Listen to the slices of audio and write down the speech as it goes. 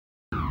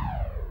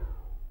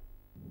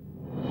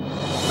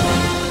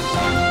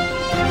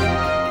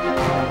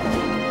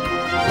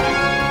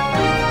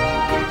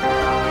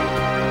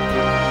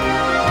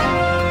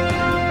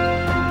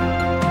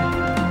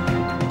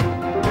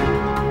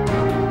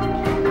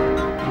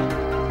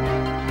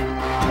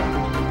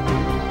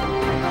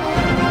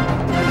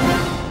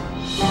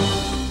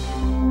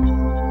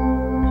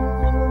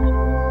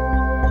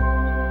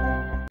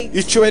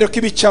icyubahiro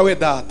kibicawe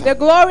data. The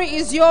glory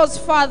is yours,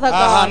 Father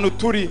Ahantu God.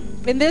 turi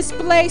In this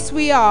place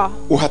we are.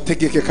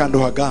 uhategeke kandi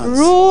uhaganze.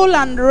 Rule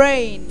and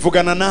reign.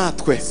 Vugana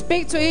natwe.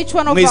 Speak to each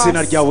one of Mu us.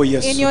 izina ryawe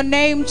Yesu. In your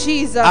name,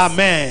 Jesus.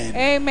 Amen.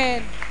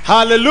 Amen.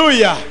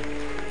 Hallelujah.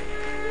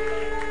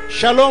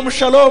 Shalom,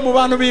 shalom,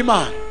 bantu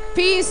b'Imana.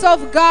 Peace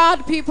of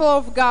God, people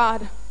of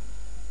God.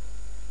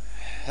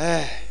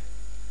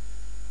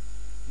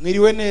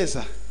 Mwiriwe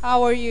neza.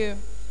 How are you?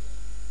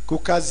 Ku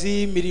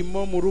kazi,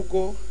 mirimo, mu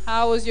rugo.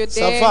 How was your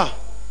Ça day? va?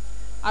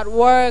 At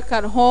work,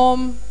 at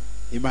home.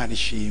 Imana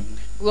ishimwe.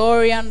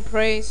 Glory and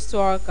praise to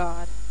our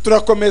God.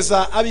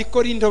 Turakomeza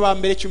Abikorinto ba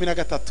mbere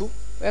 13.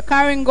 We're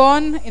carrying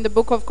on in the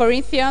book of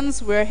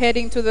Corinthians. We're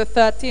heading to the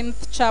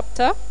 13th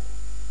chapter.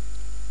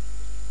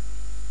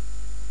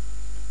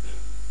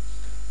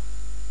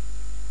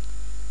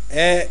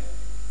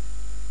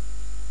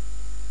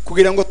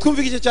 Kugira ngo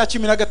twumve igice cya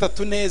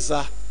 13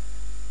 neza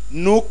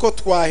nuko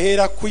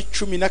twahera ku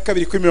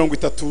 12 ku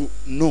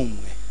 31.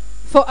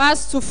 For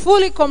us to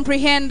fully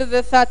comprehend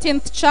the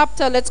 13th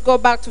chapter, let's go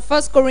back to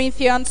 1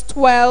 Corinthians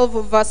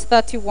 12 verse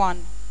 31.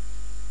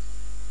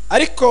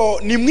 Ariko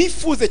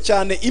nimwifuze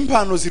cyane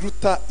impano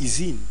ziruta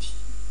izindi.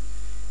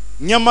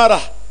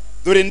 Nyamara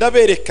dore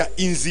ndabereka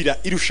inzira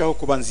irushaho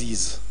kuba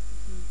nziza.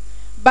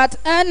 But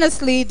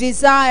earnestly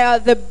desire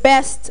the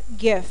best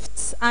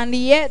gifts, and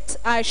yet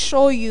I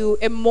show you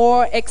a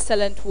more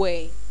excellent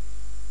way.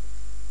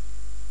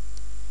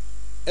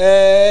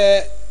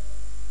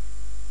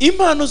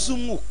 Impano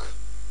z'umwuka.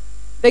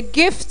 The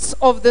gifts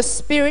of the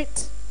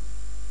Spirit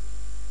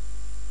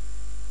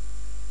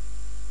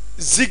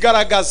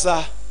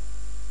zigaragaza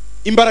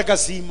imbaraga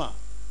z'Imana.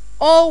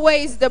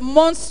 Always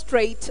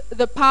demonstrate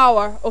the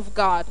power of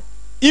God.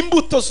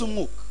 Imbuto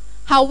z'umwuka.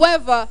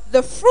 However,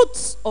 the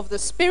fruits of the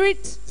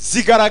Spirit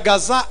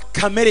zigaragaza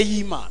kamere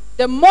y'Imana.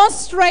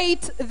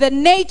 Demonstrate the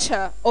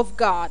nature of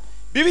God.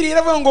 Bibiliya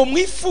iravuga ngo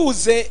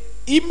mwifuze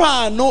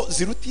impano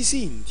ziruta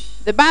izindi.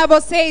 The Bible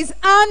says,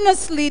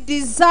 earnestly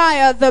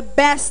desire the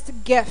best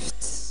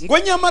gifts. Ngo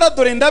nyamara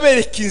dore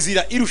ndabereka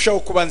inzira irushaho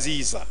kuba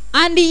nziza.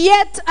 And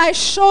yet I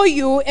show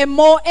you a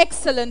more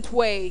excellent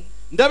way.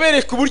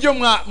 Ndabereka uburyo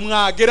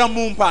mwagera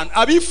mu mpano.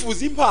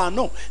 Abifuza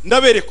impano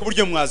ndabereka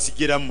uburyo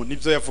mwazigeramo.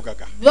 Nibyo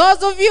yavugaga.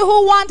 Those of you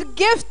who want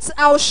gifts,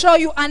 I will show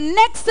you an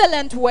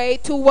excellent way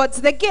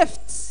towards the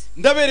gifts.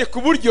 Ndabereka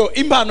uburyo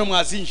impano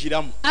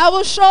mwazinjiramo. I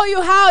will show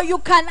you how you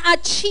can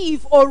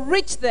achieve or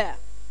reach there.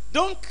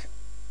 Donc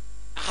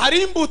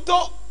hari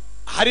imbuto,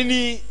 hari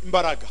ni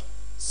imbaraga.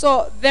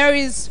 So there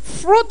is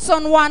fruits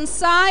on one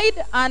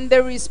side and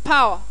there is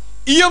power.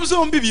 Iyo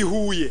byombi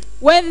bihuye.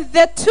 When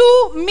the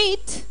two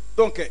meet,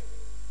 donc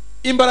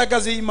imbaraga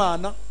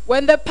z'Imana,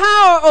 when the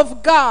power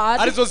of God,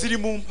 arizo ziri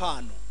mu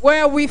mpano,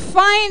 where we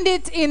find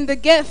it in the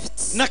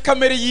gifts, na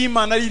kamere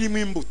y'Imana iri mu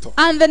imbuto,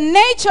 and the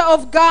nature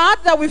of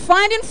God that we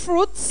find in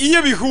fruits,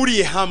 iyo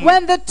bihuriye hamwe,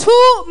 when the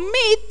two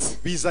meet,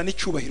 bizana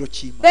icyubahiro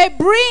cy'Imana. they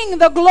bring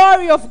the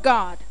glory of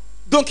God.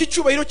 Donc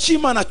icyubahiro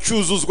cy'Imana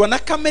cyuzuzwa na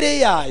kamere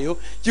yayo,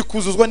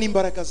 gikuzuzwa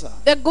n'imbaraga zayo.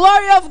 The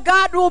glory of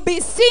God will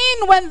be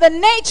seen when the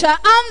nature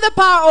and the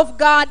power of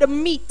God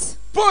meet.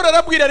 Paul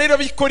arabwira rero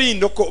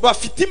Abikorinto ko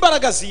bafite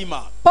imbaraga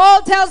z'Imana.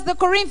 Paul tells the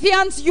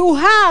Corinthians, you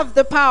have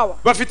the power.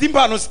 Bafite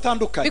impano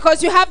zitandukanye.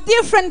 Because you have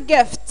different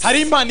gifts.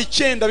 Hari impano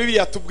 9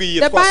 Bibiliya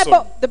yatubwiye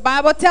twasomye. The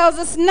Bible tells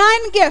us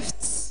 9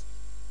 gifts.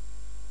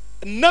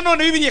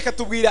 Nanone Bibiliya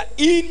ikatubwira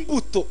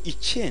imbuto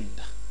 9.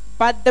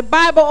 But the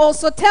Bible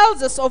also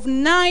tells us of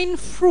 9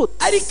 fruits.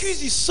 Ariko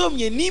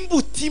izisomye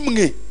n'imbuto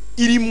imwe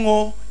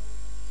irimwo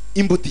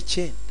imbuto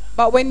 9.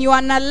 But when you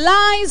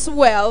analyze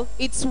well,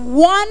 it's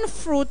one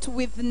fruit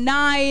with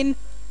 9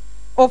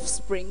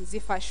 offsprings,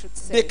 if I should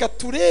say. Reka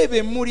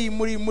turebe muri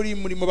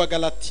mu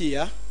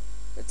Bagalatiya.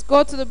 Let's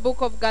go to the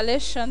book of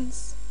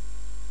Galatians.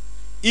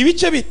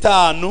 Ibice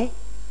 5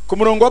 ku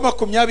murongo wa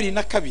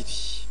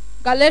 22.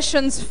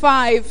 Galatians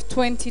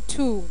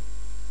 5:22.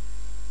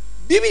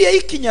 Bibiliya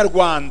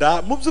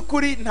y'Ikinyarwanda mu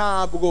by'ukuri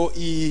ntabwo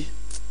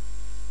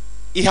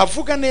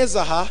ihavuga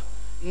neza aha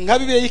nka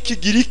Bibiliya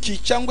y'Ikigiriki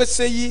cyangwa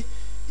se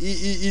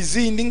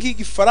izindi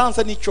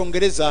nk'Igifaransa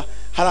n'Icyongereza.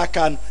 Hari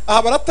akantu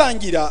aha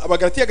baratangira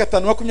Abagalatiya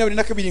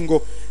 5:22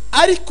 ngo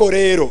ariko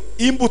rero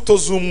imbuto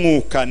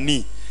z'umwuka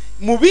ni.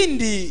 Mu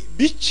bindi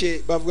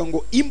bice bavuga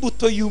ngo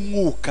imbuto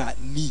y'umwuka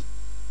ni.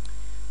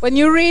 When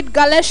you read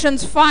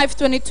Galatians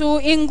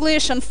 5:22,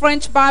 English and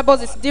French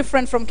Bibles, it's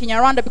different from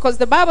Kinyarwanda because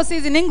the Bible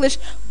says in English,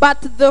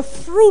 but the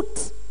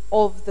fruit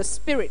of the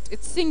Spirit.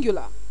 It's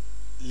singular.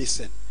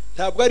 Listen,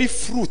 ntabwo ari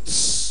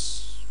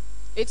fruits.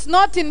 It's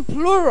not in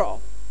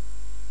plural.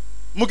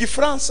 Mu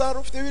Gifaransa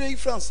ufite Bibiliya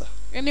y'Igifaransa?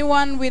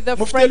 Anyone with the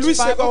French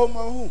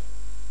Bible?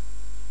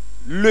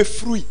 Le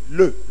fruit,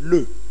 le.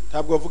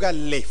 Ntabwo bavuga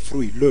les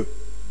fruits, le.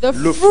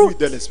 Le fruit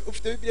de l'esprit.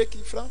 Ufite Bibiliya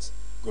y'Igifaransa?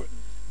 Good.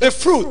 The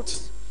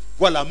fruit.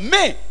 Voilà,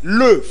 mais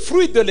le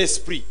fruit de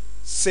l'esprit,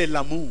 c'est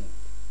l'amour.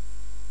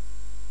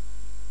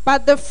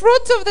 But the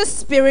fruit of the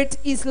Spirit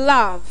is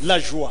love, La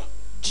joie,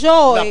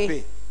 joy, la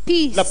paix,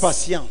 peace, la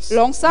patience, la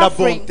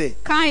long-suffering, bonté,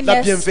 la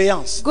kindness,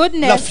 bienveillance, la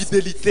goodness,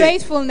 fidélité,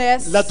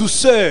 faithfulness, la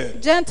douceur,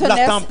 la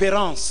gentleness,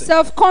 tempérance.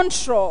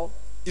 self-control.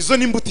 Izo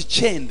ni imbuto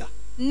 9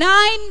 9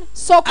 ariko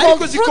so-called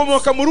fruits,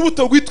 zikomoka mu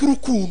rubuto rwitwa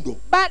urukundo.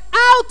 but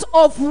out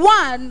of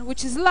one,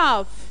 which is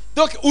love.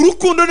 Donc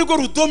urukundo nirwo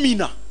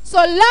rudomina. So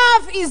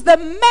love is the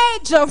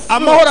major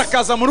Amahoro fruit.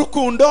 akaza mu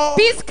rukundo,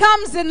 Peace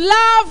comes in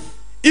love.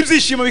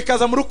 ibyishimo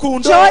bikaza mu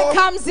rukundo. Joy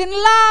comes in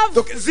love.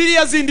 Donc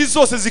ziriya zindi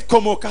zose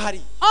zikomoka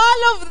hari.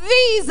 All of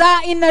these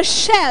are in a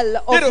shell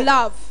of Rero,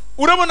 love.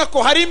 urabona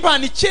ko hari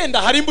impano 9,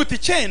 hari imbuto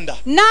 9.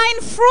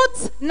 9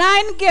 fruits,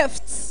 9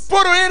 gifts.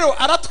 Paul rero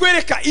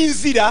aratwereka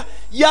inzira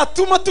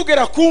yatuma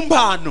tugera ku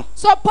mpano.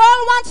 So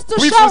Paul wants to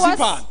show Wifuza us,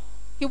 impano.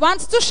 he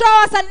wants to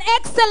show us an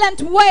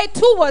excellent way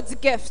towards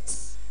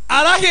gifts.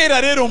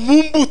 Arahera rero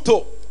mu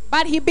mbuto.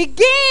 But he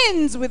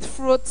begins with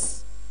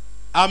fruits.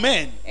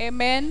 Amen.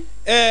 Amen.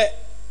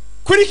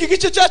 Kuri iki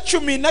gice cya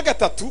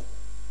 13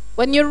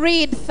 When you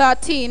read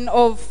 13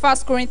 of 1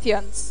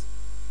 Corinthians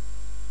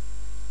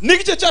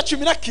n'igice cya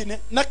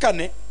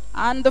 14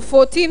 and the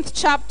 14th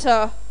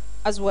chapter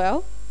as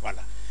well,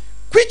 voilà.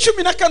 Ku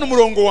 14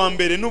 umurongo wa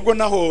mbere nubwo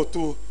naho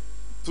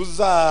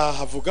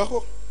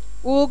tuzahavugaho.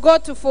 we'll go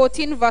to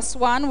 14 verse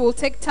 1. We'll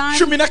take time.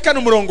 14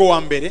 umurongo wa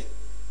mbere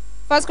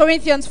 1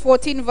 Corinthians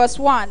 14 verse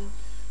 1.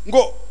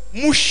 ngo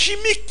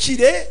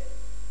mushimikire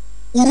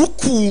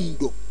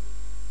urukundo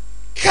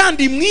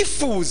kandi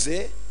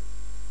mwifuze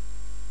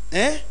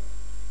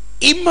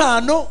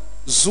impano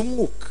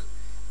z'umwuka,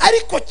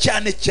 ariko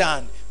cyane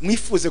cyane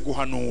mwifuze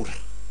guhanura,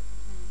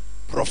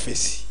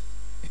 prophecy.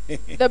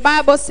 The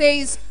Bible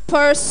says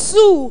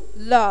pursue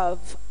love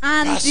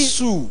and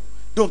Pursue.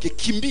 Donc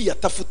kimbia,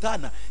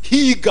 tafutana,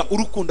 higa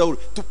urukundo,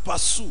 to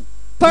pursue.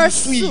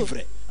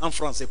 Poursuivre en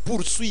français,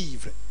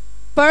 poursuivre.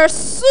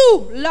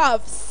 pursue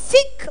love,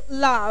 seek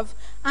love,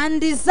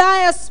 and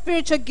desire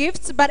spiritual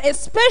gifts, but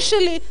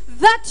especially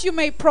that you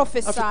may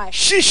prophesy.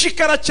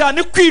 Shishikara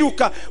cyane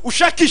kwiruka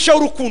ushakisha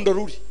urukundo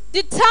ruri.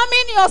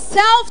 Determine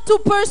yourself to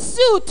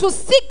pursue, to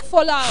seek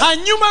for love.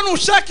 Hanyuma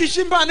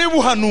nushakisha impano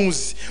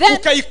y'ubuhanuzi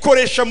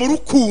ukayikoresha mu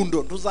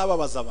rukundo,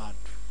 ntuzababaza abantu.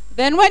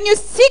 Then when you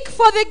seek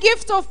for the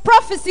gift of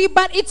prophecy,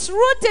 but it's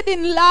rooted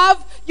in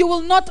love, you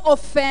will not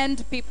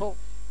offend people.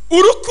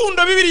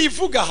 Urukundo Bibiri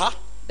ivuga ha,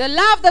 The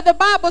love that the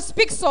Bible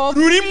speaks of,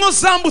 rurimo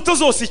za mbuto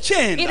zose it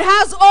 9,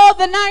 has all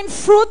the 9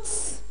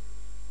 fruits,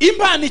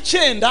 impano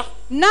 9,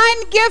 9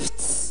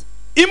 gifts,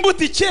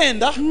 imbuto 9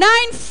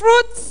 9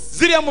 fruits.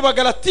 ziriya mu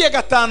Bagalatiya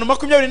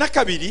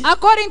 5:22.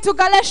 According to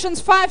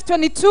Galatians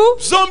 5:22,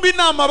 Zombi ni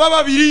amababa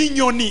abiri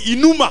y'inyoni,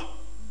 inuma.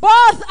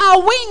 both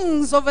are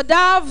wings of a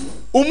dove.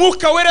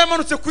 Umwuka wera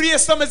yamanutse kuri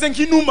Yesu ameze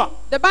nk'inuma.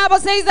 The Bible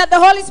says that the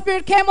Holy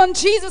Spirit came on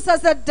Jesus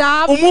as a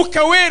dove.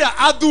 Umwuka wera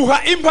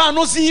aduha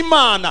impano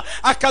z'Imana,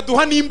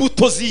 akaduha n'imbuto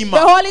The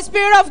z'Imana. Holy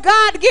Spirit of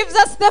God gives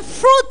us the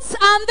fruits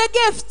and the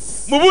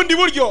gifts. Mu bundi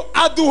buryo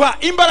aduha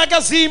imbaraga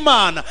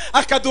z'Imana,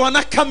 akaduha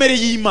na kamere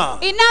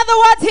y'Imana. In other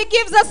words, he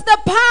gives us the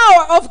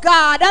power of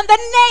God and the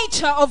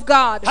nature of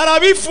God. Hari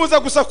abifuza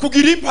gusa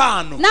kugira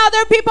impano. Now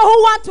there are people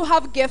who want to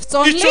have gifts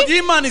only. Icyo gihe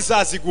Imana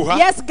izaziguha.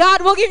 Yes,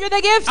 God will give you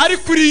the gifts,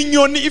 Ariko uri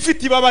inyoni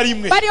ifite ibaba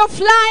rimwe. but you're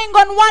flying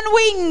on one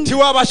wing.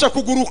 Ntiwabasha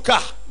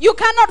kuguruka. You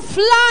cannot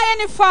fly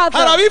any Hari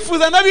farther.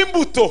 abifuza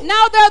n'ab'imbuto.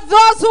 Now there are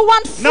those who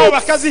want Nabo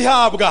fruits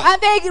bakazihabwa.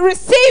 and they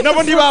receive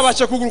Nabo the fruits,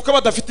 ntibabasha kuguruka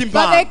badafite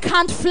but they impano.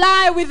 can't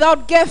fly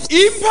without gifts.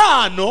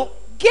 Impano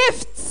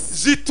Gifts.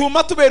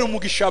 zituma tubera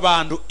umugisha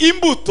abantu,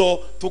 imbuto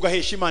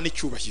tugahesha Imana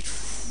icyubahiro.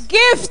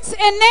 Gifts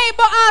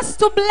enable us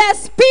to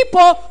bless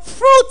people.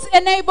 Fruits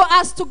enable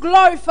us to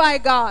glorify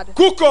God.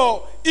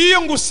 Kuko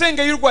iyo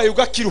ngusengeye urwaye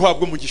ugakira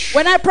uhabwa umugisha.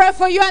 When I pray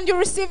for you and you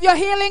receive your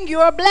healing, you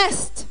are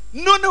blessed.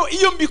 Noneho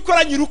iyo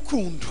mbikoranye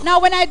urukundo, Now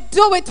when I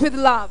do it with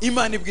love,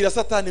 Imana ibwira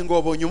Satani ngo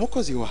wabonye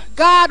umukozi wawe.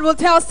 God will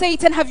tell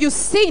Satan, have you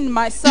seen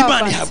my Imana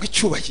servant? ihabwa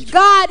icyubahiro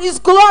God is mu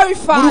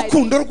glorified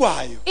rukundo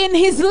rwayo. in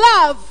his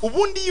love.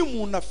 Ubundi iyo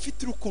umuntu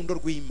afite urukundo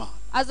rw'Imana,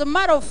 As a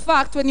matter of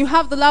fact, when you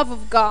have the love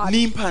of God,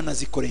 n'impano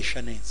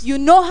azikoresha neza. you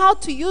know how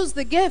to use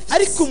the gifts.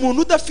 Ariko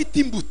umuntu udafite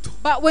imbuto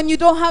But when you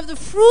don't have the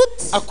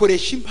fruits,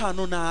 akoresha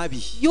impano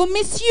nabi. you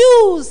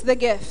misuse the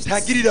gifts.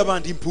 Ntagirira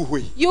abandi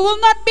impuhwe. You will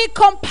not be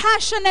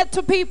compassionate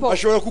to people.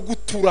 Ashobora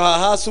kugutura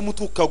hasi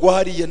umutwe ukagwa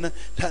hariya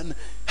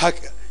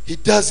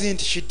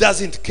she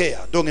doesn't care.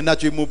 Donc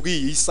ntacyo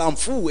imubwiye, il s'en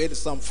fout, elle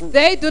s'en fout.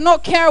 They do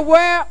not care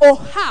where or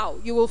how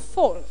you will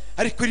fall.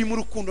 Ariko iri mu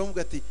rukundo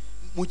avuga ati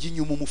mujye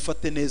inyuma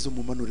mufate neza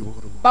umumanure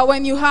buhoro. But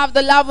when you have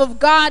the love of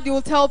God, you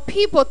will tell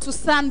people to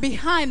stand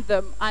behind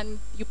them and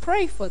you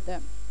pray for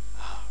them.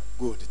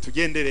 Good.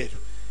 Tugende rero.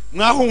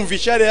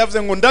 Mwahumvisha rero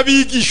yavuze ngo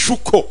ndabigisha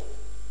uko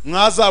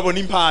mwazabona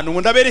impano,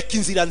 ngo ndabereka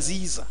inzira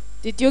nziza.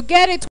 Did you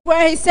get it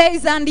where he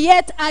says, and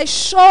yet I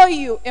show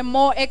you a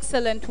more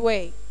excellent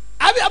way?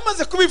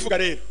 Amaze kubivuga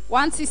rero.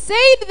 Once he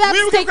said that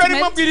Mwibuke ko arimo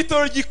statement, abwira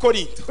itorero ry'i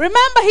Korinto.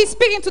 remember he's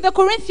speaking to the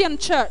Corinthian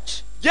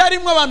church.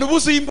 Yarimo abantu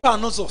buzuye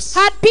impano zose.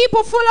 Had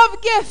people full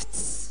of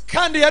gifts.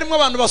 Kandi yarimo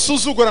abantu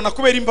basuzugurana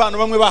kubera impano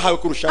bamwe bahawe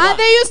kurusha And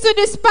abandi. they used to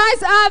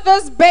despise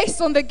others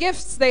based on the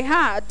gifts they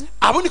had.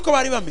 Abo niko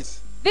bari bameze.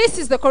 This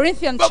is the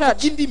Corinthian bavuga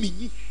church. indimi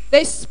nyinshi,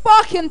 They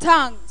spoke in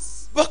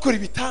tongues. bakora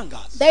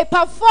ibitangaza, They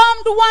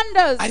performed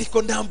wonders.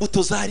 ariko nta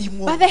mbuto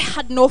zarimwo. But they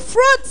had no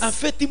fruits.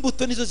 Amfete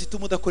imbuto nizo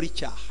zituma udakora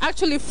icyaha.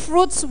 Actually,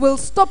 fruits will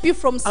stop you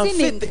from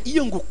sinning. Amfete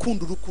iyo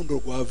ngukunda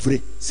urukundo rwa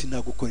vrai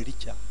sinagukorera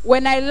icyaha.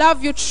 When I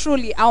love you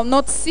truly, I'll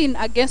not sin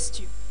against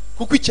you.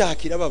 Kuko icyaha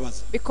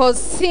kirababaza. Because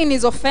sin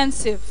is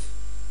offensive.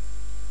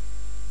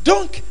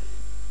 Donc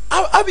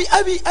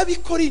abi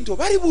Korinto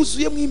bari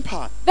buzuyemo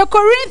impano. The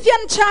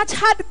Corinthian church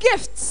had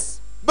gifts.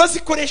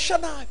 Bazikoresha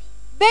nabi.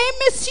 They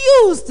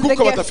misused the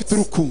Kuko badafite gifts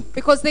urukundo.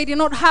 because they did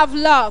not have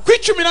love. Ku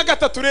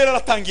 13 rero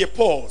aratangiye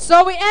Paul.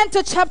 So we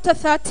enter chapter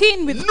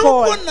 13 with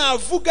Paul. Nubwo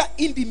navuga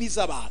indimi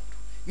z'abantu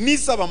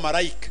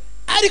n'iz'abamarayika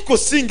ariko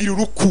singira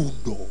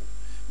urukundo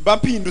mba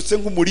mpindutse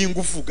nk'umuringa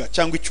uvuga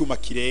cyangwa icyuma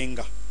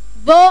kirenga.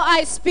 Though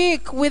I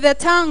speak with the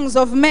tongues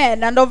of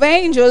men and of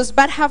angels,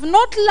 but have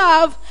not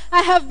love,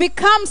 I have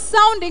become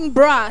sounding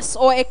brass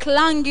or a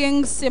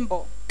clanging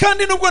cymbal.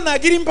 Kandi nubwo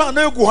nagira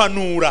impano yo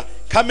guhanura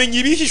kamenya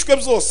ibihishwe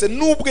byose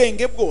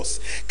n'ubwenge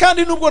bwose,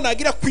 kandi nubwo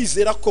nagira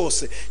kwizera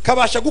kose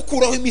kabasha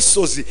gukuraho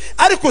imisozi,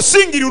 ariko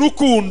singira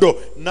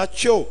urukundo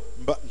nacyo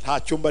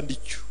ntacyo mba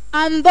ndicyo.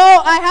 And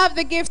though I have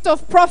the gift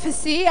of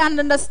prophecy and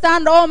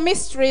understand all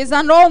mysteries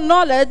and all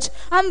knowledge,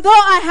 and though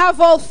I have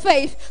all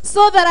faith,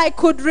 so that I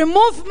could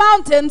remove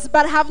mountains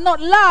but have not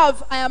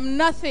love, I am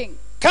nothing.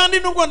 Kandi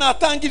nubwo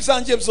natanga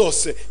ibyanjye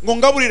byose ngo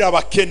ngaburira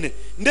abakene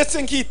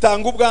ndetse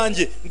nkitanga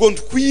ubwanjye ngo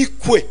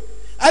ntwikwe,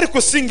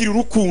 ariko singira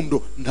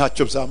urukundo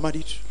ntacyo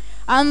byamarira.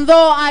 And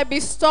though I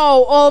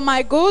bestow all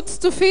my goods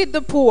to feed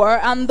the poor,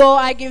 and though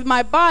I give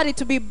my body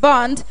to be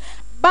burned,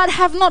 but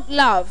have not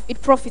love,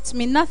 it profits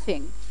me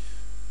nothing.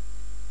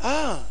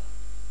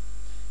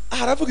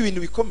 Aravuga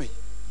ibintu bikomeye.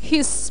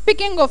 He's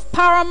speaking of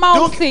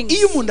paramount things.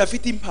 Iyo umuntu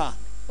afite impano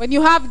When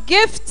you have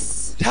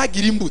gifts,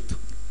 ntagira imbuto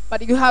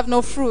but you have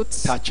no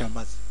fruits, ntacyo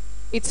amaze.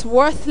 it's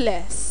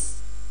worthless.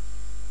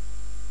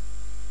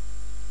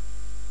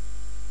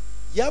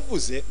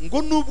 Yavuze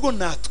ngo nubwo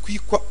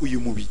natwikwa uyu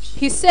mubiri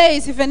He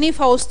says, even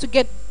if I was to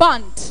get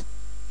burnt,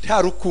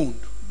 nta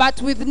rukundo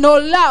but with no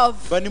love,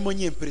 banimo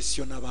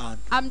nyimpressiona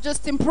abantu, I'm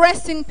just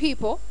impressing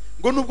people.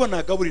 ngo nubwo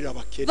nagaburira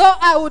abakene. Though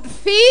I would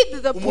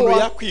feed the Umuntu poor.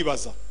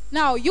 yakwibaza,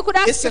 Now, you could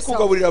ask ese yourself,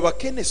 kugaburira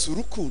abakene si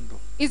urukundo?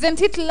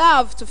 isn't it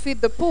love to feed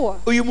the poor?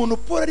 Uyu muntu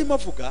Paul arimo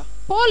avuga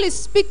Paul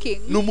is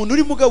speaking. ni umuntu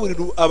urimo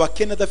ugaburira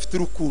abakene adafite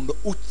urukundo,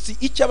 uti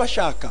icyo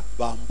abashaka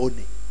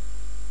bambone.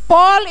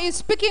 Paul is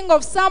speaking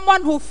of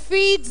someone who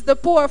feeds the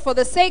poor for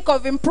the sake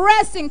of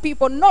impressing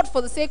people, not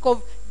for the sake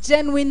of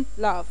genuine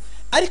love.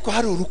 Ariko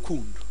hari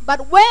urukundo,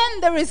 But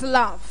when there is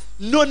love,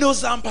 noneho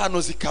za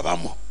mpano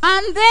zikabamo,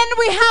 and then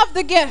we have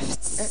the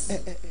gifts,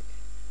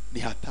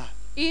 ni hatari.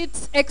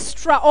 it's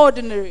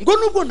extraordinary. Ngo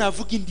nubwo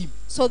navuga indimi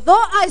So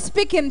though I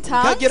speak in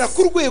tongues, nkagera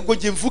ku rwego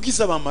nge mvuga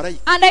iz'abamarayika,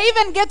 and I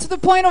even get to the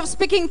point of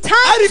speaking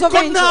tongues of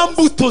ariko nta angels,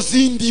 mbuto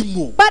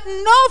zindimo. but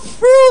no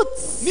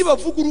fruits.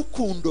 Nibavuga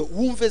urukundo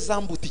wumve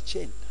za mbuto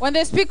 9, When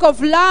they speak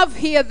of love,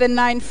 hear the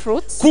 9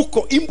 fruits,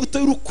 kuko imbuto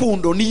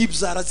y'urukundo niyo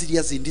ibyara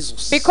ziriya zindi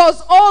zose.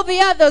 because all the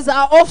others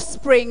are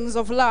offsprings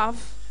of love.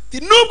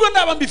 Nubwo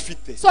naba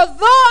mbifite So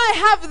though I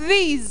have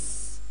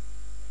these,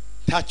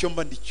 ntacyo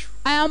mba ndicyo.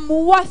 I am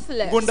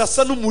worthless. Ngo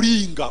ndasa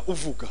n'umuringa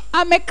uvuga,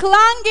 I'm a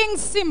clanging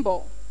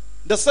cymbal,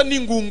 ndasa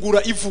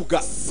n'ingungura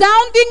ivuga,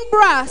 sounding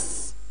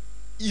brass,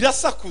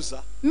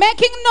 irasakuza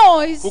making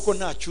noise, kuko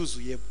nta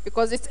cyuzuyemo,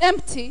 because it's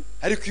empty,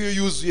 ariko iyo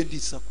yuzuye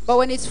ndisakuza. but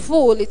when it's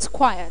full, it's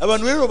quiet.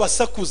 Abantu rero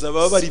basakuza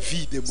baba bari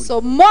vide muri.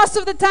 So most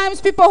of the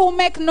times, people who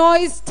make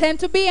noise tend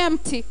to be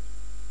empty.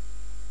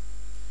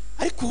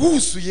 Ariko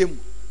wuzuyemo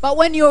But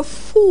when you're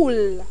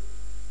full,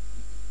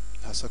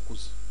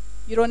 ntasakuza.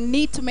 you don't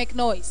need to make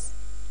noise.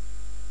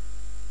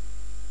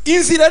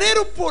 Inzira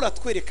rero Paul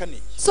atwereka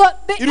neza So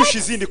irusha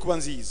izindi kuba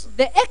nziza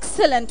the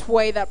excellent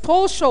way that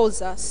Paul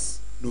shows us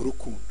ni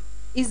urukundo.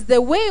 is the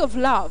way of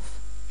love.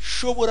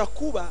 Shobora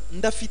kuba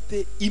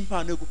ndafite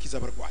impano yo gukiza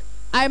abarwayi,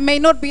 I may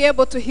not be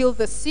able to heal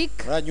the sick.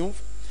 uranyumva?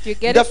 Do you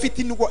get it?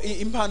 Ndafite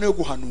impano yo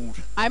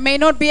guhanura, I may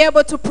not be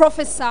able to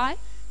prophesy.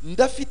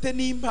 ndafite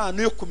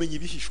n'impano yo kumenya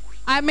ibihishwe,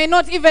 I may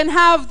not even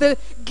have the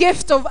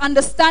gift of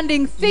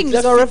understanding things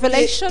or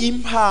revelation.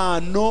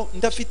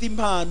 ndafite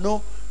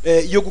impano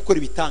yo gukora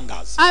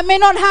ibitangaza, I may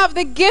not have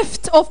the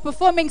gift of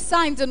performing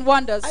signs and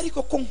wonders.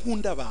 ariko ko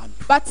nkunda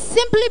abantu, But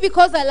simply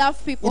because I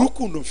love people,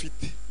 urukundo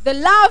mfite the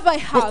love I no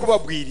have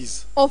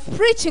kubabwiriza, of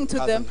preaching to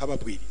kaza them,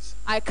 nkababwiriza,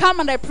 I come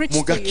and I preach to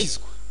you,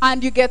 mugakizwa,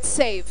 and you get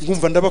saved.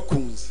 ngumva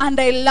ndabakunze. And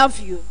I love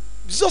you.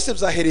 Byose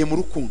byahereye mu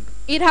rukundo.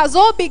 It has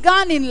all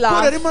begun in Paul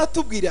love. arimo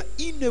aratubwira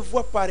une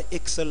voie par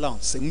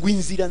excellence, ngo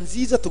inzira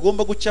nziza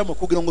tugomba gucamo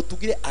kugira ngo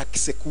tugire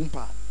access ku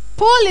mpano.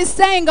 Paul is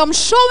saying, I'm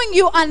showing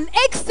you an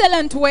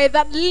excellent way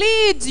that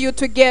leads you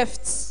to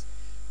gifts.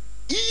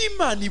 Iyo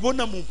Imana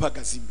ibona mu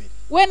mpagaze imbere,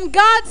 When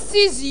God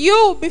sees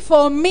you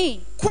before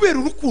me, kubera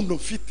urukundo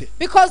mfite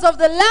Because of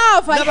the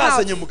love I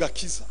nabazanye have. mu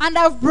gakiza And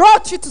I've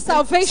brought you to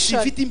salvation.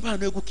 sifite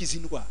impano yo gukiza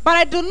indwara But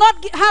I do not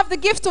have the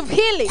gift of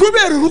healing.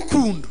 kubera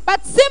urukundo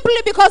But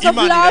simply because of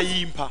Imana love,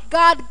 irayimpa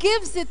God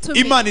gives it to me.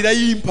 Imana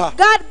irayimpa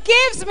God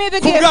gives me the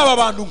gift. kubw'aba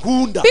bantu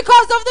nkunda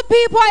Because of the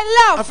people I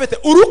love. afite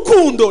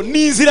urukundo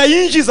ni inzira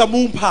yinjiza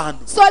mu mpano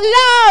So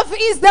love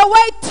is the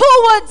way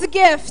towards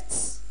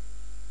gifts.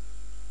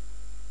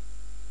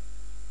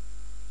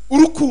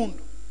 urukundo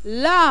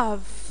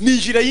Love. ni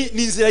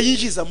inzira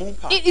yinjiza mu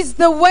mpano It is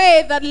the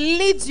way that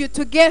leads you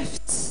to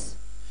gifts.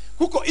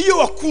 kuko iyo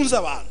wakunze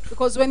abantu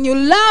Because when you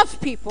love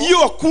people, iyo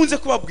wakunze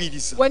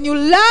kubabwiriza when you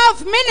love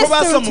baza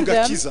ministering mu to them,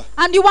 gakiza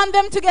and you want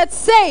them to get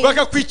saved,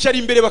 bakakwicara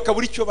imbere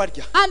bakabura icyo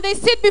barya and they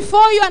sit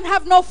before you and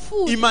have no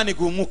food, Imana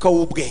iguha umwuka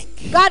w'ubwenge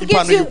God gives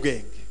impano you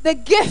y'ubwenge the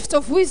gift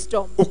of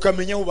wisdom,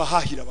 ukamenya aho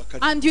bahahira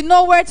bakarya and you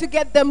know where to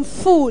get them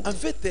food.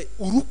 afite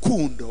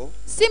urukundo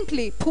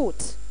Simply put,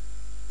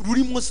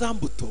 rurimo za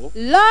mbuto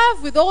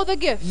love with all the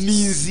gifts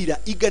ni inzira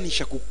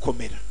iganisha ku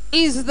gukomera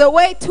is the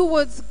way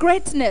towards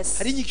greatness.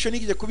 hari inyigisho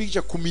nigeze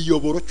kubigisha ku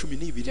miyoboro 12 Do you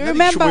nabigisha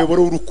remember?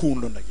 umuyoboro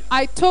w'urukundo ndagira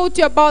I taught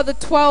you about the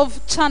 12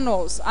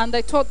 channels, and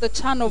I taught the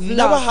channel of love.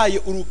 nabahaye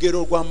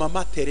urugero rwa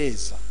mama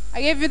Teresa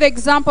I gave you the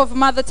example of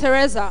Mother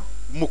Teresa.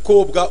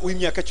 umukobwa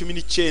w'imyaka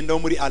 19 wo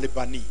muri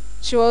Albania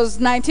She was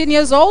 19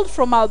 years old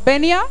from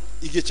Albania,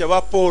 igihe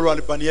cyaba Paul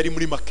Albania yari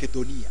muri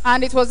Makedonia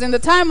and it was in the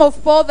time of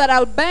Paul that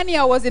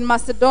Albania was in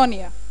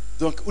Macedonia.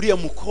 donc uriya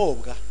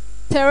mukobwa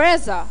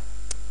Teresa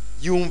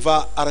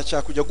yumva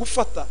arashaka kujya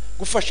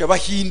gufasha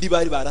abahindi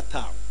bari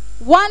baratawe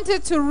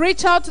wanted to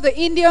reach out to the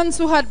Indians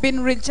who had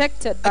been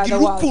rejected by agira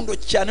the world. urukundo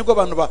cyane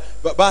rw'abantu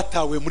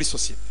batawe muri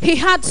society He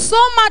had so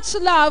much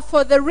love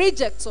for the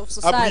rejects of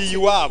abwiye society.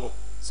 iwabo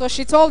So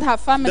she told her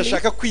family,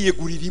 ndashaka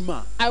kwiyegurira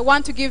Imana I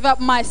want to give up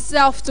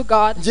myself to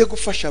God. ngiye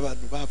gufasha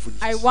abantu I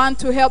bavunitse want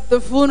to help the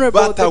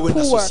vulnerable, the batawe na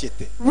poor,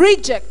 societe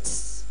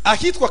rejects.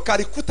 ahitwa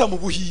Calcutta mu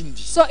Buhindi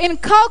So in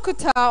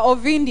Calcutta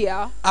of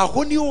India,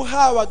 aho niho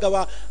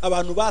habaga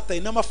abantu bataye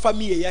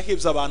n'amafamiye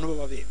yahebye abantu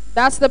b'ababembe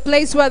that's the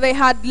place where they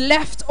had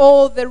left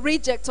all the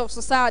rejects of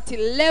society,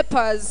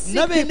 lepers, sick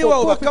n'abene people,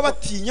 wabo poor people.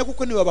 bakabatinya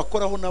kuko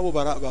nibabakoraho nabo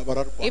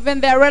bararwa Even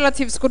their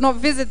relatives could not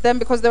visit them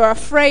because they were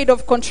afraid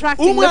of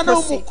contracting umwana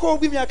leprosy.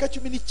 w'umukobwa imyaka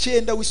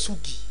 19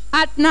 w'isugi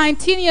At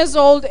 19 years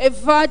old, a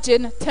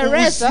virgin,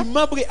 Teresa,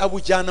 ubuzima bwe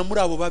abujyana muri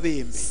abo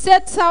babembe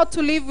sets out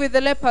to live with the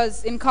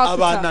lepers in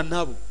abana Calcutta.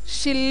 nabo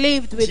She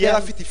lived with ntiyari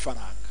them. afite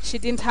ifaranga She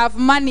didn't have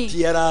money.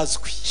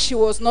 ntiyarazwi She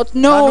was not nta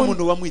known.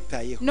 n'umuntu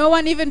wamwitayeho No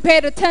one even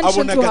paid attention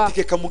abona to her.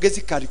 agatike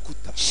kamugeze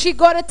Calcutta She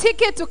got a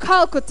ticket to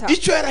Calcutta.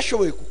 icyo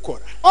yarashoboye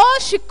gukora All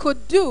she could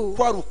do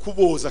kwari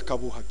ukuboza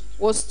akabuhagira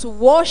was to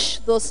wash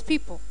those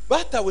people.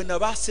 batawe na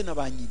base na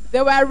ba nyina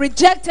They were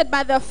rejected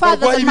by their fathers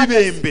barwaye and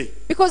mothers ibibembe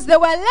because they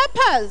were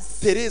lepers.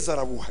 Teresa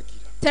arabuhagira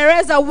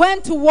Teresa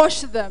went to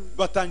wash them.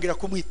 batangira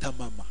kumwita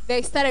mama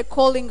They started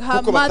calling her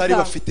kuko batari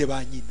mother bafite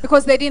ba nyina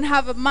because they didn't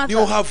have a niho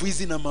mother. havuye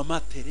izina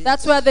mama Teresa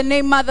That's where the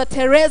name Mother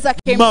Teresa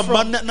came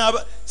mama from.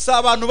 si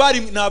abantu bari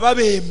ni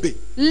ababembe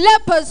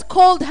Lepers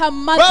called her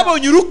mother.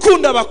 babonye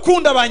urukundo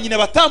abakunda ba nyina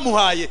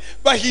batamuhaye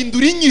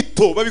bahindura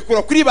inyito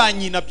babikura kuri ba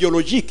nyina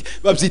biologique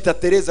babyita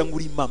Teresa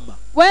nguri mama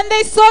When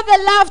they saw the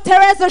love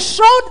Teresa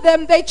showed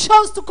them, they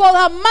chose to call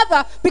her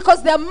mother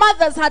because their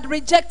mothers had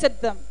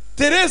rejected them.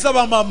 Teresa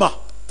ba mama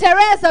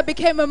Teresa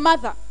became a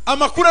mother.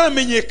 amakuru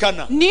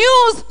aramenyekana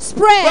News ba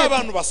spread.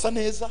 bantu basa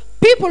neza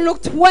People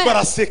looked well.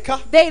 baraseka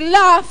They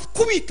laughed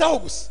kubitaho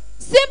gusa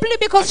simply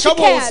because she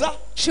cared.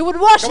 She would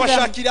wash them.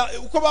 akabashakira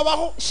uko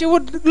babaho She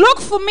would look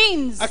for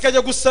means.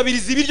 akajya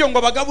gusabiriza ibiryo ngo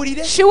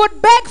abagaburire She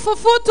would beg for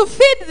food to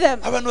feed them.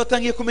 abantu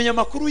batangiye kumenya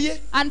amakuru ye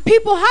And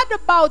people heard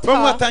about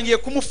bamwe her. batangiye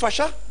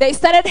kumufasha They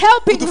started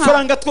helping her.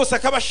 udufaranga twose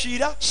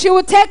akabashira She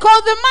would take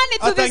all the money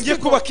to these atangiye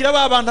people. kubakira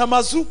ba bantu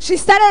amazu She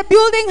started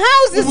building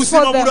houses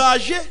ubuzima for them.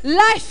 buraje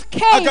Life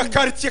came.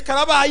 agakaritsiye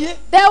karabaye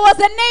There was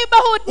a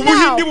neighborhood now.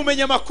 ubuhindi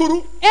bumenya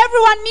amakuru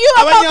Everyone knew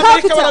about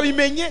abanyamerika Calcutta.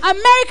 barabimenye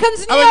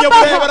Americans knew abanyaburaya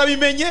about her.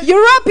 barabimenye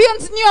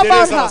Europeans knew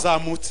about Teresa her.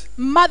 arazamutse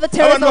Mother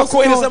Teresa abantu was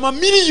bakohereza known.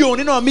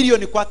 amamiliyoni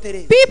n'amamiliyoni kwa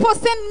Teresa People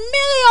sent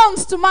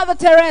millions to Mother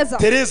Teresa.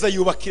 Teresa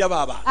yubakira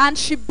ba bantu And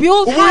she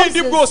built ubuhindi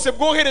houses. bwose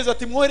bwohereza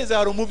ati mwohereze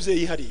hari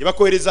umubyeyi hariya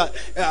bakohereza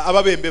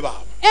ababembe babo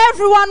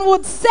Everyone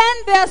would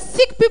send their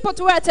sick people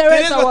to where Teresa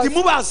Teresa ati was.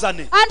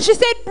 mubazane And she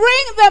said,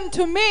 bring them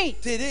to me.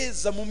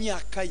 Teresa mu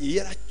myaka ye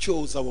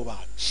yaracyoza abo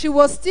bantu She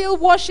was still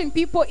washing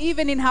people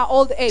even in her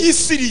old age.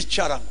 isi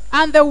iricarana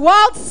And the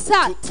world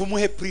sat.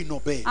 tumuhe prix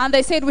Nobel And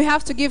they said, we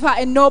have to give her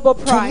a Nobel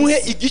tumuhe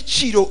Prize.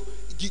 igiciro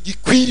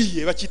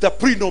gikwiriye bakita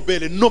prix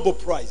Nobel Nobel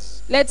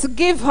Prize Let's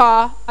give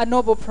her a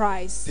Nobel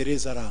Prize.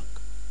 Teresa aranga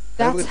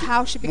That's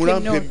how she became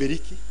known. murampembera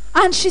iki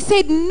And she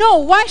said, no,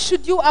 why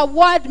should you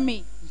award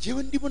me?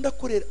 njyewe ndimo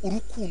ndakorera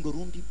urukundo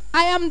rundi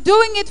I am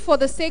doing it for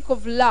the sake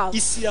of love.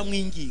 isi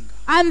iramwinginga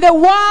And the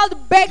world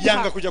begged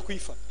yanga her. kujya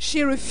kwifata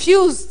She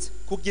refused.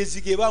 kugeza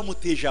igihe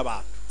bamuteje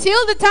abantu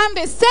Till the time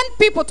they sent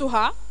people to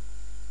her.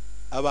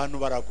 abantu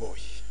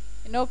baragoye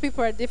You know,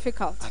 people are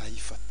difficult.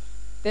 arayifata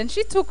Then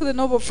she took the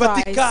Nobel Prize.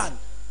 Vatican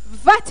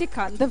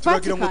Vatican, the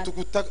turagira ngo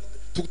Vatican.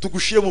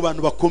 tugushire mu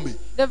bantu bakomeye.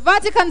 The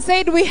Vatican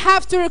said we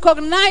have to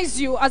recognize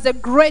you as a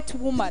great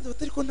woman.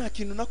 Ariko nta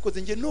kintu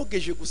nakoze nge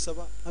nogeje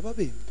gusaba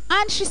ababembe.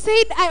 And she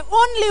said, I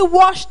only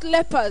washed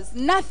lepers,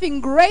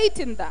 nothing great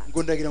in that.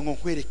 Ngo ndagira ngo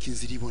nkwereke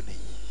inzira iboneye.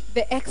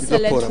 The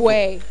excellent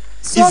way.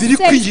 Iziri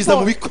kwinjiza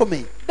mu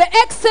bikomeye. The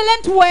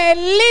excellent way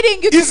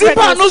leading you to Izi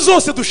mpano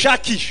zose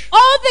dushakisha.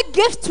 all the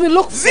gifts we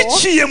look for,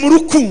 ziciye mu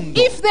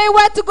rukundo. if they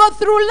were to go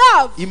through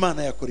love,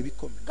 Imana yakora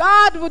ibikomeye.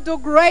 God would do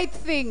great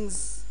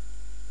things.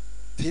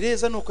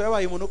 Teresa nuko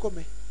yabaye umuntu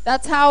ukomeye.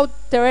 That's how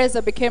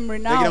Teresa became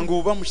Ndagira renowned.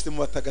 ngo bamushyize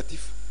mu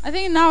batagatifu. I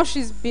think now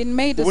she's been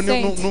made a Ubu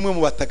saint. numwe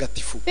mu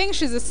batagatifu. I think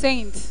she's a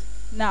saint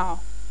now.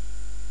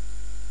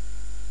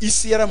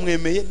 Isi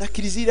yaramwemeye na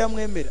kiliziya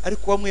yaramwemera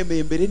ariko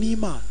wamwemeye mbere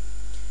n'Imana.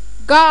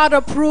 God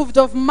approved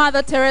of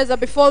Mother Teresa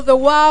before the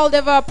world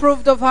ever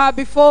approved of her,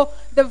 before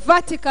the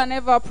Vatican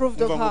ever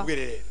approved of her.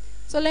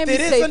 So let me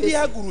say Teresa this.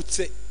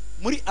 ntiyagurutse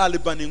muri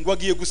Albania ngo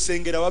agiye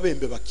gusengera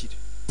ababembe bakire.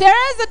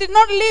 Teresa did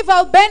not leave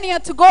Albania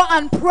to go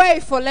and pray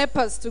for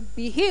lepers to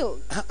be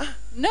healed.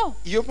 No.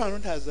 Iyo mpano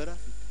ntazo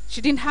arafite.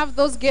 She didn't have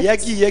those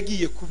gifts.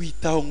 Yagiye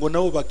kubitaho ngo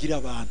nabo bagira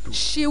abantu.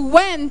 She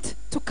went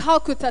to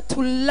Calcutta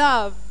to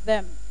love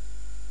them.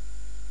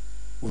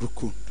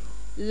 Urukundo.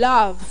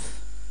 Love.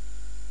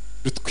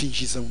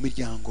 Rutwinjiza mu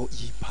miryango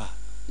y'impano.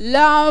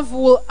 Love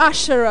will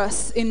usher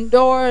us in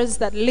doors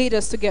that lead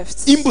us to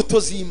gifts. Imbuto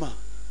z'Imana.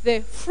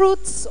 The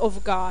fruits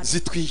of God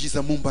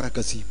zitwinjiza mu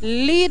mbaraga z'Imana.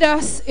 lead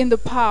us in the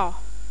power.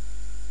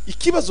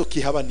 Ikibazo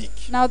kihaba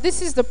niki. Now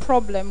this is the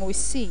problem we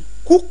see.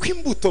 Kuko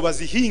imbuto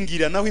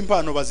bazihingira naho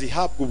impano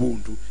bazihabwa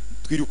ubuntu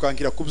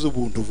twirukankira kubyo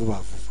ubuntu vuba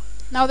vuba.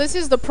 Now this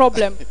is the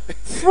problem.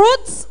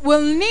 Fruits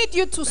will need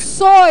you to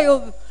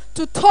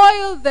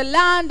toil the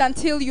land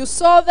until you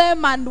sow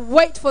them and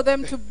wait for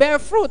them to bear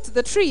fruit,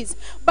 the trees.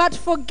 But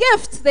for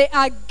gifts, they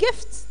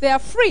are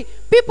free.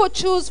 People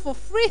choose for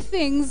free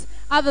things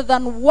other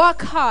than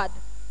work hard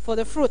for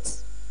the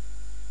fruits.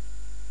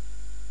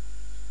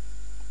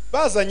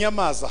 Bazanye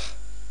amazi.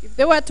 If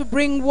they were to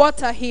bring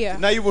water here,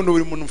 nayo ubuntu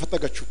buri muntu mfata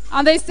agacupa.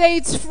 and they say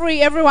it's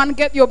free, everyone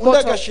get your bottle.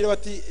 Undagashira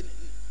bati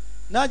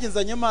nanjye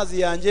nzanye amazi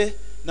yanjye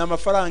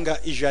n'amafaranga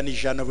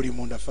ijana buri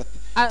muntu afata.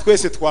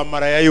 Twese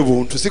twamara yayo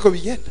ubuntu siko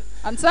bigenda.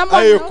 And someone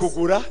ayo else,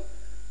 kugura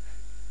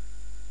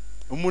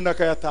umuntu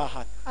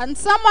akayatahana. and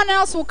someone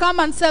else will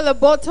come and sell a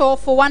bottle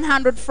for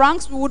 100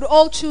 francs. We would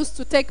all choose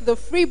to take the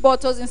free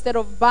bottles instead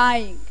of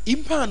buying.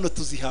 Impano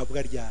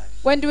tuzihabwa ryari?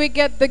 When do we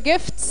get the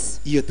gifts?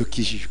 Iyo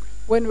dukijijwe.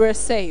 When we're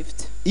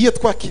saved. Iyo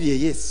twakiriye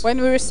Yesu.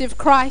 When we receive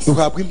Christ,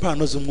 duhabwa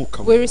impano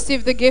z'umwuka. we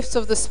receive the gifts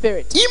of the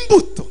Spirit.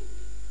 Imbuto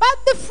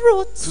But the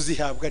fruits,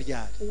 tuzihabwa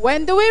ryari?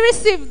 when do we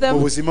receive Mu them?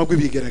 buzima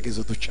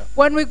bw'ibigeragezo duca.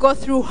 When we go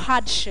through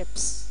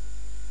hardships.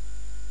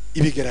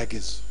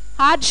 Ibigeragezo.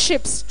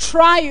 Hardships,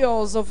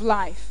 trials of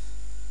life.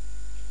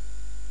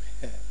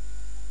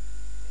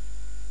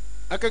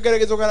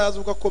 Akageragezo karaza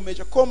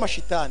ugakomeje koma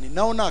shitani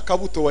naho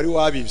nakabuto wari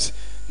wabibye.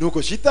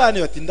 Nuko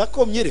shitani bati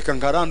ndakomye reka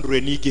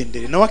ngarandure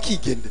nigendere nawe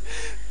akigendera.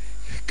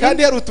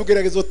 Kandi hari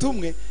utugeragezo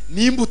tumwe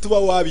n'imbuto ba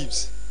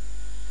wabibye.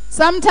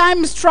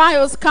 Sometimes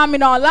trials come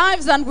in our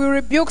lives and we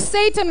rebuke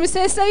Satan. We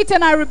say,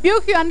 Satan, I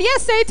rebuke you. And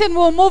yes, Satan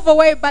will move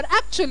away. But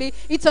actually,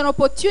 it's an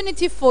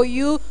opportunity for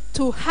you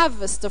to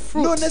harvest the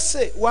fruit. None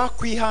se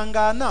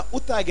wakwihangana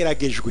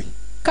utageragejwe.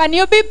 Can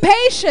you be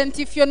patient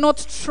if you're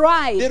not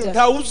tried? Rero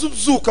nta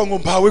uzuzuka ngo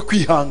mpawe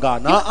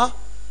kwihangana.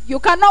 You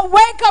cannot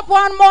wake up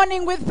one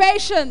morning with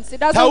patience. It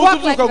doesn't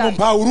work like that.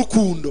 mpawe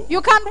urukundo.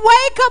 You can't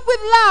wake up with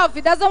love.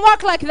 It doesn't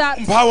work like that.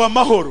 Mpawe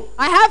amahoro.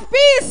 I have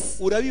peace.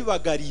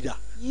 Urabibagarira.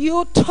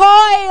 You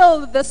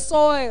toil the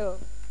soil.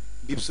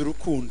 Bibse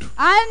urukundo.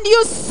 And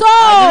you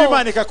sow.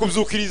 Imana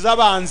ikakubyukiriza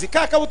abanzi.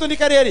 Kakabuto ni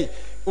kareri.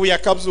 Uya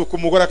kabyuka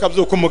umugore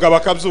akabyuka umugabo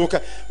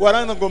akabyuka.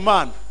 Waranga ngo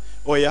mana.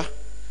 Oya.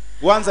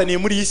 Wanzaniye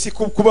muri isi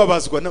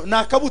kubabazwa.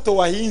 Nakabuto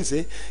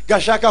wahinze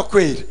gashaka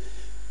kwera.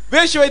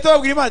 Benshi bahita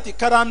babwira Imana ati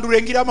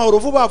karandure ngira amahoro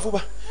vuba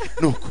vuba.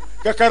 Nuko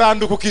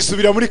gakaranduka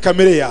ukisubira muri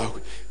kamere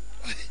yawe.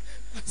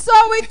 So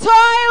we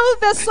toil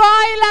the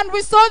soil and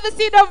we sow the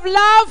seed of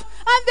love,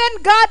 and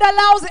then God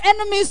allows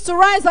enemies to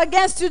rise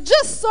against you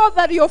just so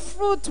that your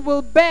fruit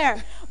will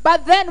bear.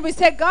 But then we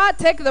say, God,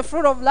 take the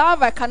fruit of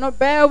love. I cannot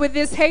bear with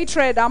this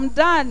hatred. I'm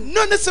done.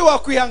 None se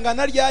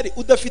wakwihangana ryari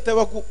udafite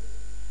abagu.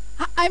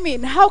 I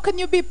mean, how can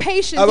you be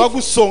patient?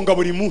 Abagusonga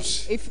buri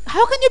munsi.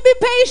 How can you be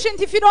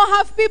patient if you don't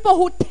have people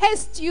who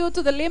test you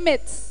to the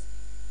limits?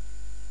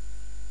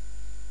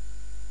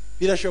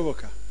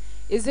 Birashoboka.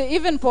 Is it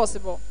even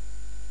possible?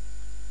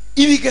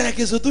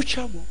 Ibigeragezo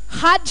ducamo.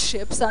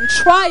 Hardships and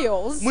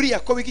trials. Muri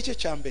Yakobo igice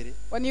cya mbere.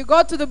 When you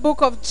go to the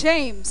book of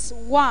James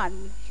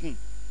 1.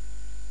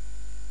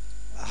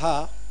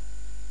 Aha.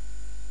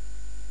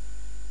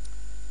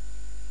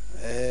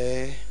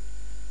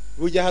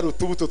 Bujya hari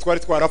utubuto twari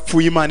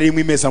twarapfuye Imana irimo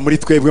imeza muri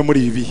twebwe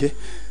muri ibi bihe.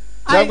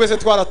 Cyangwa se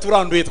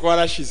twaraturanduye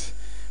twarashize.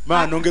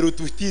 Mana ongera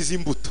ututize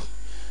imbuto.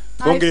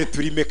 Twongere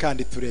turime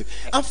kandi turebe.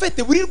 En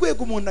fait buri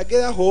rwego umuntu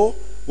ageraho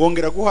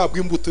wongera guhabwa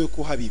imbuto yo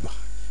kuhabiba.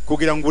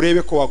 Kugira ngo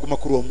urebe ko waguma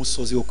kuri uwo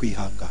musozi wo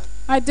kwihangana.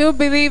 I do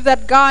believe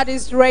that God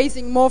is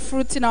raising more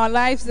fruit in our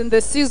lives in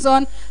this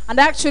season, and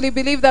I actually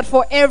believe that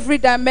for every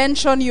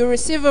dimension you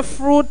receive a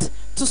fruit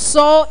to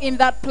sow in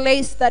that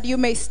place that you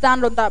may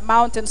stand on that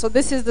mountain. So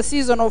this is the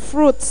season of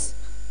fruits.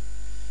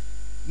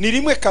 ni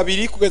rimwe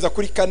kabiri kugeza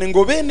kuri kane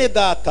ngo bene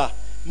data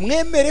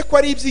mwemere ko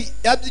ari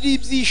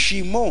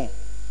ibyishimo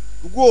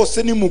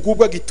rwose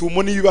nimugubwa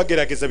gitumo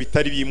n'ibibagerageza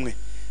bitari bimwe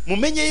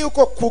mumenye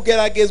yuko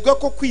kugeragezwa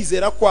ko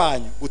kwizera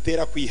kwanyu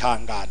gutera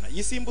kwihangana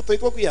yisi imbuto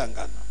yitwa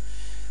kwihangana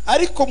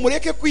ariko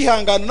mureke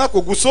kwihangana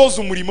nako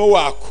gusoza umurimo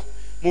wako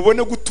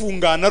mubone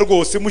gutungana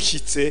rwose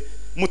mushyitse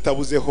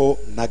mutabuzeho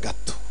na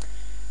gato.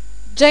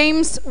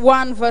 James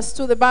 1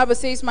 verse 2, the Bible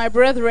says, "My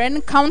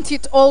brethren, count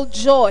it all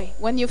joy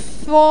when you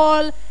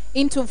fall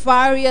into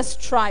various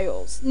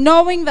trials,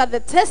 knowing that the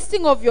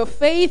testing of your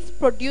faith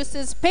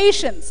produces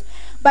patience.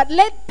 But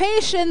let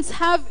patience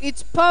have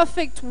its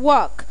perfect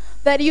work,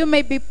 that you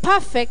may be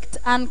perfect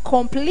and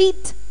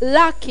complete,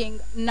 lacking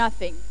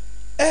nothing."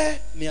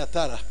 Ni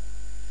atara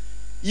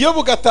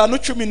Yobu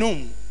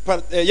 5:11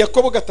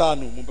 Yakobo 5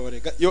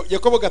 mumbabarega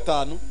Yakobo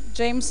 5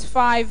 James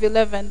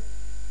 5:11.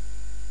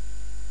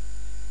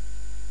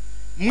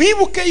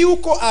 mwibuke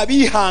yuko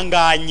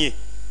abihanganye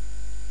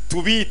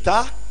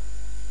tubita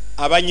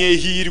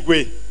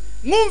abanyehirwe.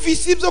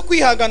 Mwumvise ibyo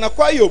kwihangana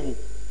kwa Yobu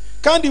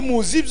kandi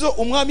muzi ibyo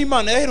umwami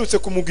Imana yaherutse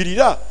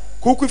kumugirira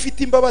kuko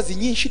ifite imbabazi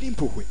nyinshi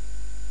n'impuhwe.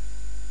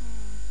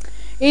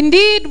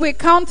 Indeed, we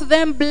count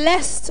them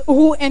blessed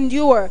who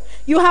endure.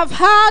 You have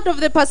heard of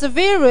the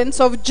perseverance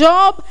of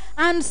Job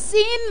and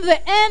seen the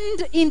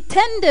end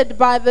intended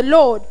by the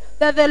Lord,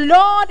 that the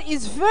Lord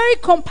is very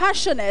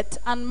compassionate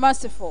and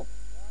merciful.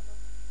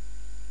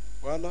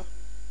 Wala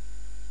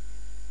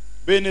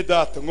bene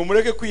data ngo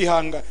mureke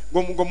kwihanga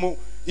ngo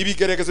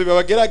ibigerageza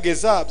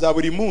bibagerageza bya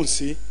buri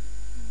munsi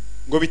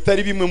ngo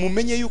bitari bimwe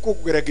mumenye yuko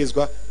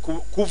kugeragezwa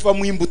kuva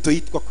mu imbuto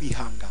yitwa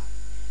kwihanga.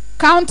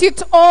 Count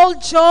it all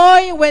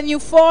joy when you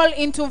fall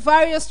into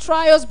various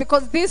trials,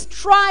 because these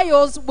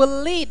trials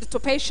will lead to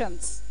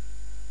patience.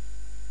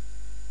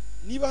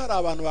 Niba hari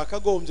abantu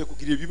bakagombye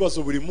kugira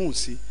ibibazo buri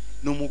munsi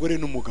no mugore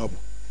n'umugabo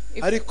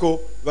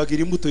ariko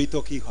bagira imbuto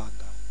yitwa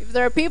kwihanga. If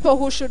there are people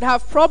who should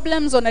have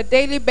problems on a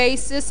daily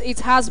basis,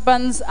 it's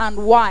husbands and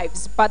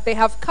wives, but they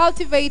have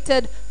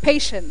cultivated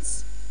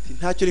patience.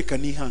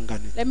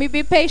 Let me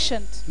be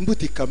patient.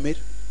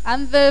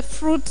 And the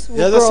fruit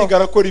will grow.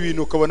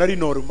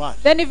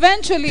 Then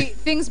eventually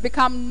things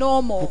become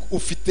normal.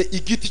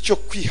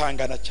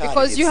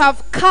 Because you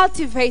have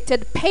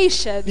cultivated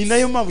patience in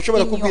your heart.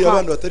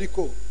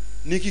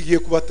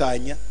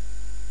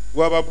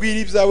 wababwira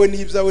ibyawe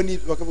n'ibyawe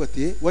bakavuga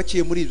ati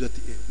waciye muri ibyo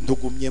ati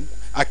ndugumyemo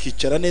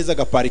akicara neza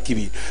agaparika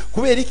ibintu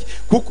kubera iki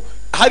kuko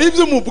hari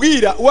ibyo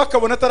mubwira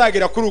wakabona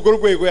ataragera kuri urwo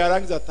rwego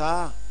yarangiza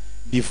ata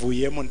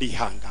bivuyemo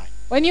ndihanganye.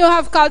 When you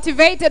have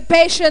cultivated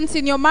patience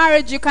in your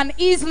marriage, you can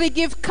easily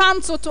give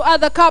counsel to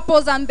other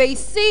couples and they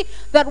see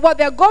that what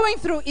they're going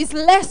through is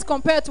less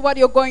compared to what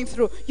you're going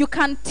through. You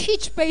can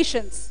teach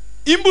patience.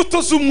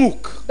 Imbuto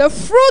z'umwuka, the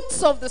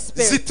fruits of the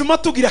Spirit, zituma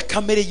tugira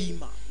kamere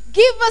y'Imana.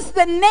 Give us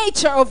the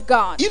nature of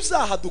God.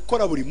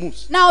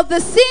 Now the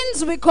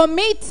sins we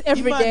commit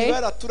every day,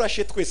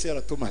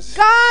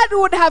 God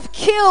would have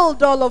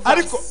killed all of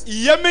us.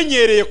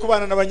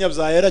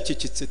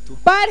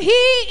 But He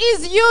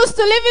is used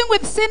to living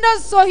with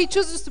sinners, so He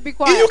chooses to be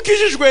quiet.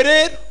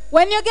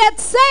 When you get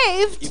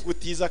saved, He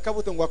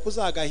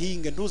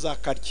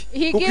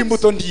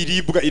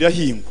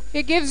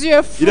gives you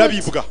a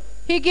fruit.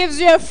 He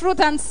gives you a fruit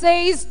and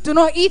says, do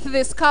not eat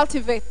this,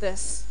 cultivate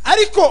this.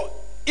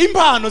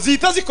 Impano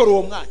zihita zikora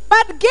uwo mwanya.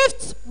 But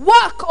gifts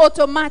work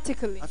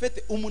automatically.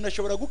 Afite umuntu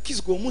ashobora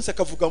gukizwa uwo munsi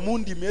akavuga mu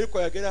ndimi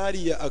ariko yagera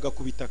hariya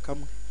agakubita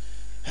kamwe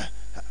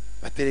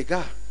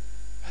baterega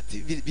ati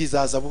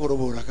bizaza buhoro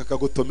buhoro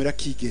akakagotomera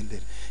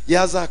kigendera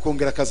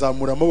yazakongera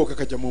akazamura amaboko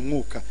akajya mu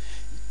mwuka.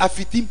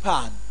 Afite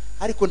impano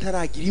ariko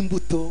ntaragira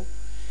imbuto.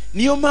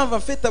 Niyo mpamvu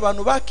afite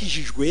abantu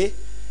bakijijwe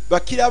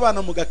bakira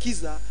abana mu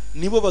gakiza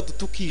nibo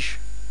badutukisha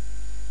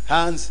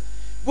hanze.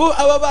 Bo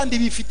ababandi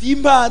bifitiye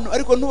impano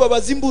ariko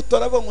nubabaza imbuto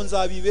aravuga ngo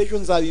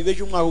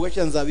nzabibejo mwaho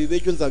gashya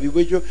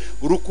nzabibejo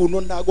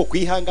urukundo ntago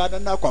kwihangana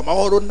nako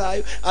amahoro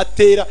nayo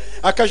atera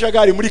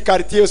akajagari muri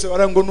quartier yose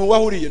barango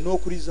nuwahuriye no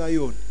kuri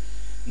Zayoni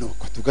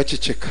nuko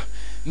tugaceceka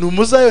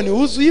numuzayoni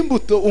wuzuye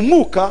imbuto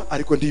umwuka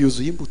ariko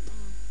ndiyuzuye imbuto.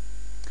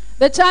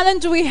 The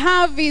challenge we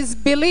have is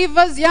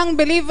believers, young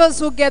believers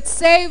who get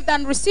saved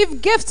and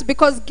receive gifts,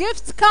 because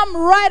gifts come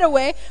right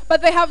away,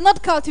 but they have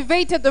not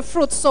cultivated the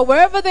fruits. So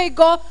wherever they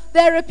go,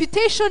 their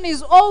reputation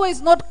is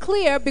always not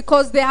clear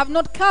because they have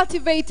not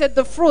cultivated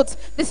the fruits.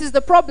 This is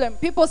the problem.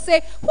 People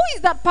say, who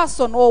is that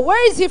person? Or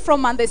where is he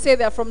from? And they say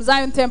they're from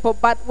Zion Temple.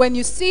 But when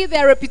you see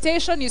their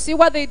reputation, you see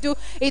what they do,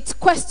 it's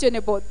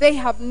questionable. They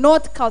have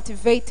not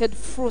cultivated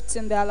fruits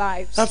in their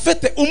lives.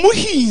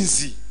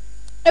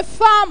 A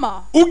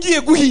farmer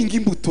ugiye guhinga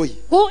imbuto ye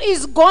who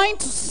is going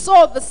to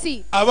sow the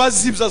seed.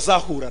 abazi ibyo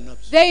azahura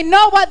nabyo. They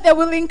know what they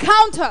will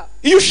encounter.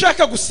 Iyo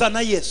ushaka gusa na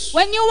Yesu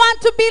When you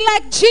want to be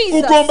like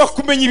Jesus, ugomba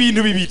kumenya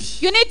ibintu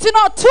bibiri. you need to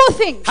know two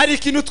things. Hari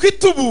ikintu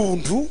twita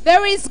ubuntu,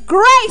 There is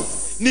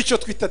grace nicyo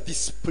twita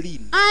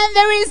discipline. and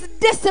there is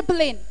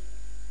discipline.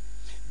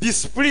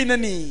 Discipline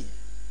ni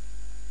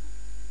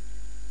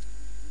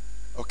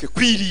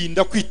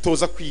kwirinda,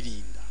 kwitoza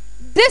kwirinda.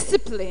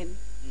 Discipline.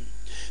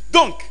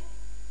 Donc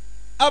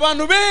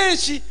abantu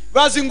benshi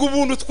bazi ngo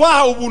ubuntu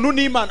twahawe ubuntu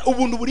n'Imana,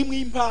 ubuntu burimo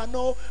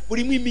impano,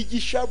 burimo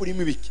imigisha,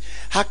 burimo ibiki.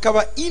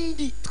 Hakaba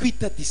indi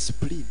twita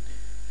discipline.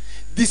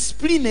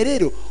 Discipline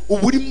rero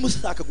uburimo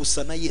usaka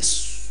gusa na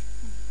Yesu.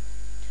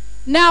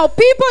 Now,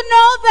 people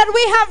know that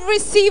we have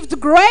received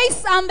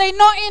grace, and they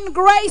know in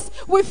grace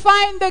we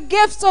find the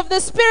gifts of the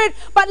Spirit,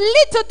 but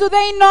little do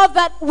they know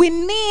that we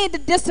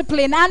need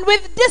discipline, and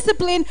with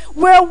discipline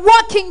we're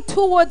walking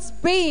towards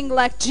being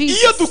like Iyo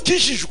Jesus.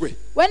 dukishijwe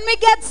When we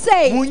get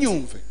saved,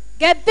 munyumve,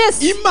 get this,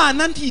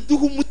 Imana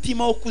ntiduha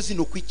umutima wo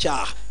kuzinukwa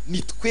icyaha,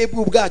 ni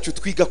twebwe ubwacu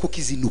twiga ko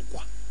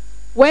kizinukwa.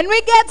 when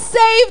we get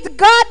saved,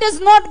 God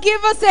does not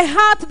give us a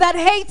heart that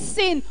hates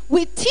sin.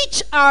 We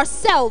teach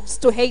ourselves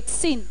to hate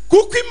sin.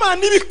 Kuko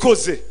Imana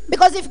ibikoze,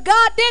 Because if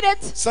God did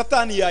it,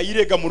 Satani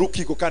yayirega mu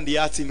rukiko kandi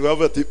yatsindwa,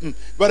 bavuga ati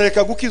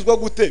bareka gukizwa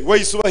gute,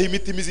 wayisubaha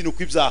imitima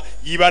izinukwa ibyaha,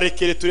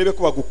 yibarekere turebe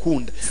ko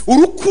bagukunda.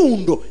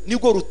 Urukundo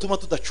nibwo rutuma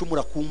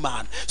tudacumura ku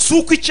Mana, si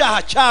uko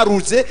icyaha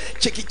cyaruze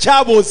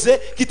cyaboze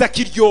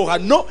kitakiryoha,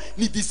 no,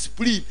 ni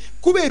discipline.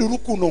 Kubera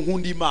urukundo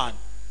nkunda Imana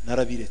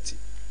narabiretse.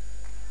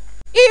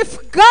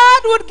 if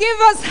God would give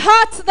us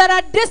hearts that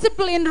are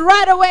disciplined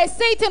right away,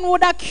 Satan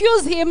would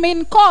accuse him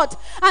in court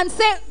and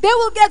say they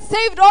will get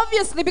saved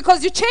obviously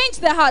because you changed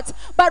their hearts.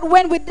 But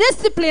when we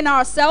discipline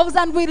ourselves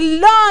and we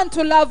learn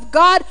to love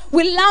God,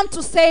 we learn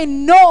to say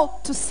no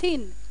to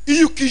sin.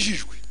 Iyo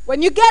ukijijwe,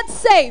 When you get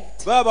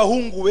saved,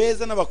 babahungu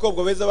beza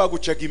n'abakobwa beza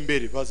bagucaga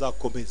imbere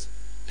bazakomeza,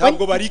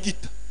 ntabwo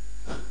barigita.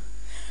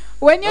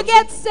 when you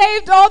get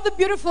saved, all the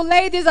beautiful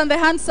ladies and the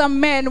handsome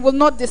men will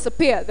not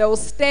disappear. They will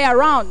stay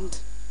around.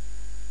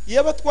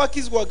 Iyo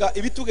twakizwaga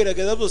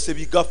ibitugerageza byose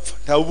bigapfa,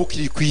 ntawe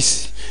ubukiri ku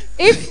isi.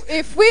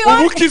 If we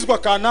are Ubukizwa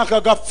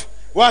kanaka gapfa,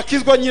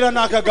 wakizwa nyira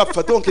naka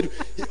gapfa. Donc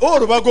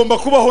oro bagomba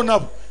kubaho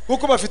nabo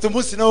kuko bafite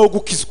umunsi nawo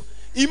gukizwa.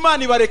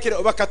 Imana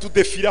ibarekera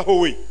bakatudefiraho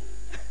we,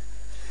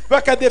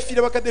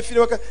 bakadefira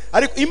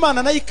ariko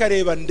Imana nayo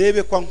ikareba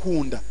ndebe kwa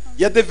nkunda,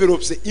 ya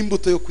develops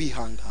imbuto yo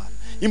kwihangana,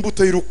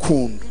 imbuto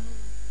y'urukundo.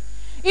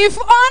 If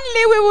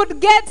only we would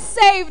get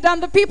saved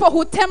and the people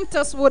who tempt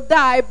us would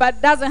die, but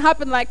it doesn't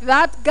happen like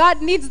that.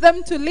 God needs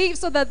them to leave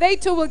so that they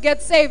too will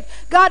get saved.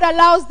 God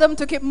allows them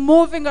to keep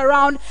moving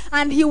around,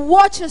 and He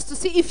watches to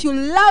see if you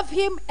love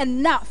Him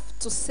enough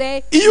to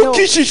say Iyo no.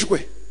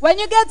 ukijijwe, When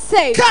you get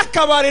saved,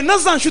 kakabare na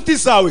za nshuti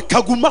zawe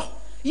kagumaho.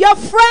 your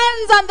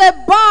friends and the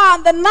bar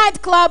and the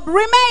nightclub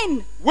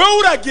remain. Wewe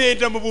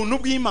uragenda mu buntu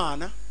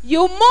bw'Imana,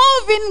 You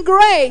move in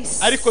grace,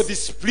 ariko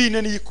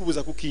discipline niyo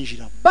ikubuza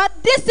kukinjiramo. but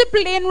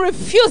discipline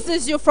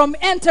refuses you from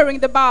entering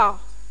the bar.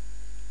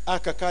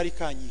 Aka kari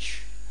kanyishe,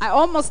 I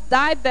almost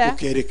died there.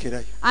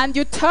 ukerekerayo. And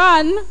you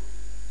turn,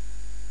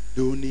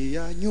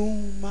 Dunia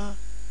nyuma,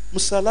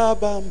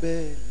 msalaba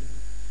mbele.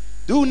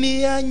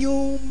 Dunia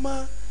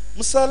nyuma,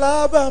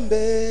 msalaba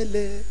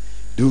mbele.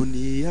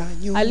 Dunia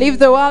nyuma, I leave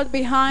the world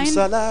behind,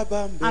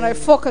 msalaba mbele. and I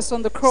focus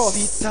on the cross.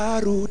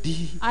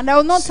 Sitarudi, And I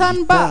will not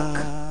turn back.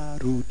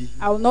 sitarudi.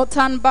 I will not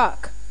turn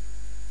back.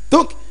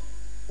 Donc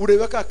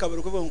ureba ka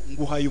kabari ko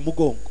nguhaye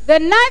umugongo. The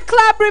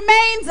nightclub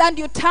remains and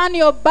you turn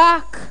your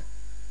back.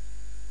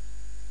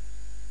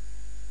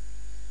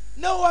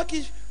 Nawe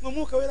wakije ngo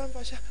Mwuka Wera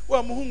mfasha,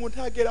 wa muhungu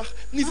ntagera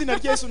mu izina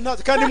rya Yesu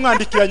ntazi, kandi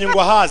mwandikiranye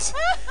ngo ahaze.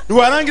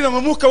 Ntiwarangira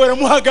ngo Mwuka Wera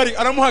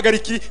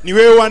aramuhagariki, ni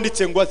wewe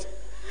wanditse ngo aze.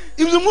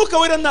 Ibyo Mwuka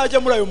Wera ntajya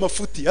muri ayo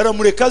mafuti,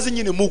 aramureka azi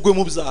nyine mugwe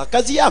mu byaha.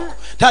 Kazi yako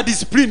nta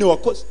discipline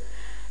wakoze.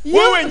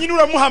 Wewe nyine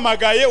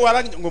uramuhamagaye,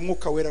 warangira ngo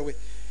Mwuka Wera we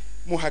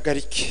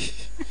muhagariki,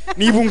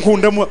 niba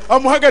unkunda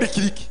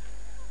amuhagarikira iki?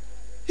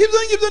 Ibyo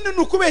ngibyo ni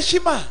ukubesha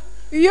Imana.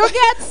 You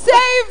get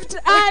saved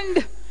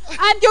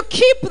and you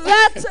keep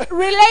that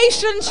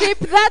relationship,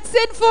 that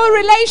sinful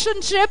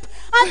relationship,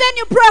 and then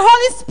you pray,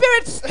 Holy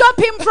Spirit, stop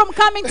him from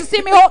coming to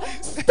see me.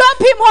 Stop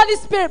him, Holy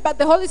Spirit. But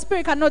the Holy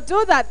Spirit cannot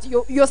do that.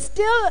 You're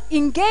still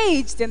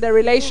engaged in the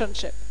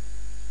relationship.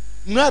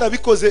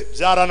 Mwarabikoze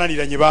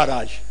byarananiranye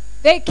baraje.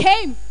 They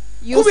came.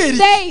 You Kubera iki?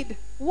 stayed.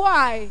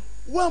 Why?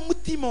 Wa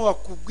mutima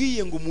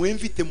wakubwiye ngo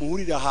muwemvite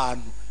muhurira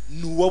ahantu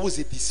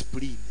nuwabuze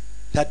discipline,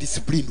 nta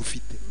discipline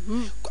ufite.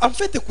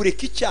 Amfete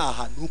kureka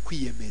icyaha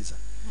nukwiyemeza,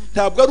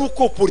 ntabwo ari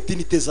uko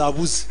opportunity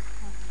zabuze.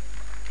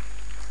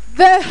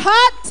 The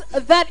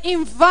heart that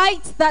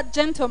invites that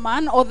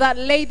gentleman or that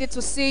lady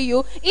to see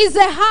you is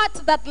a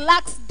heart that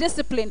lacks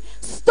discipline.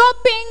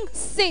 Stopping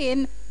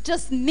sin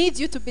just needs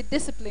you to be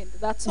disciplined.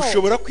 That's all.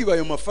 Ushobora kwiba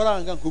ayo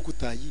mafaranga nkuko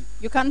utayiba.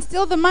 You can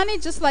steal the money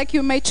just like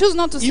you may choose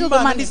not to steal the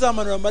Imana money.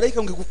 nizamanura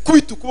marayika ngo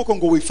gukubita ukuboko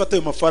ngo wifate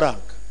ayo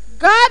mafaranga.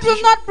 God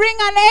will not bring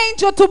an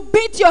angel to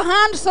beat your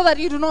hand so that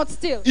you do not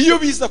steal. Iyo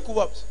biza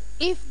kubabyo,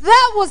 If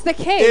that was the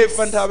case,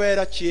 Eva ntaba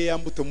yaraciye ya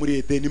mbuto muri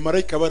Edeni,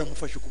 marayika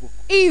baramufashe ukuboko.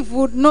 Eve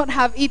would not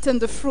have eaten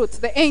the fruit.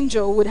 The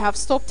angel would have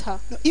stopped her.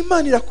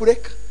 Imana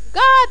irakureka.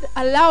 God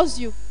allows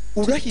you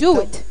to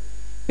do it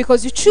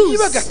because you choose.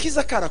 Niba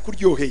gakiza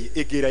karakuryoheye,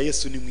 egera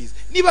Yesu ni mwiza.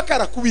 Niba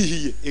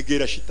karakubihiye,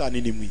 egera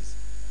shitani ni mwiza.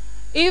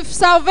 If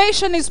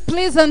salvation is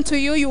pleasant to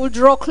you, you will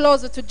draw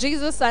closer to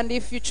Jesus, and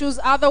if you choose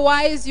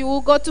otherwise, you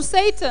will go to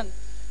Satan.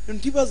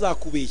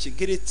 Ntibazakubeshye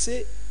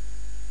ngeretse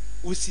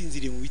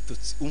usinzire mu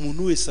bitotsi,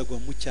 umuntu wese agwa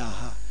mu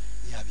cyaha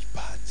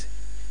yabipanze.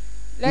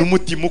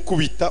 N'umutima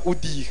ukubita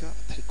udiha,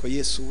 ariko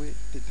Yesu we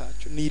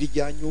ntacyo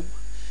nirya nyuma,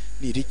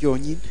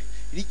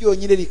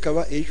 niriryonyine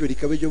rikaba ejo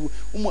rikaba ejo.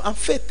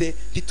 Amfete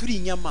ntituri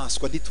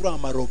inyamaswa, ntituri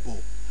amarobo,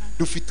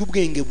 dufite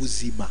ubwenge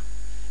buzima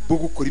bwo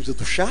gukora ibyo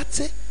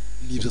dushatse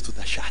n'ibyo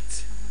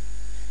tudashatse.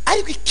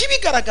 Ariko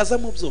ikibigaragaza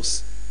mu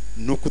byose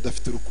nuko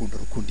udafite urukundo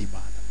rukunda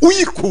Imana.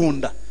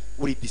 Uyikunda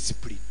uri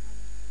discipline.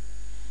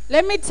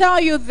 Let me tell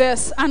you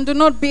this, and do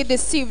not be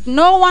deceived.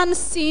 No one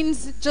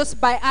sins just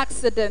by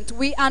accident.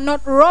 We are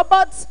not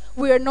robots.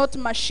 We are not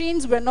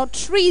machines. We are not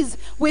trees.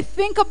 We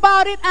think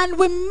about it and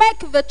we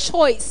make the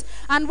choice.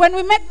 And when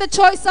we make the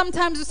choice,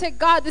 sometimes we say,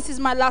 God, this is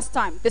my last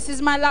time. This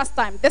is my last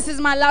time. This is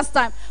my last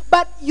time.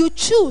 But you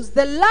choose.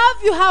 The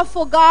love you have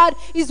for God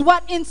is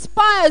what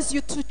inspires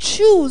you to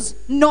choose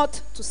not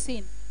to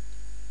sin.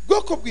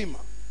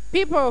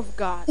 People of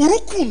God.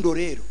 Urukundo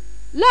rero.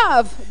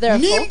 Love,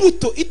 therefore,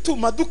 nimbuto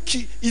ituma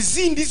duki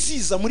izindi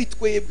ziza muri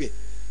twebwe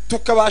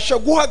tukabasha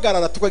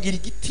guhagarara tukagira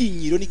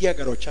igitinyiro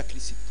n'igihagararo cya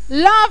Kristo.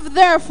 Love,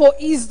 therefore,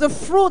 is the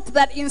fruit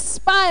that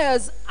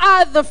inspires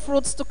other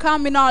fruits to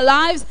come in our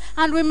lives,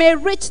 and we may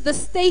reach the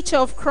stature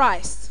of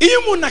Christ. Iyo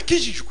umuntu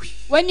akijijwe,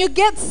 when you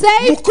get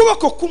saved, mu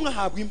kuboko kumwe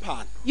ahabwa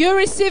impano, you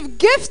receive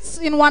gifts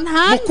in one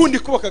hand, mu kundi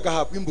kuboko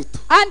agahabwa imbuto,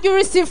 and you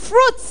receive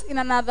fruits in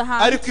another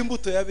hand. Ariko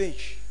imbuto ya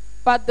benshi,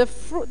 but the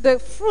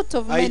fruit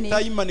of many,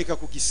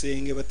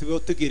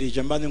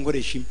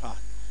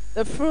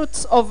 the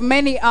fruits of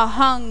many are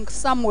hung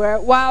somewhere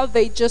while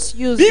they just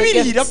use the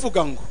gifts.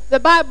 The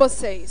Bible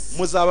says,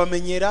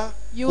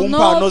 you will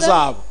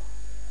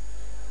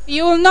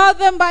know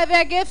them by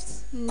their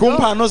gifts. No.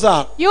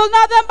 You will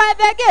know them by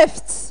their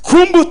gifts.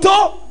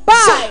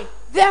 By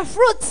their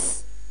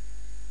fruits.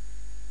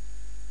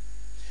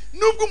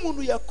 Nubwo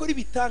umuntu yakora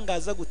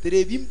ibitangaza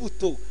gutereba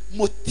imbuto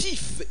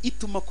motif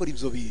ituma akora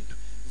ibyo bintu.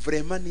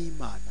 Vraiment ni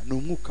Imana, ni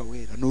umwuka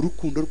wera, ni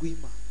urukundo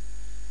rw'Imana.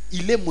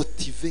 Il est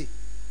motivé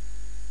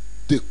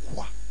de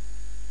quoi?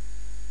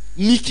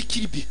 Niki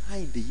kiri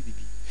behind y'ibi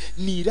bintu?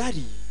 Ni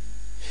irari,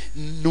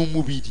 ni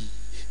umubiri,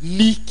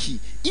 niki?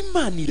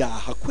 Imana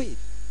iraha kweli.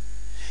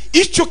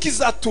 Icyo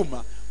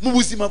kizatuma mu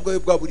buzima bwawe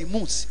bwa buri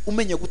munsi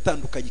umenya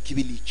gutandukanya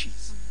ikibi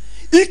n'icyiza.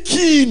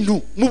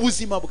 Ikintu mu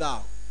buzima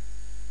bwawe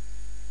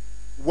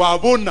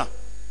wabona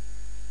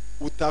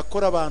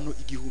utakora abantu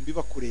igihumbi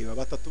bakureba,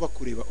 batatu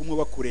bakureba, umwe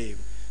bakureba,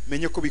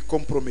 menye ko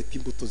bikompromete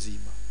imbuto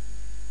z'Imana.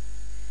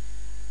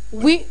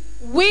 We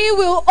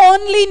will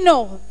only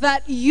know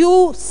that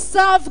you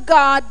serve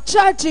God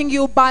judging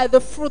you by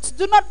the fruits.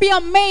 Do not be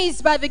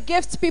amazed by the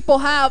gifts people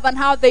have and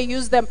how they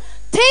use them.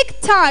 Take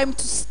time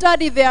to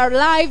study their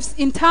lives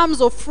in terms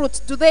of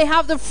fruits. Do they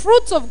have the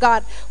fruits of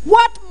God?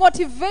 What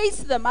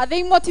motivates them? Are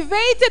they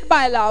motivated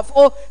by love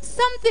or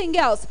something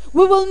else?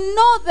 We will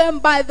know them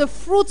by the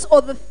fruits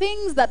or the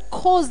things that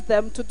cause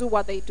them to do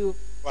what they do.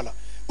 Voilà.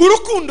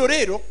 Urukundo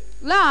rero,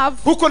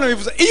 love, when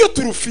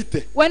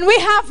we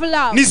have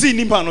love,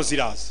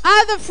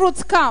 other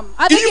fruits come,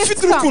 other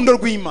gifts come.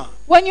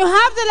 When you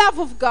have the love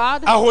of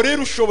God,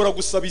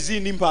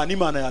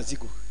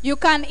 you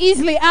can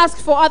easily ask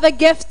for other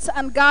gifts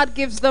and God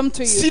gives them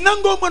to you.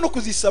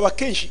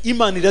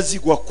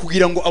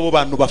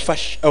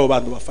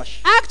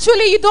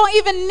 Actually, you don't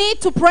even need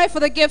to pray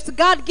for the gifts.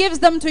 God gives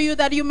them to you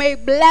that you may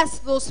bless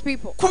those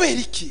people.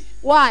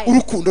 Why?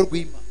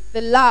 The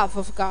love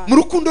of God. In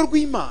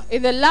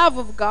the love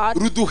of God,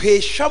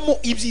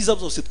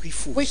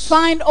 we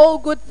find all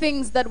good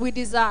things that we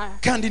desire.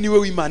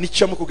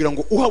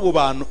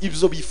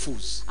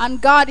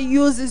 And God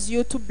uses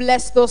you to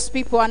bless those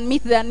people and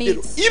meet their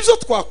needs.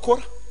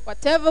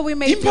 Whatever we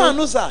may do,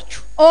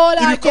 all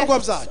our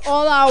gifts,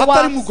 all our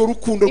works,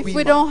 if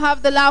we don't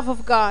have the love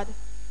of God,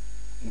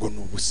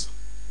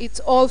 it's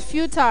all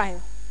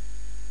futile.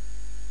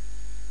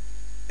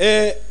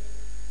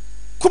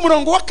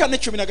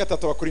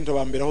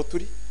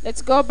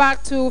 Let's go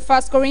back to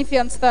 1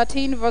 Corinthians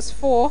 13 verse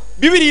 4.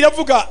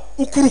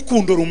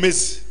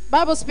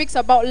 Bible speaks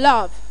about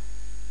love.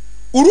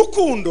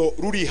 Urukundo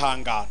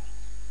rurihangana,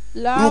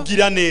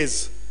 rugira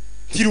neza,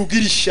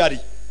 ntirugira ishyari,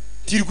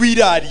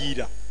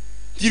 ntirwirarira,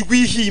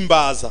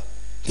 ntirwihimbaza,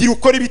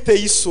 ntirukora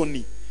ibiteye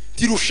isoni,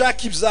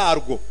 ntirushaka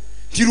ibyarwo,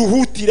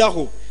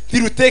 ntiruhutiraho,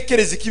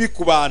 ntirutekereza ikibi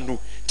ku bantu,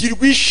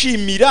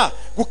 ntirwishimira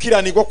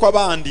gukiranirwa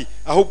kw'abandi,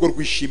 ahubwo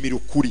rwishimira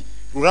ukuri.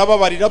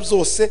 Rurababarira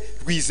byose,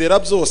 rwizera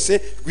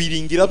byose,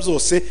 rwiringira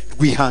byose,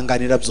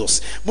 rwihanganira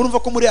byose. Murumva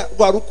ko muri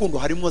rwa rukundo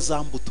harimo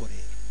za mbuto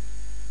rero.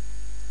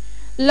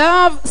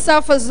 Love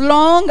suffers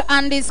long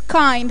and is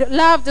kind.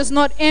 Love does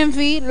not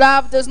envy.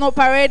 Love does not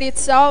parade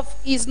itself,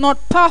 is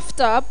not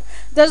puffed up,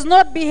 does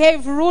not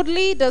behave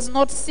rudely, does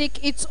not seek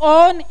its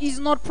own, is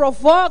not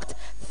provoked,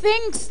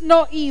 thinks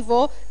no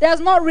evil, does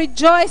not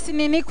rejoice in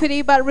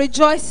iniquity, but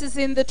rejoices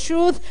in the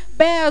truth,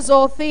 bears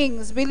all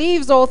things,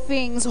 believes all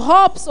things,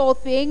 hopes all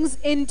things,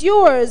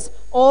 endures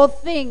all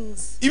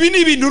things. ibi ni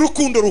ibintu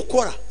urukundo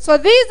rukora. So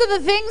these are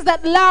the things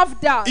that love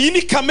does. Iyi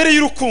ni kamere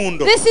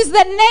y'urukundo. This is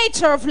the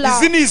nature of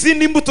love. Izi ni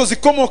izindi mbuto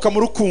zikomoka mu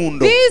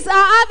rukundo. These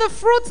are other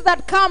fruits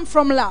that come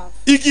from love.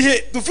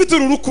 Igihe dufite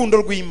uru rukundo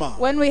rw'Imana,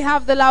 When we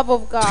have the love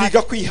of God,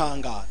 twiga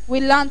kwihangana, we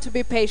learn to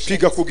be patient.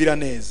 twiga kugira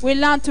neza, We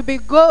learn to be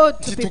good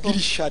to people. ntitugira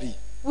ishari,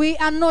 We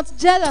are not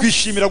jealous.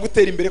 twishimira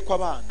gutera imbere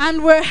kw'abandi,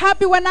 And we're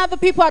happy when other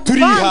people advance.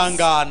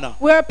 turihangana,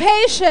 We're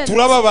patient.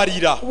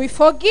 turababarira, We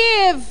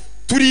forgive.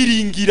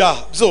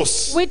 turiringira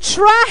byose. We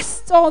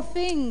trust all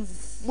things.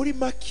 Muri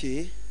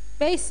make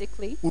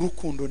Basically,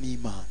 urukundo ni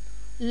Imana.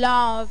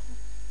 love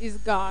is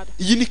God.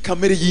 Iyi ni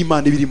kamere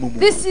y'Imana ibiri mu muntu,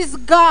 This is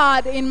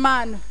God in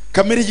man.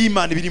 kamere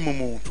y'Imana ibiri mu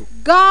muntu.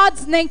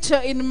 God's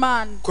nature in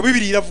man. Ko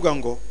Bibiliya iravuga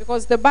ngo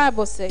Because the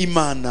Bible says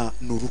Imana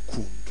ni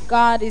urukundo.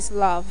 God is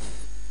love.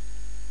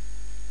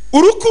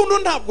 Urukundo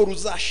ntabwo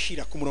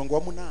ruzashira ku murongo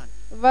wa 8.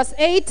 Verse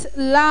 8,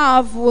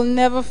 love will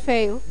never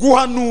fail.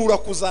 Guhanura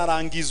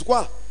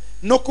kuzarangizwa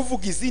no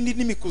kuvuga izindi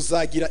ndimi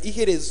kuzagira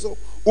iherezo,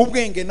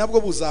 ubwenge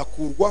nabwo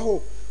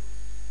buzakurwaho,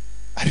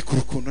 ariko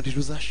urukundo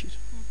ntiruzashira.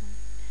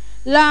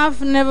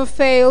 Love never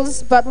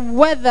fails, but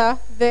whether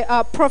there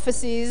are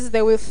prophecies,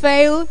 they will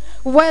fail.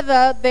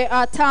 Whether there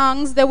are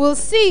tongues, they will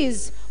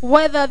cease.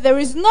 Whether there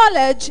is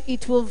knowledge,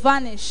 it will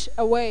vanish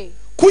away.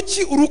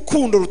 Kuki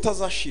urukundo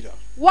rutazashira?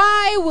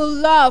 Why will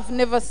love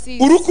never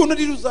cease? Urukundo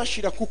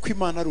ntiruzashira kuko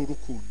Imana ari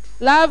urukundo.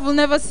 Love will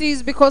never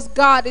cease because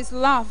God is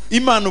love.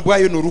 Imana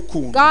ubwayo ni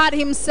urukundo. God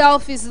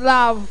himself is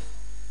love.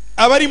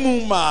 Abari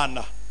mu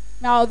Mana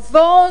Now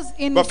those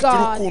in bafite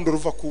God urukundo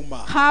ruva ku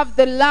Mana. have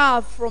the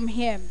love from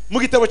him. Mu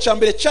gitabo cya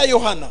mbere cya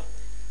Yohana,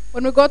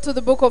 When we go to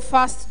the book of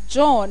 1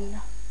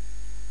 John,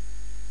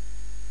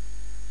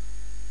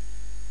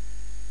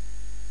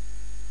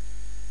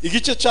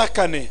 igice cya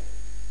 4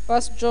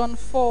 1 John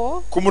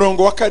 4, ku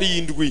murongo wa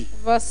 7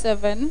 verse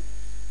 7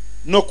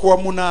 no ku wa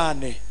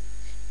 8,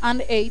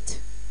 and 8.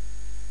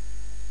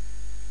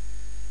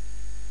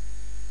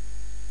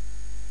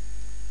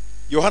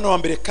 Yohana wa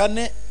mbere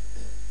 4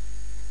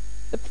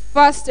 The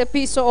first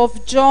epistle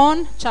of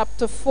John,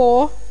 chapter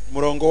 4.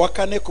 umurongo wa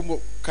 4 ku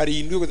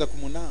 7 kugeza ku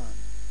 8.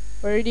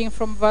 We're reading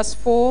from verse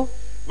 4.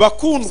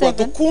 Bakundwa 7.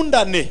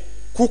 dukundane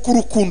kuko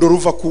urukundo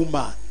ruva ku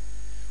Mana.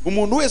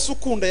 Umuntu wese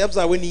ukunda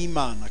yabyawe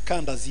n'Imana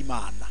kandi azi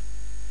Imana.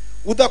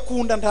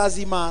 Udakunda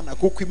ntazi Imana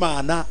kuko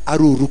Imana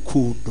ari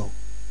urukundo.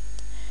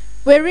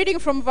 We're reading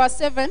from verse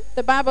 7.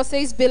 The Bible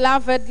says,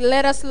 "Beloved,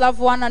 let us love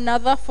one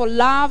another, for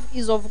love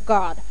is of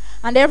God.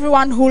 And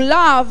everyone who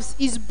loves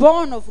is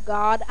born of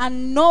God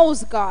and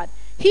knows God.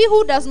 He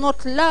who does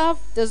not love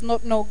does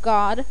not know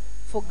God,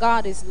 for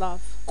God is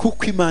love."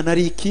 Kuko Imana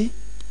ari iki?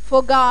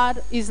 For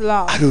God is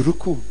love. Ari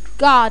urukundo.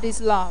 God is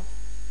love.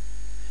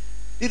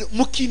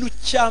 Mu kintu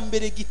cya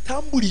mbere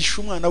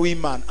gitamburisha umwana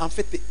w'Imana, en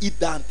fait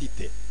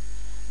identité.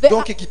 The,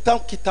 Donc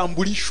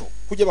kitamburisho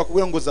kujya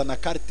bakubwira ngo zana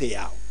carte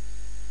yawe.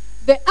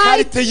 the,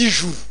 Carte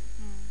y'ijuru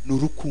ni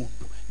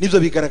urukundo. Nibyo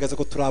bigaragaza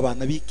ko turi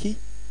abana biki?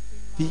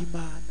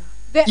 B'Imana.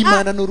 The,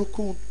 Imana ni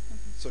urukundo.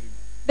 Sorry.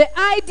 the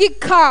ID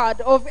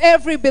card of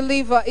every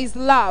believer is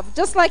love.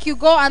 Just like you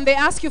go and they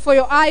ask you for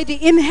your ID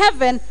in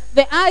heaven,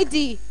 the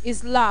ID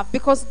is love,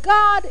 because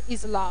God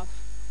is love.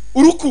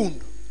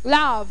 Urukundo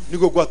Love.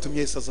 niko gwatumye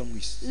Yesu aza mu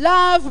isi.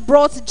 Love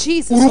brought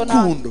Jesus on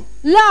Urukundo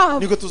earth.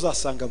 Love. niko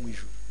tuzasanga mu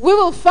ijuru. We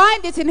will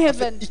find it in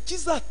heaven.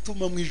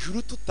 Ikizatuma mu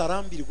ijuru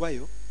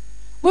tutarambirwayo,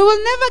 We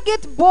will never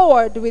get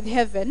bored with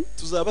heaven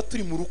tuzaba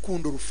turi mu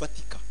rukundo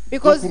rufatika.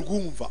 because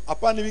Kurwumva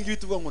apana ibingibi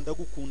tuvuga ngo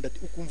ndagukunda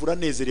ukumva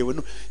uranezerewe,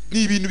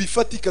 ni ibintu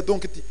bifatika.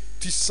 Donc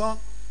tu sens,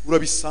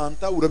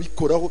 urabisanta,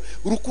 urabikoraho.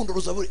 Urukundo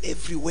ruzaba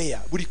everywhere,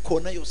 buri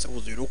kona yose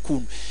huzuye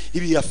urukundo.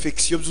 Ibi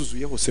affection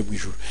byuzuye hose mu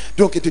ijuru.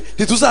 Donc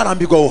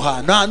ntituzarambirwa aho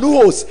hantu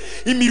hose,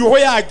 imiruho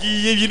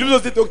yagiye, ibintu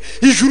byose. Donc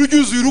ijuru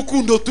ryuzuye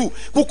urukundo tu,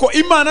 kuko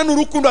Imana ni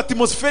urukundo,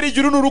 atmosphere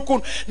y'ijuru ni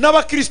urukundo,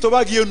 n'abakristo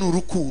bagiye ni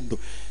urukundo.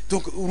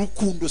 Donc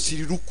urukundo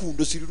siri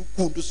rukundo siri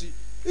rukundo siri.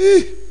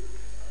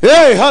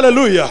 Hey,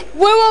 hallelujah. we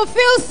will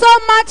feel so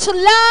much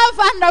love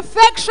and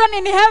affection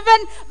in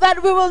heaven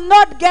that we will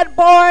not get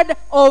bored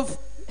of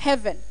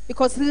heaven,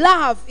 because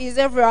love is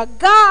everywhere.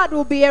 God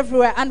will be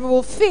everywhere, and we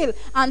will feel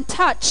and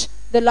touch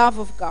the love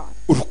of God.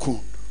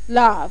 Urukundo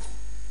Love.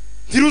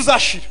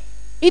 ntiruzashira.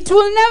 It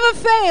will never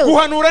fail.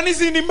 Guhanura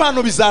n'izindi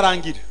impano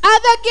bizarangira.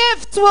 Other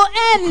gifts will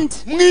end.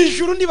 Mu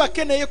ijuru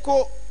ntibakeneye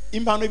ko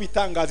impano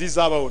y'ibitangaza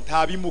izabaho,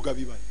 nta bimuga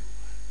bibayo,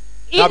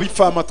 nta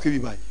bipfamatwi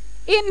bibayo.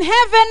 In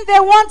heaven, they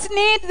won't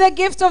need the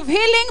gift of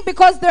healing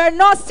because there are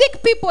no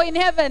sick people in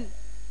heaven.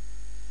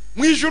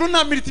 Mu ijuru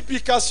nta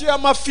multiplication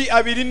y'amafi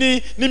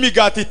 2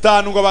 n'imigati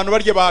 5 ngo abantu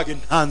barye bahage,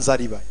 nta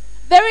nzara ibayo.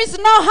 There is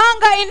no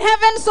hunger in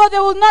heaven, so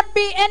there will not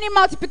be any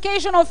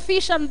multiplication of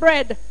fish and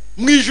bread.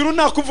 mu ijuru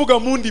nta kuvuga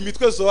mu ndimi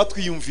twese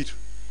twiyumvira.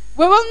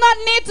 We will not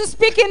need to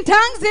speak in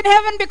tongues in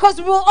heaven because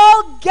we will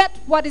all get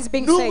what is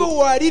being said. Nubwo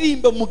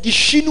waririmba mu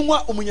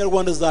gishinwa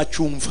umunyarwanda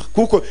azacyumva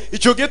kuko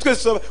icyo gihe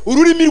twese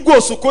ururimi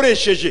rwose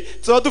ukoresheje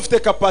tuba dufite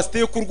capacity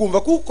yo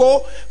kurwumva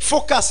kuko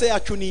focus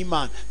yacu ni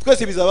Imana.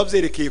 Twese bizaba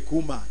byerekeye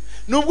ku Mana.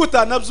 Nubwo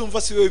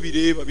utanabyumva si we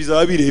bireba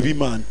bizaba bireba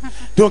Imana.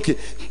 Donc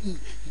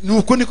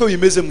nuko niko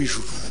bimeze mu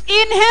ijuru.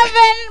 In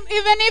heaven,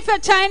 even if a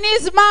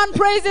Chinese man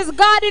praises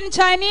God in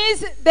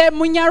Chinese, the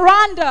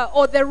Munyarwanda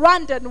or the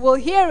Rwandan will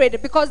hear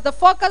it because the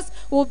focus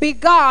will be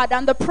God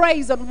and the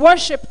praise and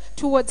worship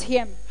towards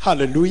Him.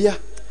 Hallelujah.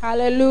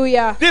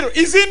 Hallelujah. Rero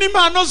izindi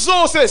mpano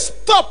zose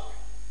stop.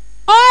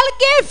 All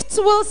gifts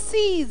will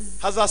cease.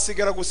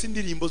 Hazasigara gusa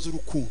indirimbo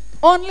z'urukundo.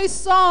 Only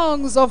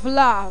songs of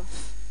love.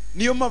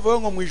 Niyo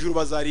mpamvu ngo mu ijuru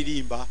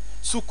bazaririmba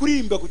si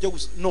ukuririmba kujya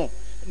gusa no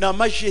na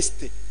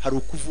majeste hari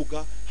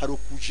ukuvuga hari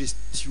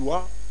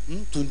ukugestiwa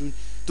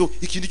to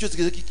ikindi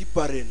cyose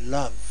kipare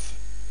love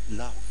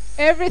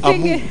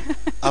everything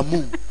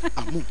amu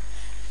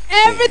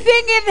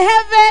everything in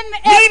heaven,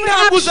 every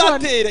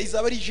action,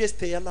 izaba ari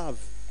geste ya love.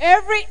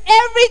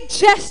 every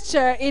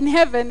gesture in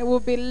heaven will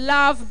be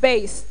love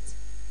based.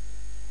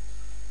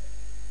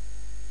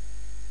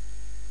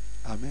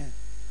 Amen.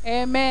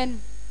 Amen.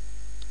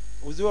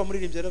 Uzi wa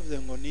muririmbyi yaravuze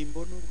ngo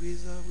nimbona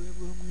ubwiza bwe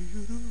bwo mu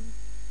ijuru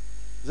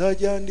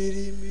nzajya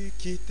ndirimba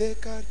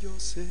ikiteka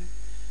ryose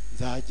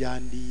nzajya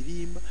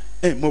ndirimba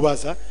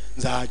mubaza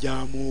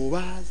nzajya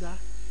mubaza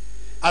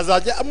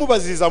azajya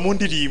amubaziza mu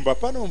ndirimba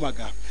pana mu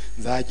magambo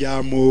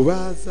nzajya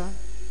mubaza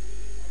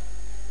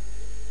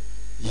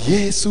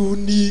Yesu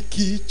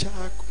niki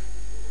cyako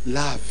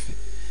love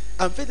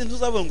amfite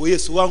ntuzabona ngo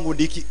Yesu wangu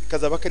ndiki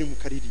kazaba kari mu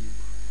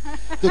karirimba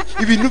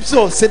ibintu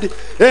byose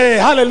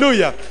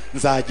haleluya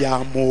nzajya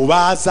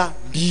mubaza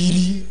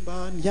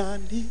ndirimba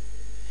nyandi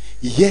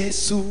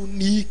Yesu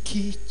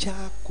niki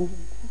cyakungu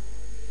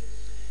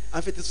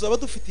amfite tuzaba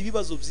dufite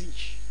ibibazo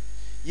byinshi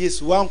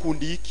Yesu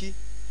wankundi iki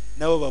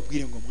nabo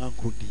babwire ngo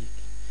mwankundi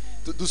iki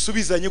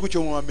dusubizanye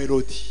gucyo mu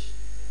melody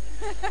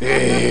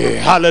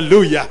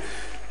haleluya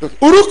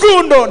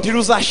urukundo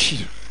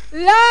ntiruzashira.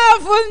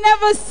 Love will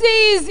never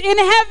cease. In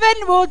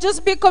heaven we'll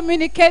just be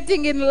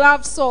communicating in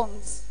love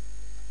songs.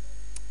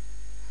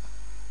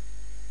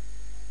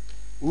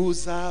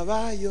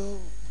 Uzabayo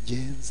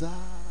genza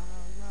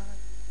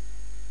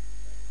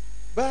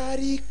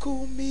bari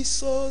ku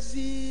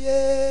misozi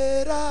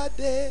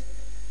yerade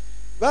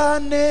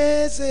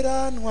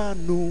banezeranwa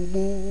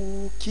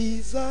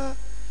n'umukiza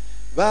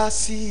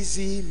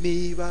basize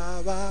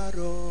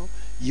imibabaro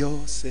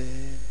yose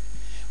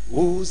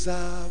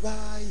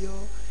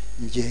uzabayo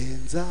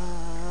ngenzabayo.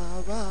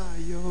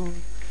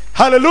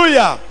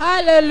 Hallelujah.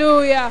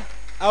 Hallelujah.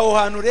 Aho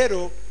hantu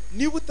rero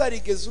niba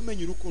utarigeze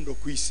umenya urukundo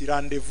ku isi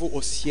rendez-vous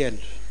au ciel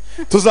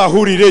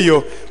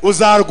tuzahurireyo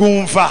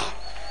uzarwumva.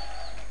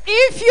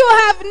 If you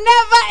have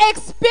never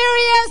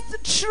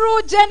experienced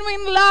true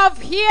genuine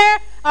love here,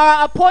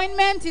 our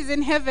appointment is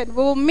in heaven.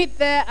 We will meet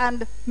there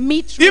and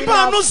meet true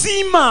love.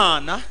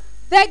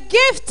 The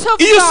gift of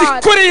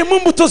God, when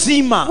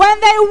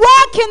they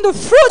walk in the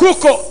fruits,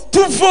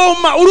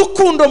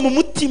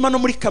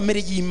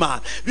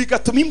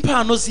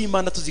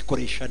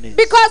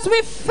 because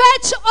we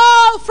fetch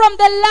all from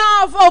the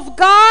love of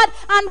God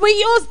and we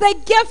use the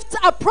gifts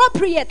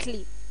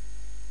appropriately.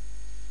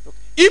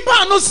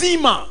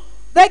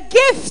 The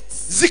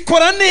gifts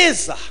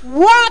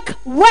work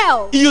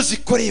well when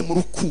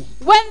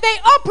they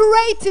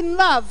operate in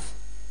love.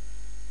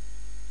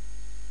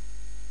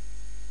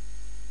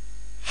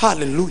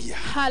 Hallelujah.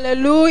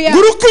 Hallelujah.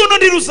 Love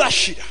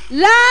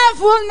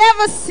will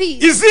never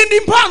cease.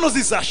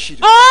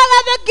 All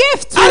other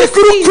gifts will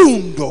cease,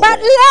 but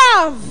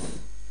love,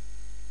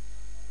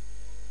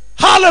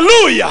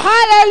 hallelujah,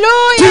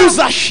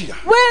 hallelujah,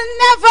 will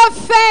never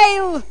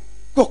fail.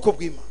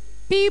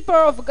 People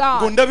of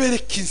God,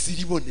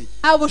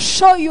 I will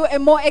show you a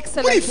more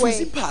excellent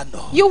way.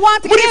 You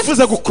want gifts?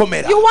 You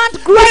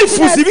want greatness?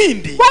 What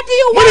do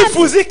you want?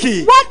 What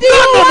do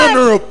you want?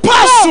 No.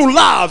 Pursue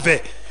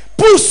love.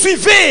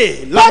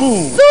 Poursuivez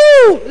l'amour.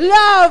 Pursue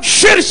love.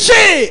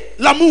 Cherchez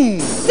l'amour.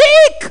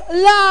 Seek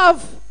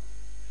love.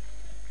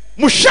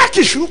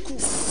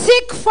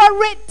 Seek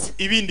for it.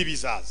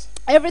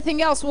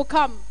 Everything else will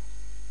come.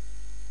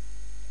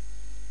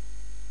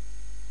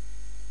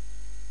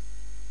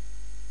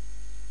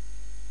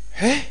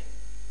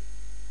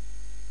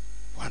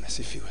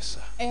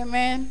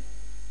 Amen.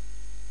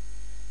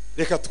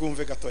 Reka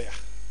twumve gatoya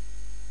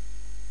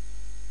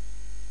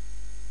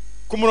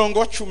ku murongo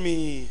wa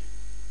 10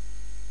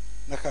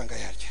 nakanga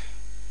yarya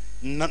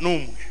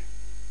numwe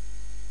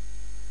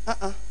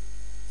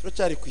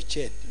turacyari ku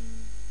 9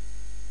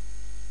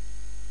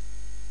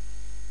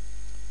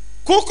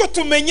 kuko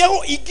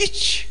tumenyaho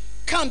igice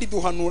kandi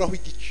duhanuraho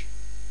igice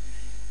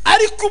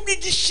ariko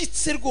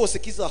ubw'igishitse rwose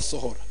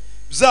kizasohora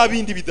bya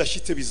bindi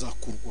bidashitse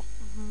bizakurwa.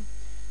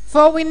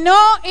 For we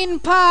know in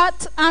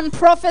part and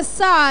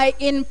prophesy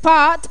in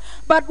part,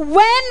 but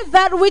when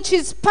that which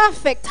is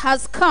perfect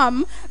has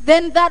come,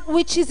 then that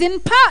which is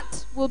in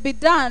part will be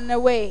done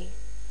away.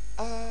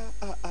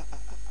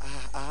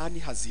 Ni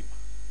hazima.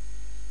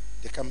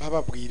 Reka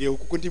mbababwire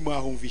kuko ndi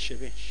mwahumvishe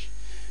benshi.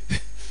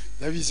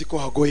 Ndabizi ko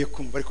hagoye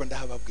kumva ariko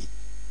ndahababwiye.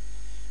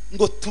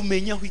 Ngo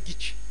tumenyaho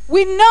igice.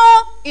 We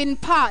know in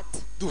part.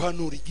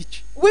 Duhanura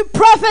igice. We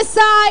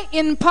prophesy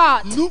in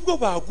part. Nubwo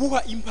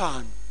baguha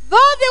impano.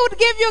 Though they would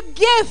give you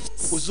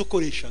gifts,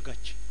 uzukoresha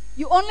gace.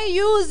 You only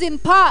use in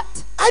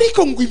part.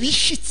 Ariko ngo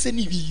ibishitse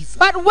nibiza.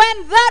 But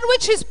when that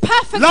which is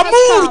perfect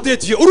L'amour de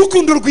Dieu,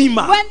 urukundo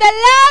rw'Imana. When the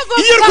love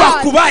of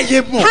God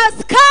has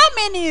come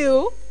in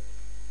you,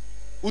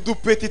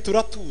 udupeti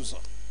turatuza.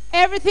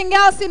 Everything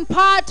else in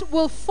part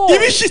will fall.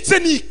 Ibishitse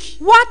niki?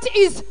 What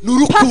is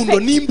n'urukundo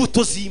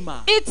n'imbuto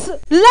z'Imana. It's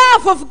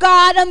love of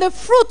God and the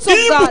fruits of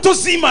God. Imbuto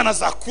z'Imana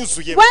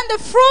zakuzuye. When the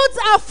fruits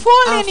are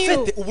full in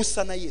you,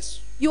 ubusa na Yesu.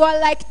 You are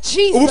like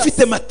Jesus. Ubu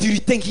ufite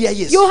maturité nk'iya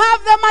Yesu. You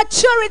have the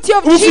maturity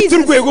of ubu ufite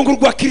Jesus. urwego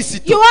rwa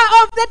Kristo. You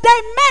are of the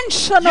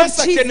dimension of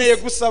Jesus. Yesu akeneye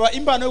gusaba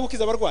impano yo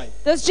gukiza abarwayi.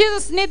 Does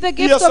Jesus need the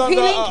gift of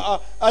healing?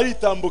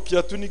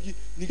 Aritambukira tu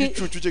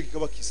n'igicucu cye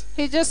kikabakiza.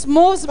 He just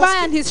moves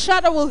by and his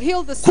shadow will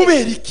heal the sick.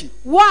 Kubera iki?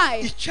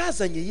 Why?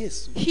 Icyazanye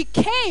Yesu. He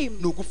came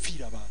no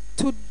gupfira abantu.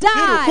 To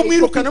die.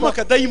 Kumwirukana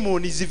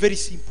amakadayimoni is very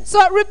simple.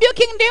 So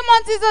rebuking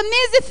demons is an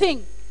easy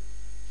thing.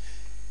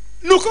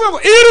 When the love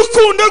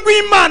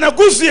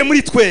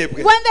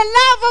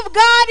of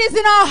God is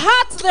in our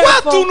hearts,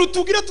 therefore,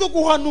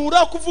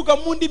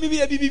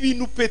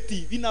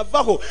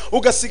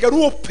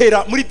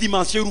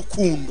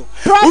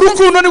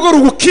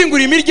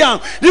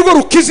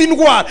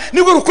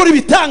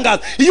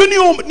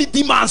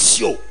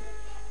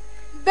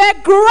 the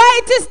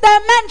greatest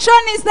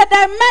dimension is the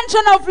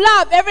dimension of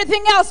love.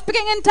 Everything else,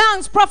 speaking in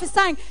tongues,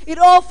 prophesying, it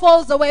all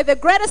falls away. The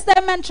greatest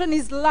dimension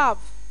is love.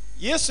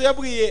 Jesus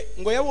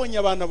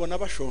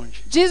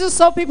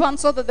saw people and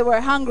saw that they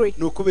were hungry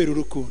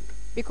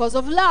because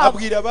of love.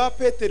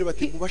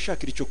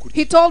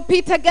 He told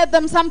Peter, get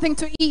them something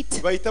to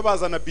eat.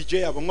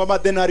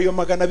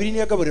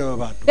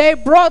 They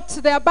brought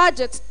their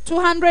budget,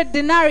 200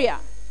 denarii,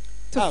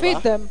 to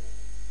feed them.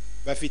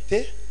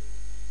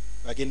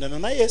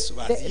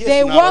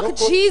 They walk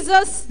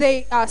Jesus,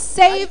 they are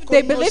saved,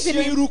 they believe in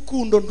him,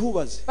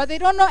 but they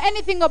don't know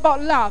anything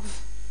about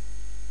love.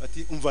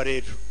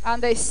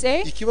 And they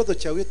say,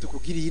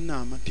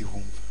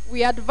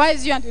 we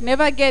advise you and you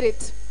never get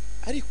it.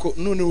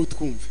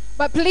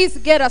 But please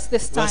get us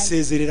this time.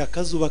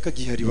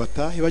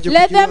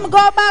 Let them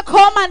go back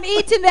home and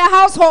eat in their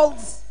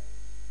households.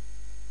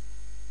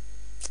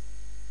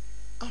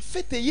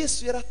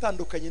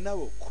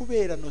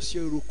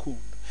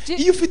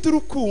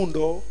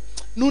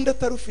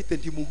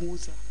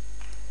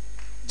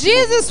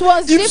 Jesus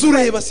was different.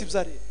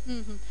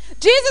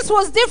 Jesus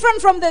was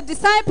different from the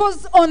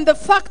disciples on the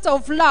factor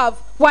of love.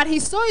 What he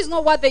saw is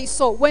not what they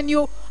saw. When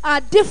you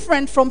are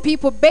different from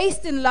people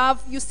based in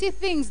love, you see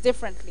things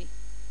differently.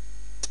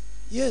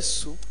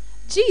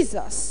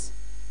 Jesus.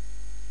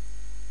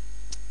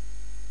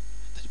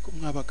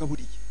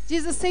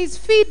 Jesus says,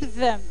 feed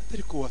them.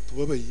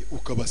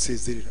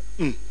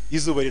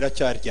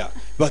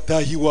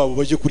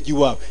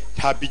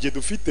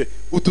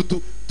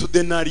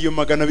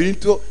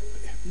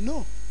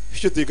 No.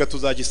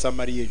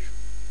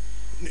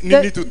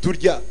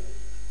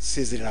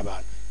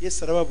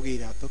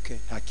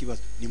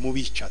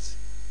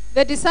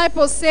 The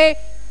disciples say,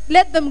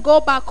 let them go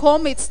back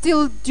home. It's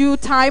still due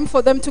time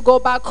for them to go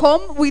back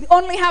home. We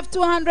only have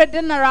 200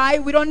 denarii.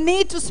 We don't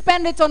need to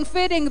spend it on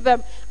feeding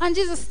them. And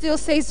Jesus still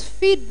says,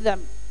 feed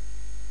them.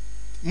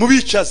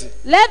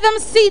 Let them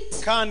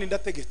sit.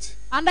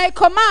 And I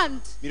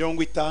command.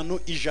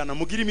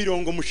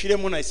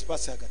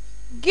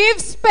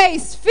 Give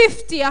space,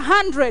 50,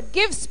 100,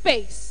 give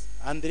space.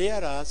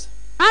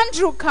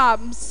 Andrew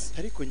comes.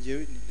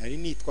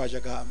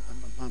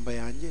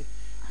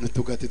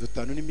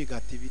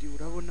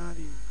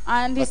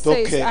 And he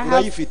says, I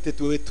have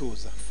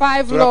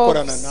 5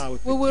 loaves.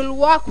 We will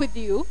walk with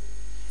you.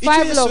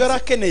 5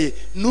 loaves.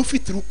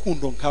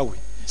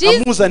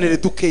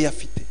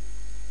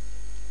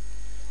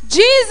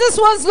 Jesus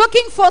was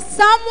looking for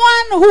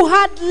someone who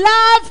had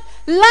love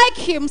like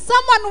him,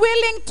 someone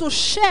willing to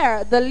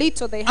share the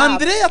little they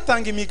have.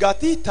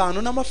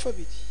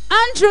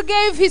 Andrew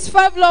gave his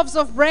 5 loaves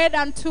of bread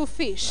and 2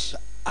 fish.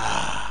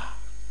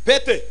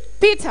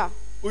 Peter.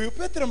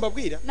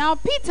 Now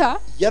Peter,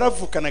 Peter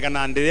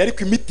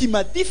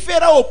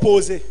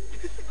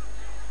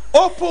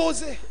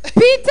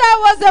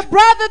was a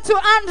brother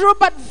to Andrew,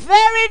 but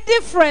very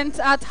different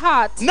at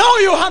heart.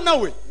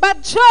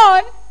 But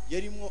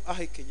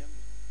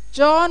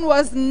John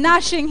was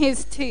gnashing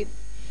his teeth.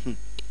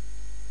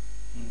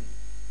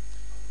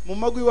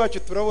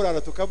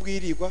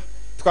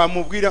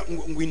 Twamubwira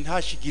ngo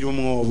intashigira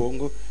umwobo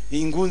ngo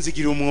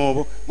ingunzigira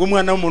umwobo ngo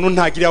umwana w'umuntu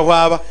ntagira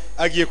hwaba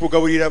agiye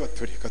kugaburira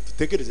abatureka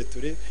tutegereze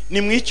turebe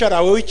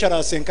nimwicara we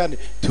wicara senkane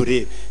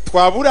turebe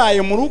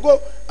twaburaye mu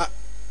rugo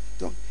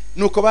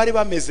nuko bari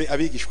bameze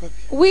abigishwa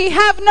be. We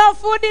have no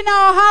food in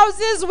our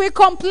houses, we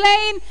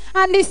complain,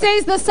 and he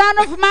says the Son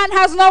of Man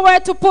has nowhere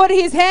to put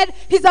his head.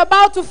 He's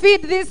about to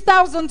feed these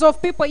thousands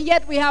of people,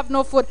 yet we have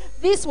no food.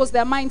 This was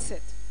their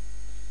mindset.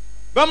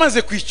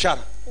 Bamaze kwicara,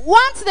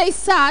 Once they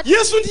sat,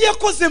 Yesu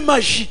ntiyakoze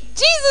maji.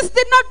 Jesus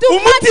did not do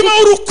Umutima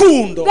magic.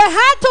 w'urukundo The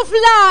heart of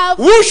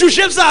love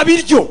wujuje bya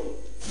biryo,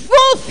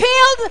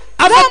 fulfilled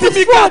afata those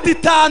imigati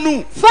food.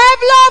 5 5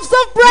 loaves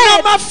of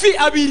bread n'amafi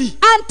 2.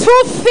 and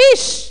 2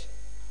 fish.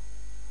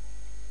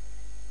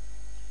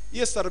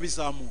 Yesu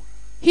arabizamura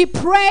He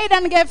prayed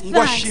and gave ngo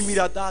thanks.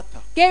 ashimira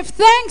data. Gave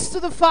thanks to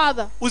the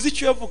Father. Uzi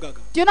icyo yavugaga?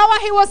 Do you know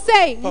what he was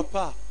saying?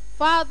 Papa,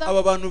 Father,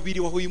 aba bantu biri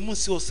wahuye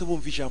umunsi wose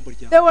bumva ijambo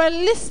ryawe. they were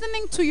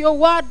listening to your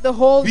word the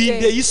whole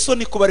Bindeye day.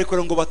 isoni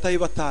kubarekura ngo batahe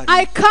batari.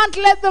 I can't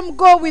let them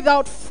go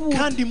without food.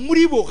 Kandi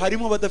muri bo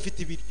harimo abadafite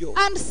ibiryo.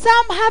 And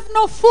some have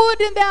no food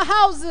in their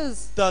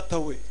houses. Data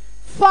we,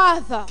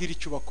 Father, gira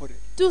icyo bakore.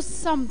 do Ngo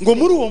something.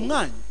 muri uwo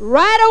mwanya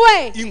Right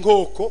away,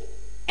 inkoko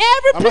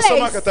every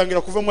amasamaki place,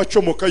 atangira kuvamo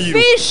acomoka yiruka.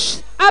 fish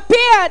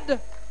appeared.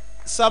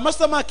 Si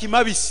amasamaki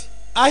mabisi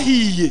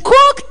ahiye,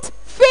 Cooked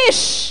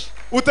fish.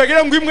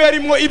 utagira ngo imwe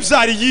yarimo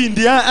ibyara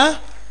iyindi.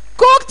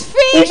 Cooked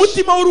fish.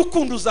 Umutima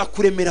w'urukundo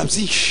uzakuremera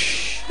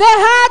byinshi. The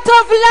heart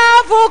of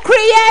love will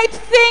create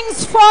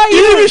things for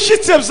Iyo you.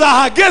 ibishitse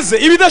byahageze,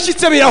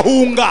 ibidashitse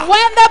birahunga.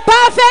 When the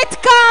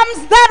perfect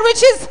comes, that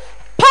which is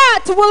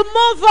part will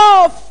move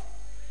off.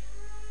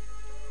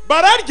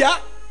 Bararya,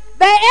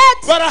 They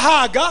ate,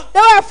 barahaga,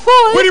 they were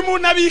full. buri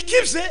muntu abika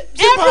ibye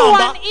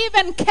Everyone by'impamba.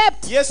 even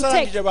kept Yesu to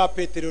take. arangije ba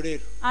Petero rero,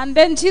 And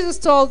then Jesus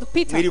told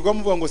Peter, mwirirwa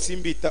muvuga ngo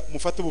simbita,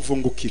 mufate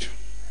ubuvungukira.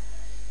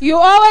 you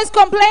always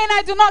complain,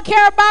 I do not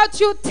care about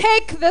you.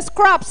 Take the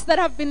scraps that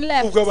have been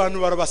left. Ubwo abantu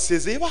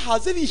barabasezeye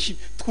bahaze bishimye,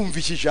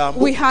 twumvishe ijambo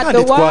We had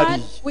kandi the word,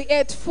 twariye. we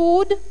ate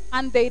food,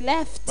 and they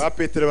left. Ba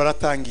Petero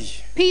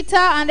baratangiye. Peter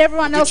and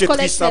everyone else Uduce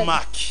collected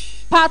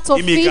tw'isamaki, parts of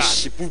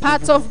imigati, fish,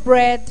 parts of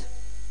bread.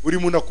 buri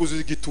muntu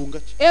akuzuza igitunga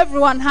cye.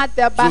 Everyone had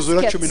their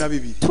Zuzura baskets,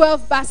 12.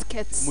 12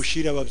 baskets.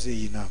 Mushire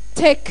ababyeyi inama.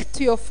 Take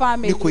to your Niko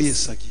families.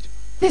 Yesu agira.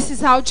 This is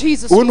how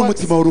Jesus Uwo ni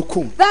works. umutima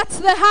w'urukundo. That's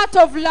the heart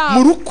of Mu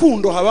love.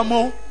 rukundo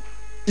habamo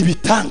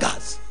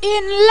ibitangaza.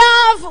 In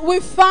love, we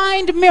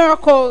find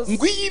miracles.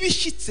 Ngo iyo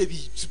ibishitse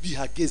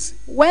bihageze.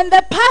 When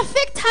the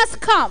perfect has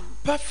come,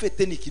 Perfect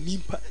ni iki?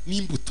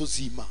 N'imbuto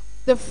z'Imana.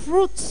 the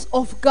fruits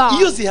of Iyo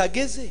God,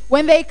 zihageze,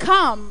 when they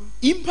come,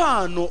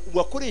 impano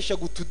wakoresha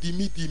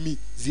gutudimidimi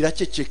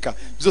ziraceceka,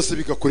 byose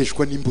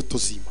bigakoreshwa n'imbuto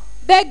z'Imana.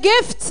 the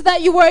gifts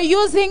that you were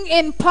using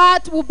in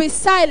part will be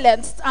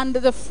silenced and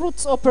the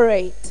fruits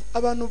operate.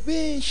 Abantu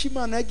benshi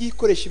Imana yagiye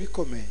ikoresha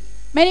ibikomeye.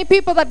 Many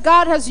people that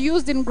God has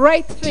used in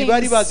great Ntibari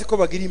things bazi ko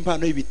bagira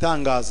impano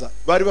y'ibitangaza,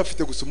 bari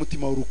bafite gusa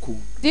umutima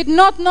w'urukundo. did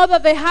not know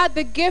that they had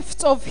the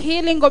gift of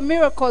healing or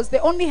miracles. They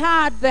only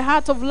had the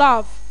heart of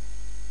love.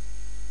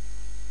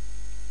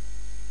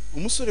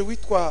 Umusore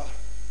witwa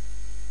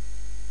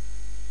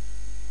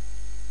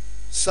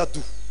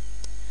Sadu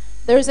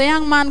There is a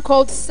young man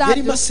called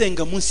yarimo Sadhu.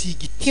 asenga munsi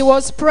y'igiti He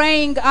was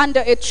praying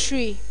under a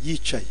tree.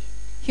 yicaye.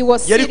 He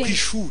was Yari ku sitting.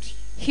 ishuri.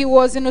 He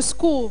was in a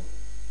school.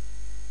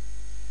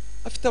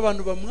 Afite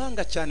abantu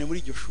bamwanga cyane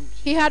muri iryo shuri.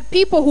 He had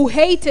people who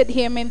hated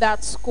him in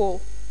that school.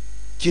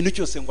 Ikintu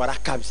cyose ngo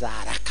arakabya.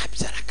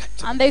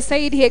 And they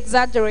said he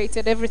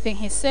exaggerated everything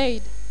he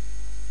said.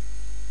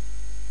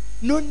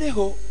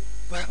 Noneho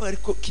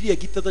ariko kiriya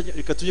giti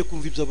reka tujye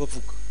kumva ibyo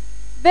abavuga.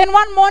 Then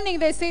one morning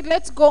they said,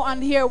 let's go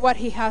and hear what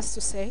he has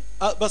to say.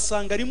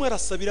 Basanga arimo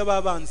arasabira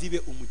babanzi be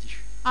umugisha.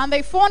 And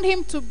they found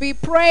him to be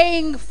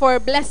praying for a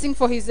blessing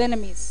for his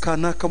enemies.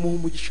 Kanaka muha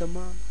umugisha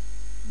Mana.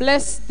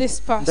 Bless this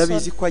person.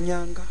 Ndabizi ko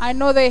anyanga. I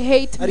know they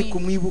hate Ariko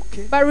me,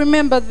 mwibuke but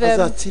remember them,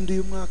 azatsinda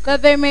uyu mwaka.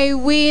 that they may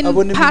win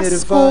Abone past minervale,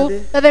 school,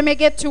 that they may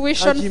get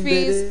tuition ajye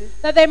fees, imbere,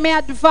 that they may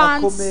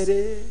advance,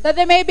 akomere. that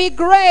they may be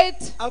great.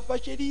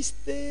 Afashe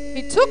liste.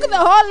 He took the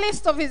whole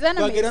list of his Bagera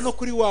enemies no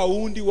kuri wa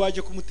wundi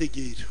waje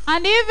kumutegera.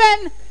 and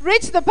even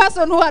reached the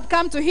person who had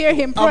come to hear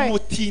him pray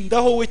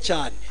Amutindaho we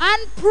cyane.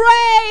 and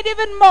prayed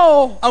even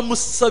more.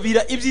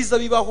 Amusabira ibyiza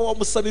bibaho,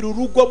 amusabira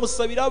urugo,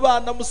 amusabira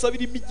abana,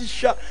 amusabira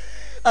imigisha.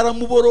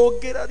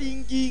 Aramuborogera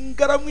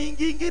aringinga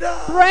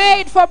aramwingingira.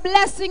 Prayed for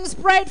blessings,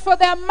 prayed for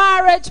their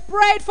marriage,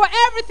 prayed for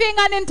everything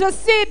and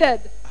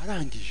interceded.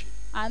 Arangije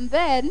And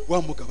then wa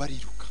mugabo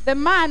ariruka. the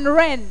man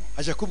ran,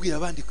 Aje kubwira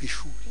abandi ku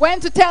ishuri.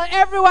 went to tell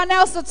everyone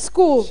else at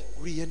school.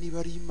 Uriya niba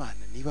ari Imana,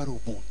 niba ari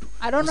umuntu.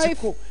 I don't know Uzi if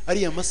ko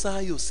ariya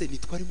masaha yose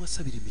nitwarimo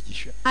asabira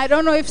imigisha. I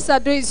don't know if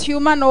Sadhu is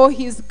human or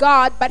he's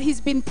God, but he's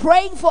been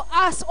praying for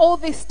us all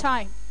this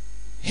time.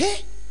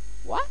 He?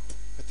 What?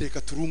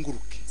 Ateka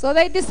turunguruke. So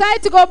they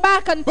decide to go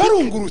back and pick.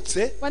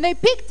 Barungurutse When they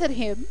picked at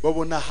him,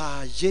 babona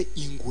haje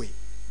ingwe.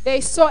 they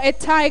saw a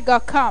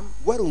tiger come.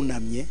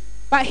 Warunamye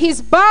But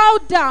he's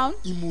bowed down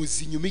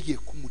imuzi inyuma igiye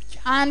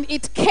kumurya. and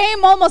it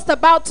came almost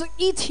about to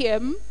eat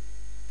him.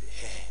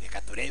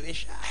 Reka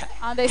turebesha.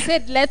 And they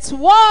said, let's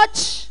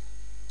watch.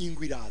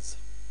 Ingwe iraza.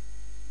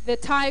 The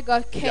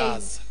tiger came.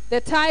 Iraza.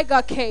 The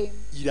tiger came.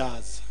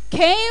 Iraza.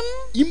 Came.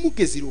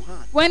 Imugeze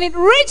iruhande. When it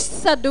reached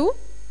Sadhu,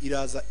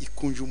 iraza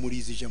ikunja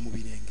umurizo ija mu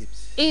birenge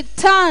bye. It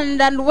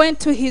turned and went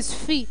to his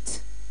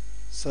feet.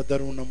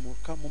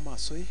 Sadarunamuka mu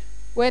maso ye,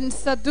 When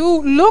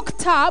Sadhu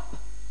looked up,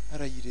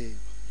 arayireba.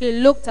 he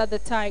looked at the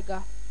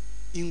tiger.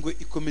 Ingwe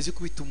ikomeze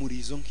kubita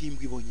umurizo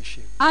nk'imbwa ibonye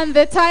shebuja. And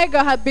the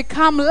tiger had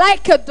become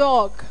like a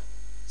dog.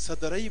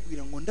 Sadara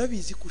yibwira ngo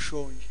ndabizi ko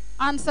ushonje.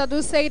 And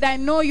Sadhu said, I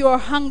know you're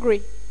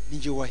hungry.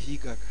 Ninje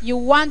wahigaga. You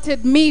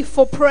wanted me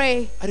for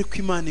prey. Ariko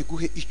Imana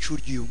iguhe icyo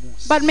urya uyu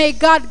munsi. But may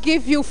God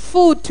give you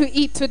food to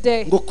eat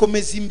today. Ngo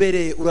komeza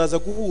imbere uraza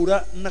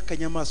guhura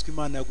n'akanyamaswa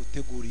Imana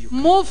yaguteguriye.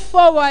 Move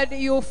forward,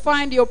 you'll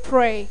find your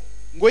prey.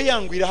 Ngo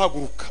yangwa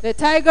irahaguruka. The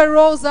tiger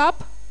rose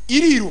up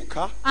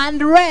Iriruka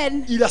and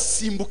ran.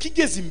 irasimbuka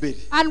igeze imbere.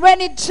 And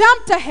when it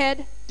jumped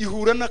ahead,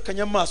 Ihura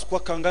n'akanyamaswa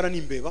kangana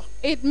n'imbeba.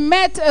 it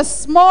met a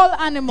small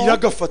animal,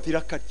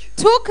 Iragafatira karya.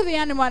 took the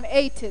animal and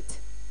ate it.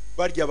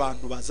 Barya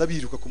abantu baza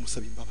biruka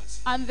kumusaba imbabazi.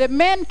 And the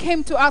men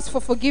came to ask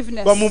for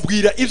forgiveness.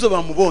 Bamubwira ibyo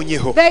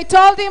bamubonyeho. They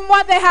told him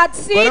what they had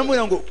seen.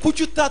 Baramubwira ngo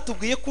kuki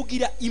utatubwiye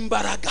kugira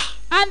imbaraga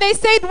And they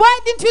said, why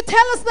didn't you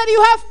tell us that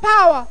you have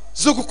power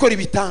zo gukora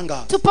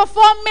ibitangaza? to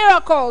perform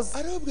miracles?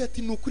 Arababwira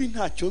ati nukuri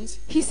ntacyo nzi.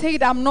 He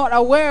said, I'm not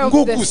aware of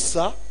Ngo this.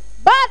 gusa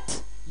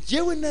But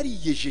njyewe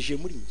nariyejeje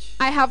muri nje.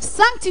 I have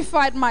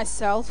sanctified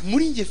myself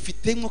Muri nje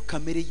mfitemo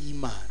kamere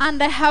y'Imana.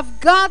 and I have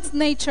God's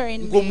nature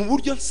in Ngo me. mu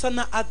buryo nsa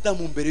na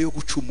Adamu mbere yo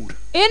gucumura.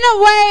 In a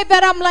way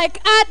that I'm like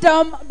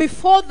Adam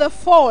before the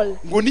fall.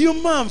 Ngo niyo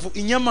mpamvu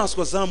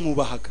inyamaswa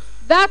zamwubahaga.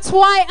 That's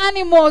why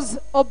animals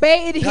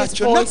obeyed his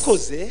Ntacyo voice.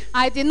 nakoze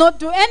I did not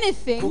do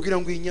anything kugira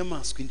ngo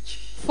inyamaswa indye.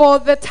 for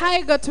the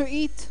tiger to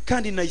eat.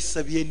 Kandi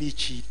nayisabiye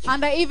n'ikirya.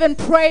 And I even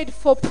prayed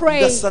for prey.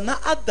 Ndasa na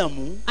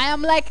Adamu I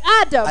am like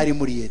Adam ari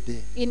muri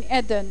Edeni. in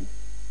Eden.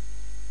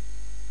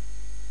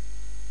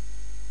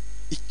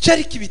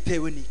 Icyari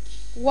kibitewe n'iki?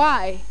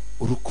 Why?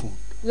 Urukundo.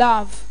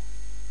 Love.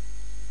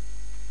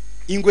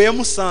 Ingwe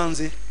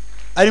yamusanze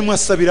arimo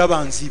asabira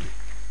abanzi be.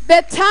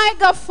 The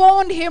tiger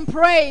found him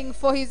praying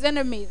for his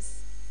enemies.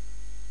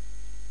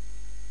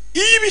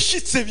 Iyo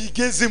ibishitse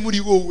bigeze muri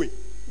wowe,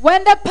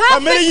 When the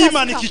kamere perfect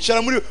y'Imana has come,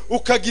 ikicara muri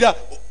ukagira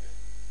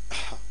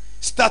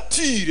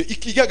stature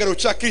ikigaragaro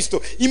cya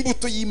Kristo,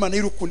 imbuto y'Imana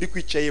y'urukundo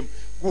ikwicayemo,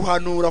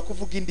 guhanura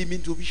kuvuga indimi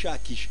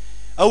ndubishakisha,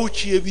 aho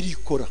uciye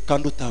birikora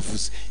kandi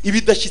utavuze,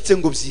 ibidashyitse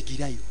ngo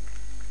byigirayo.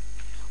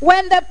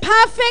 when the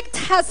perfect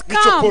has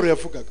Nicyo Paul come,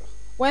 yavugaga.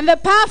 when the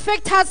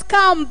perfect has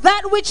come,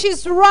 that which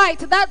is right,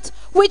 that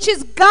which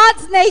is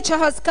God's nature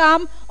has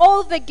come,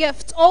 all the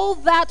gifts, all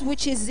that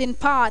which is in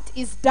part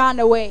is done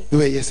away.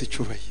 Duhe Yesu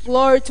icyubahiro.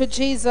 Glory to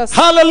Jesus.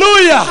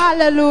 Hallelujah.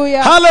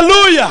 Hallelujah.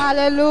 Hallelujah.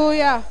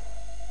 Hallelujah.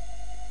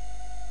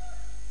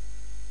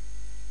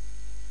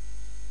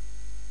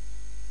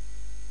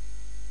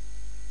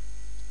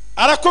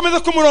 Arakomeza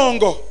ku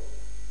murongo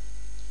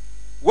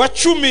wa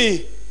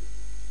 11.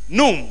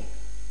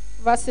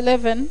 Verse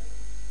 11.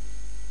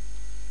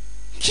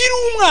 Nkiri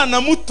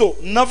umwana muto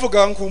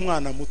navuga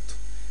nk'umwana muto,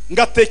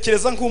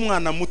 ngatekereza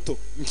nk'umwana muto,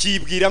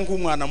 nkibwira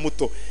nk'umwana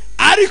muto,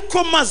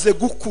 ariko maze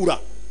gukura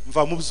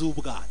mva mu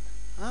by'ubwana.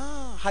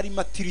 Hari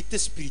maturité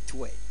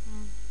spirituelle.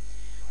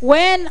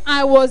 When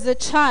I was a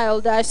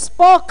child, I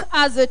spoke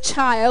as a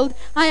child,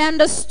 I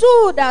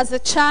understood as a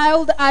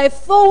child, I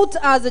thought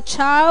as a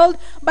child,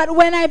 but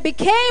when I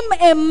became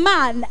a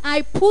man,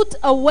 I put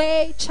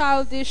away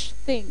childish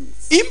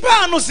things.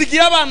 Impano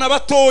zigira abana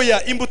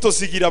batoya, imbuto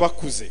zigira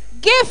abakuze.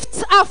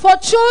 Gifts are for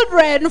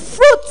children,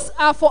 fruits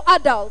are for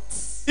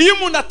adults. Iyo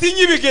umuntu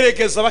atinya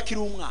ibigerageza bakiri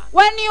umwana.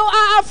 When you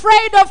are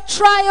afraid of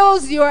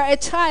trials, you are a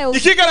child.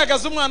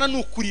 Ikigaragaza umwana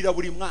nukurira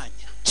buri mwanya.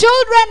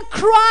 Children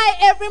cry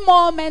every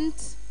moment.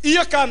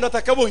 Iyo kandi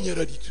atakabonye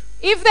ararira.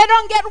 If they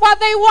don't get what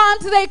they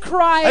want, they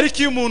cry. Ariko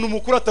iyo umuntu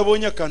mukuru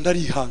atabonye kandi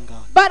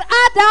arihangana. But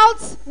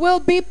adults will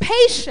be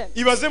patient.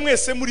 Ibaze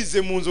mwese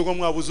murize mu nzu ngo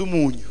mwabuze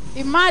umunyu.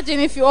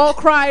 Imagine if you all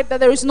cried that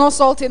there is no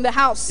salt in the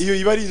house. Iyo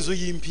iba ari inzu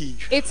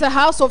y'impinja. It's a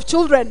house of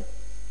children.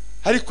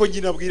 Ariko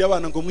nyina abwira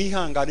abana ngo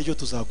mwihangane cyo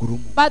tuzagura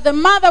umunyu. But the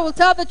mother will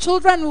tell the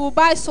children, we will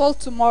buy salt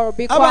tomorrow.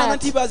 Be Abana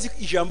quiet. ntibazi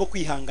ijambo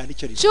kwihangana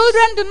icyo ari.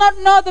 Children do not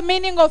know the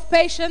meaning of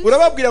patience.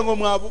 Urababwira ngo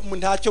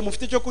ntacyo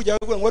mufite cyo kujya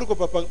ngo ariko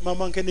papa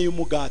mama nkeneye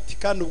umugati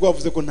kandi ubwo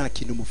bavuze ko nta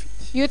kintu mufite.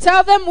 You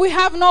tell them we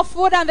have no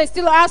food and they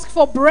still ask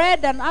for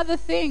bread and other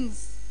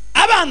things.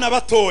 Abana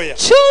batoya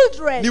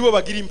Children nibo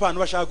bagira impano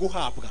bashaka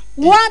guhabwa.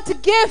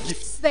 want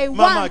gifts. They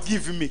Mama, want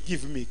give me.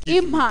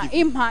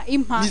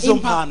 Nizo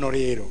mpano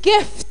rero.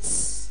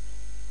 gifts.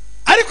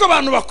 Ariko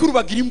abantu bakuru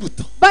bagira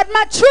imbuto. But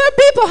mature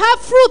people have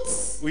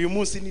fruits. Uyu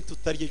munsi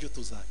nitutarye cyo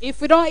tuzarya.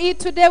 If we don't eat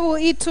today, we'll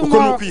eat Uko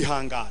tomorrow.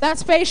 nukwihangana.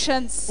 That's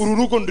patience. Uru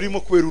rugo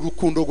ndurimo kubera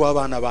urukundo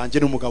rw'abana banje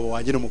n'umugabo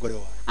wanje n'umugore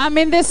wawe. I'm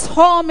in this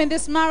home, in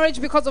this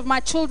marriage because of my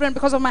children,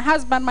 because of my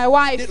husband, my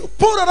wife. Rero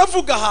Paul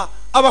aravuga aha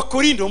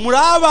abakorindo muri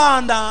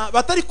abana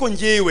batari ko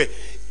ngewe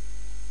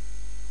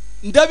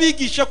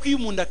ndabigisha ko iyo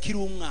umuntu akiri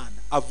umwana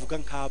avuga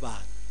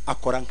nk'abana,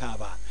 akora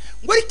nk'abana.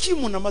 Ngo ariko iyo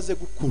umuntu amaze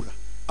gukura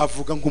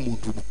avuga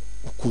nk'umuntu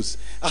ukuze.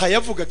 Aha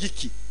yavugaga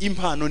iki?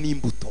 Impano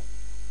n'imbuto.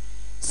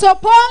 So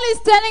Paul is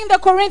telling the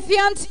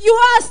Corinthians, you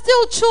are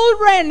still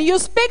children, you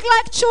speak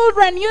like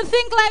children, you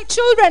think like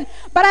children,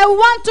 but I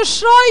want to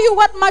show you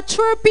what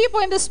mature people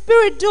in the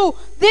Spirit do.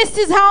 This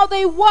is how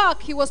they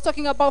work. He was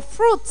talking about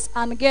fruits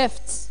and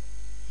gifts.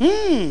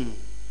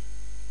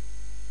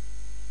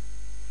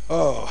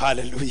 Oh,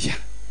 hallelujah.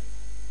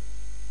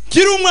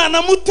 Kiri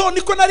umwana muto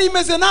niko nari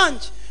imeze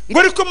nanjye ngo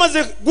ariko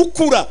maze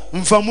gukura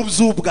mva mu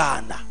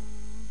by'ubwana.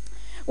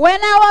 When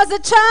I was a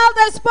child,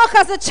 I spoke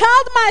as a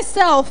child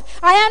myself.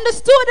 I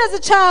understood as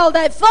a child.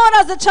 I thought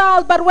as a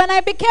child. But when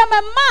I became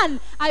a man,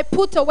 I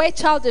put away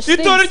childish things.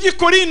 Itorero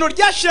ry'Ikorinto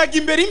ryashiraga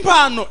imbere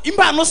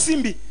impano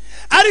simbi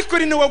ariko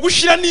rinewe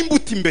gushira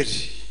n'imbuto imbere.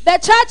 The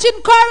church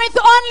in Corinth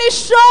only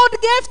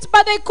showed gifts,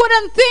 but they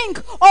couldn't think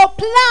or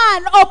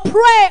plan or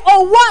pray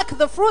or work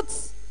the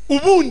fruits.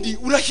 Ubundi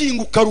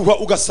urahinguka ruha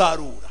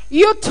ugasarura.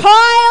 You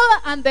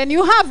toil and then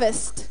you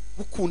harvest.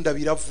 Gukunda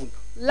biravuna.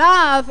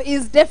 Love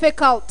is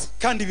difficult.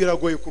 Kandi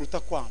biragoye kuruta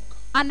kwanga.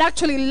 And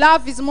actually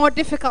love is more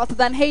difficult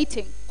than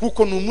hating.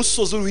 Kuko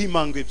n'umusozi uriho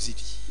impango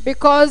ebyiri.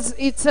 Because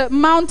it's a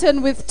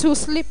mountain with two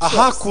slip slopes.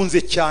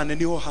 Ahakunze cyane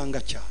niho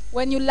hanga cyane.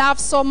 When you love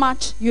so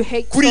much, you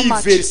hate so Kuri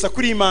much. versa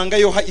kuri imanga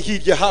yo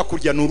hirya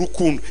hakurya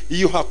n'urukundo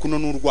iyo hakuno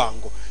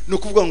n'urwango. No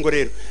kuvuga ngo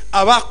rero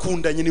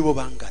abakundanye nibo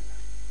bangana.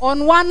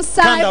 On one Kandi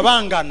side,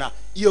 abangana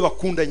iyo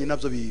bakundanye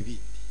nabyo bibi.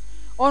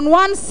 on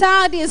one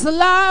side is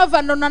love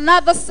and on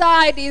another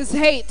side is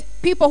hate.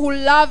 People who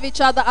love each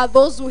other are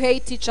those who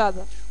hate each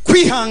other.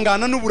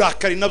 Kwihangana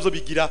n'uburakari nabyo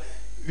bigira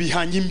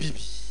bihanye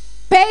imbibi.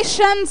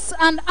 Patience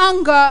and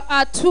anger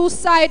are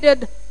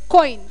two-sided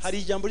coins. Hari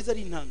ijambo riza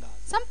rintangaza.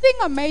 Something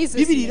amazes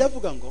Bibiri me.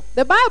 iravuga ngo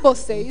The Bible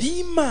says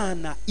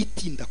Imana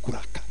itinda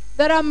kurakara.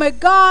 that I'm a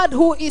God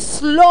who is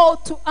slow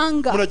to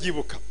anger.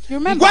 Muragibuka. You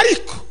remember? Ngo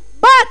ariko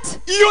But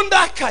iyo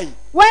ndakaye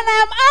when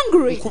I am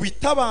angry,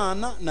 kubita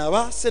abana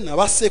nabase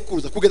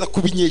nabasekuruza kugeza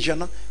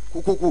kubinyejana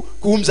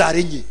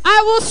kumbyare nye.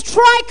 I will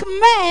strike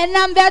men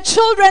and their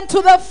children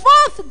to the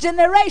 4th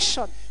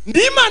generation. Ndi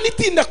Imana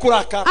itinda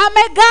kurakara. I'm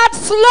a God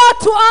slow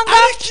to anger.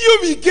 Ariko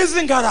iyo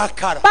bigeze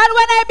ngarakara But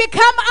when I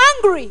become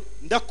angry,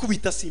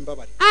 ndakubita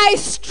simbabare. I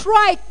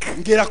strike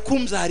Ngera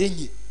kumbyare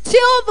nye.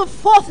 till the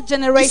 4th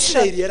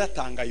generation. Isirayeli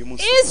yaratangaye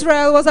umunsi.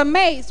 Israel was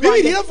amazed. one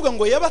Bibiri day. iravuga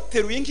ngo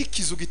yabateruye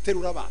nk'ikizu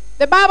giterura abana.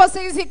 The Bible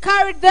says he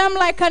carried them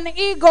like an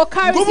eagle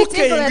carries Ngo its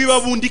bukeye ngo eaglets.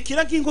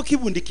 ibabundikira nk'ingo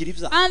kibundikira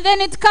ibyana. And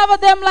then it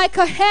covered them like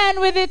a hen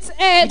with its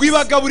eggs. Ngo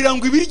ibagaburira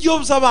ngo ibiryo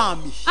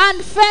by'abami.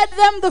 And fed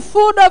them the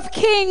food of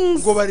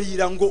kings. Ngo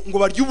barira ngo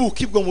barya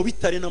ubuki bwo mu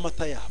bitare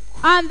n'amata yabo.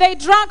 And they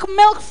drank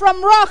milk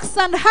from rocks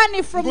and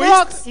honey from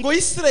rocks. Ngo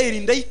Isirayeli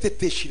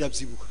ndayitetesha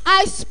irabyibuha.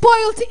 I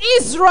spoiled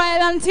Israel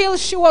until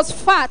she was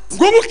fat.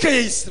 Ngo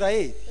bukeye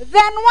Isirayeli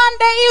Then one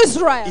day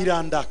Israel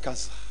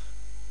irandakaza.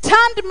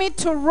 turned me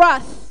to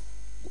wrath.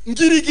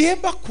 Ngira igihe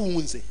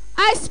mbakunze.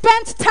 I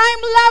spent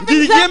time loving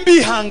Ngira igihe them.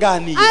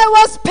 mbihanganiye. I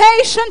was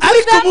patient with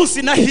Ariko them.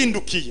 umunsi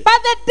nahindukiye.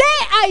 But the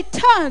day I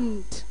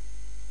turned,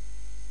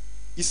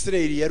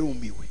 Isirayeli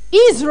yarumiwe.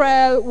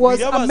 Israel was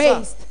Birabaza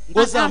amazed. ngo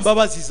And za asked,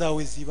 mbabazi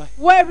zawe zibahe.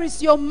 where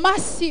is your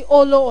mercy,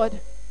 O Lord?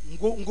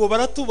 Ngo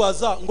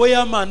baratubaza ngo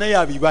ya Mana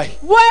yabibahe.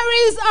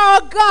 Where is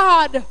our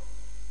God?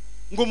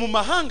 Ngo mu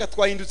mahanga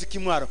twahindutse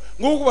ikimwaro.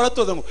 Ngo kuko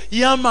baratoza ngo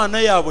ya Mana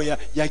yabo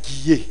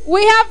yagiye.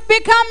 We have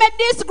become a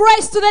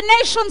disgrace to the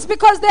nations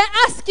because they're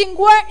asking,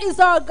 where is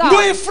our Ngo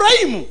God?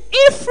 Efraimu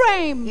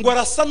Ephraim ngo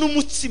arasa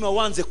n'umutsima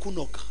wanze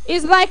kunoga.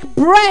 is like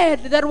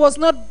bread that was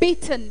not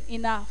beaten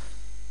enough.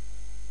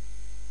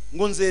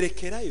 Ngo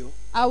nzerekerayo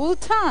I will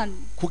turn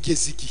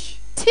kugeza igihe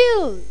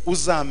till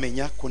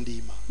uzamenya ko ndi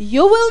Imana.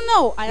 you will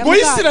know I am Ngo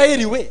God.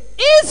 Isirayeli we ngo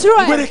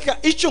Israel, reka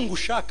icyo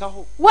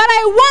ngushakaho what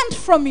I want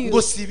from ngo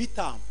you si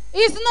ibitambo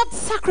is not ngo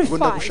sacrifice,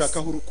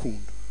 ndagushakaho urukundo.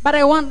 but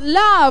I want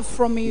love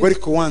from Ngo you.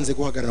 ariko wanze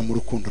guhagarara mu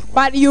rukundo rwawe.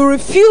 But you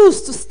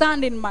refuse to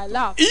stand in my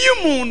love. Iyo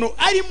umuntu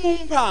ari mu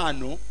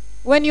mpano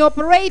When you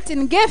operate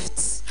in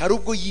gifts, hari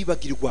ubwo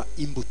yibagirwa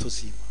imbuto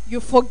z'Imana. you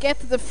forget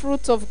the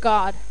fruit of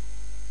God.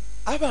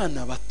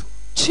 Abana bato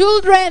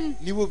Children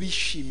nibo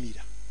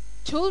bishimira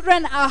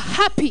are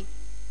happy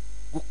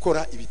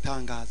gukora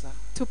ibitangaza,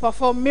 to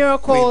perform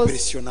miracles,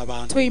 kwimpressiona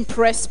abantu. to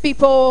impress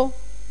people.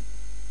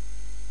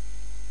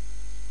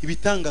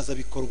 Ibitangaza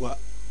bikorwa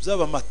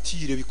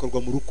by'abamatire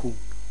bikorwa mu rukundo.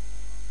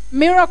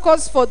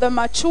 Miracles for the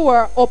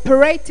mature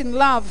operate in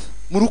love.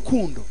 Mu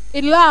rukundo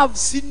In love.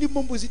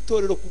 sindimo mbuzi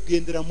itorero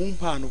kugendera mu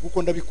mpano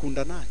kuko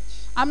ndabikunda nanjye.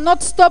 I'm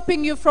not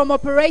stopping you from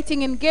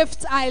operating in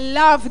gifts. I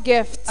love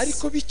gifts.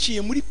 Ariko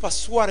biciye muri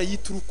passoire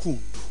yita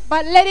urukundo.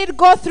 But let it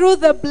go through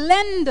the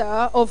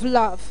blender of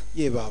love.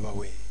 Ye baba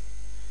we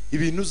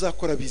ibintu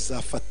uzakora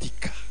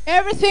bizafatika,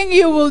 Everything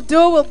you will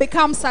do will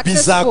become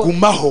successful.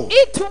 bizagumaho,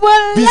 It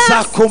will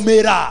last.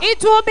 bizakomera.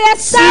 It will be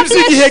Sibye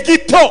igihe established.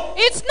 gito.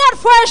 It's not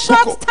for a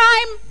Kuko short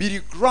time.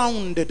 biri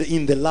grounded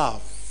in the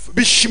love.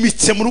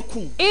 Bishimitse mu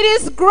rukundo.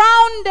 It is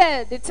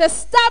grounded. It's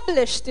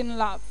established in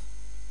love.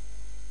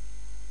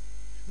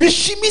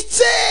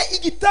 Bishimitse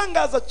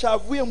igitangaza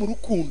cyavuye mu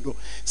rukundo.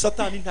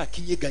 Satani nta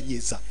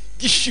kinyeganyeza.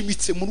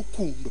 Gishimitse mu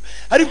rukundo.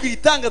 Ariko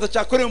igitangaza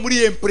cyakorewe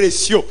muri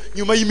impression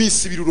nyuma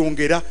y'iminsi ibiri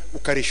urongera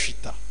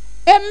ukareshita.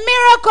 A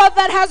miracle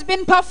that has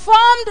been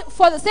performed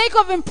for the sake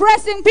of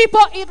impressing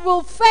people, it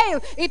will fail,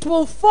 it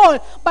will fall.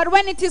 But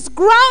when it is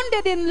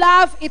grounded in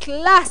love, it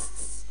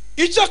lasts.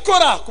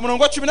 Icyakora ku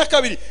murongo wa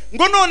 12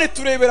 ngo none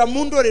turebera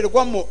mu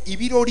ndorerwamo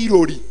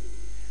ibirorirori,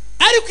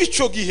 ariko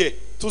ico gihe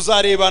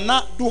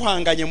tuzarebana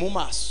duhanganye mu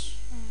maso.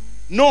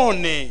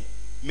 None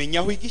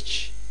menyaho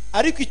igice,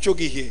 ariko ico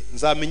gihe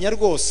nzamenya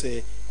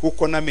rwose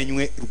kuko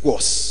namenywe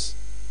rwose.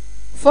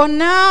 For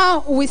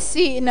now we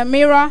see in a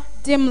mirror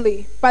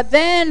dimly, but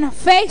then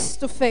face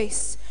to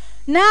face.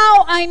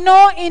 Now I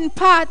know in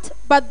part,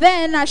 but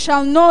then I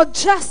shall know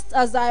just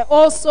as I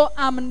also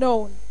am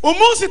known.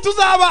 Umunsi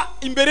tuzaba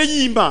imbere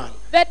y'Imana,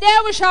 The day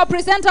we shall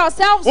present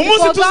ourselves before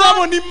umunsi God,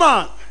 tuzabona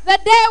Imana, the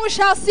day we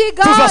shall see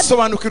God,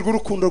 tuzasobanukirwa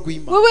urukundo we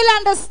rw'Imana. will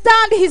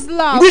understand His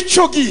love.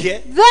 Ng'ico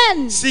gihe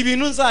Then si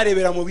ibintu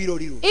nzarebera mu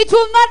birorirori, it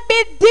will not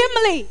be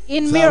dimly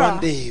in nzaba mirror,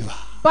 ndeba.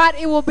 but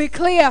it will be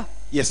clear.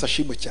 Yesu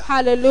ashimwe cyane.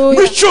 Hallelujah.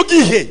 Ng'ico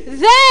gihe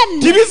Then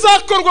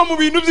ntibizakorwa mu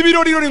bintu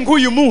by'ibirorirori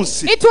nk'uyu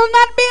munsi. it will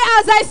not be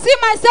as I see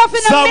myself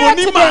in a Nzabona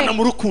mirror Imana today.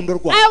 mu rukundo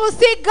rwayo. I will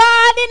see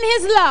God in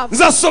His love.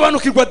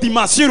 Nzasobanukirwa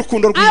dimension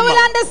y'urukundo I will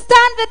rw'Imana.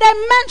 understand the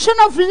dimension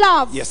of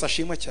love. Yesu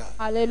ashimwe cyane.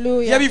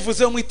 Hallelujah.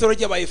 Yabivuze mu itoro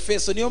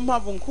ry'Abaefeso, niyo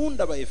mpamvu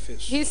nkunda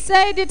Abaefeso. He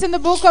said it in the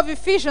book of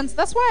Ephesians.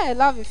 That's why I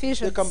love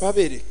Ephesians. Reka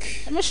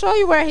mbabereke. Let me show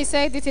you where he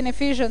said it in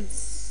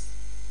Ephesians.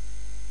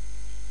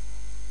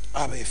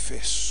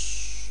 Abaefeso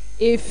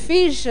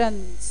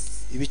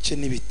Ephesians. ibice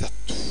ni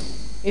bitatu.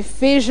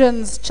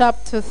 Ephesians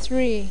chapter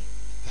 3.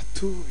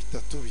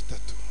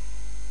 bitatu.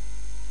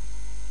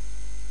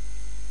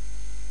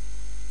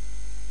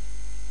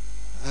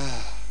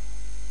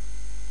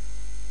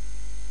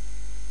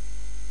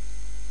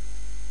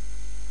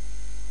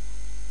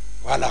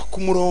 Wala ku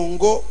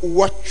murongo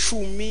wa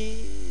 10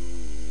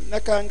 na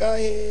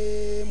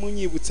kangahe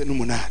munyibutse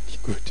n'umunani.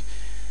 Good.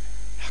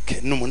 Okay,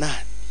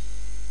 n'umunani.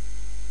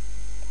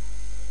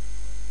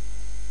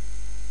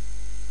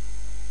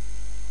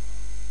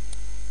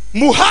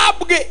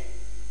 Muhabwe.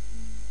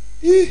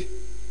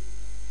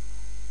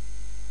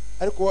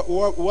 Ariko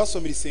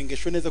uwasomera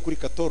isengesho neza kuri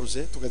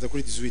 14 tugaza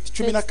kuri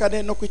 18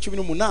 14 no ku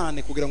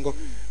 18 kugira ngo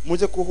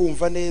muze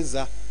kuhumva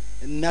neza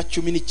na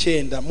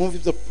 19 mumva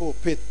ibyo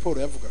Paul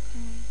yavugaga.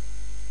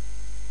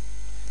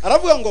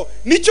 Aravuga ngo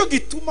nicyo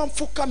gituma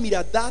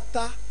mfukamira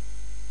data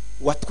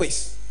wa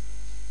twese,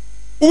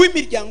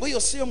 uw'imiryango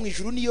yose yo mu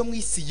ijuru niyo mu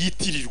isi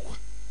yitirirwa,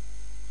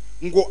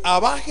 ngo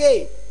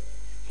abahe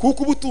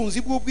kuko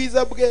ubutunzi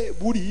bw'ubwiza bwe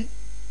buri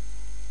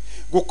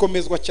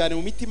gukomezwa cyane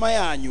mu mitima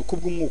yanyu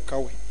kubw'umwuka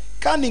we,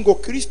 kandi ngo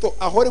Kristo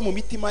ahore mu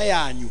mitima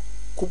yanyu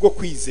kubwo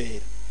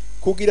kwizera,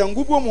 kugira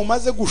ngo ubwo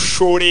mumaze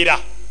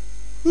gushorera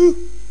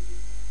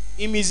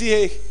imizi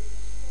hehe.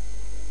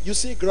 You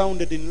see,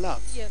 grounded in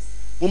love. Yes.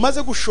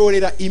 Mumaze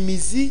gushorera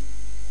imizi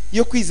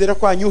yo kwizera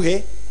kwanyu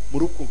he mu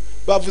rukundo.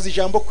 Bavuze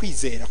ijambo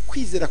kwizera.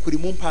 Kwizera kuri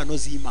mu mpano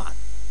z'Imana.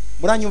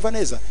 Muranyumva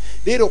neza?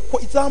 Rero ko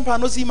iza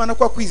mpano z'Imana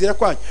kwa kwizera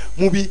kwanyu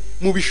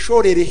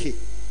mubishorere he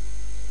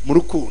mu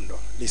rukundo.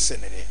 Listen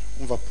rero,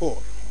 umva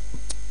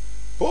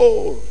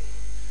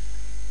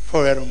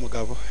Paul yari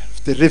umugabo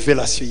afite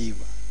revelation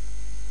y'Imana.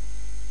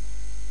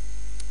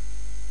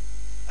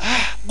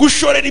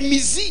 Gushorera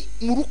imizi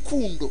mu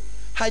rukundo,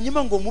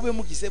 hanyuma ngo mube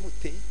mugize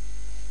mute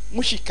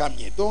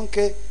mushikamye, donc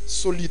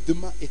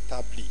solidement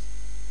établi.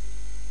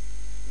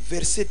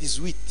 Verset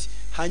 18,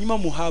 hanyuma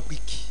muhabwe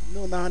iki?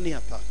 None hani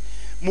hata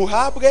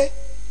muhabwe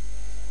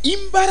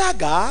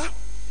imbaraga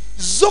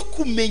zo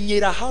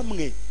kumenyera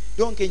hamwe.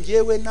 Donc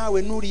ngewe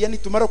nawe nuriya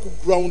nitumara ku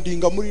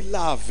groundinga muri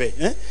love,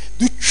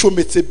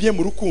 ducometse bien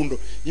mu rukundo,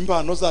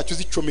 impano zacu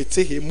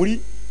zicometse he muri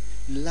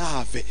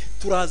love,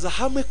 turaza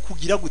hamwe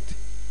kugira gute?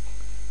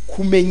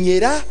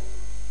 Kumenyera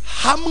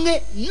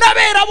hamwe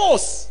n'abera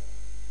bose.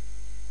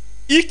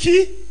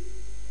 Iki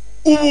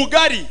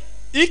ubugari,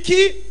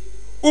 iki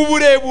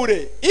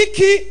uburebure,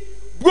 iki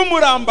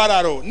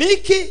bw'umurambararo,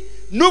 niki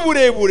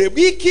n'uburebure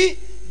bw'iki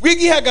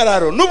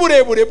bw'igihagararo,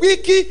 n'uburebure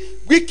bw'iki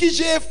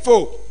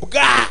bw'ikijepfo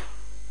bwa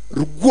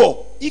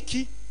rwo,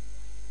 iki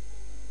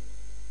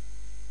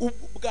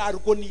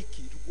ubwarwo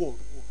niki rwo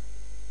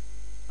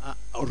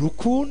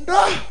rukundo.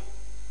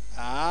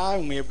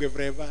 Mwebwe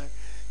vraiment.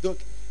 Donc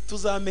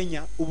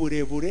tuzamenya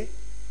uburebure,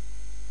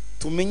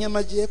 tumenye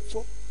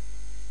amajyepfo,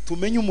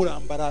 tumenye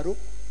umurambararo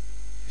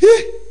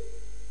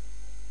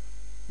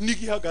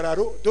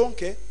n'igihagararo,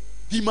 donc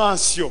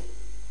dimension.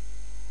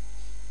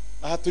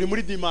 Aha turi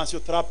muri dimension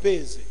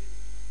trapèze,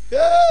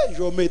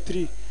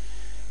 géométrie.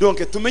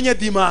 Donc tumenye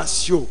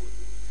dimension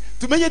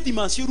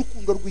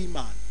y'urukundo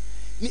rw'Imana.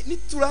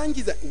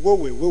 Niturangiza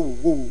wowe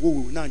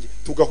nanjye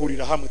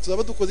tugahurira hamwe,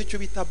 tuzaba dukoze icyo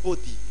bita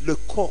body, le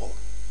corps,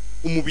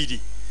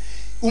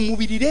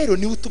 umubiri rero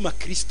niwe utuma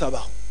Kristo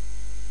abaho.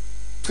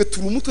 Twe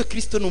turi umutwe,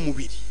 Kristo ni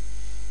umubiri.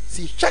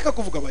 Sinshaka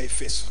kuvuga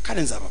Abaefeso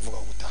kandi nzabavuga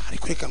gutaha,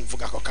 ariko reka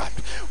mvuga ko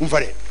kandi umva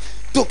rero.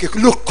 Donc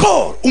le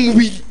corps,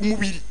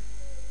 umubiri.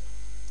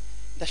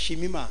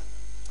 Ndashima Imana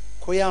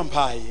ko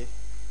yampaye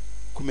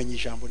kumenya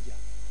ijambo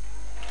ryawe,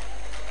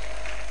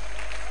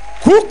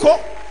 kuko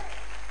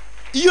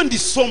iyo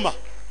ndisoma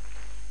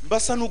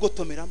mbasa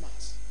n'ugotomera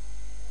amazi.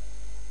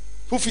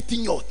 ufite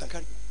inyota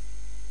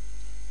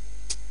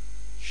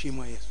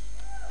shimwa Yesu.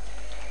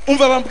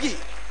 Umva bambwiye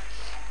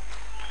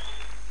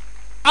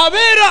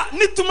abera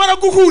nitumara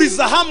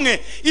guhuriza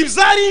hamwe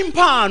ibyari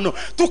impano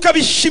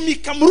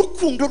tukabishimika mu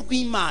rukundo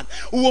rw'Imana,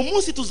 uwo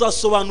munsi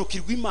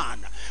tuzasobanukirwa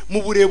Imana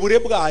mu burebure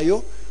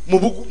bwayo,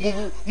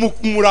 mu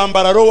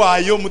murambararo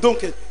wayo, mu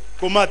donc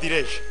comment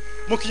dirais-je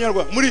mu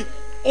kinyarwanda, muri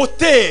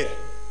hauteur,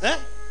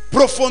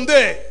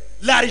 profondeur,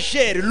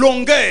 largeur,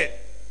 longueur.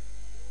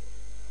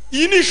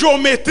 Iyi ni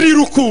geometrie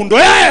rukundo.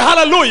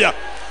 Haleluya.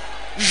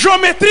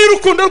 Geometrie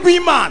rukundo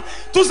rw'Imana.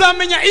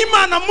 Tuzamenya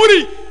Imana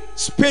muri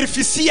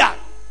superficial,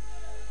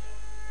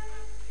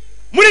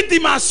 muri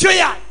dimension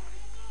yayo.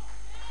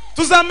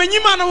 Tuzamenya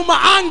Imana mu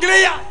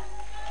maangle yayo.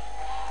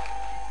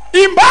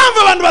 Impamvu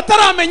abantu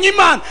bataramenya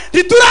Imana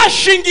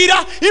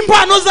ntiturashingira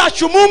impano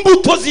zacu mu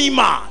mbuto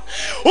z'Imana.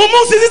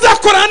 Umunsi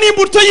zizakorana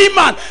n'imbuto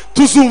y'Imana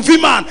tuzumva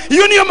Imana.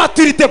 Iyo niyo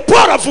maturité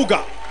Paul avuga.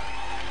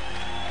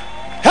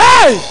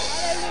 Hey!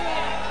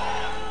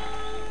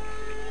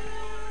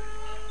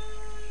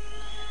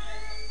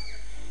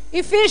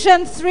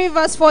 Ephesians 3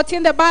 verse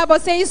 14, the Bible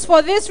says,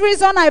 "For this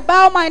reason I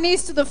bow my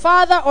knees to the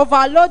Father of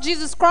our Lord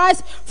Jesus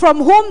Christ, from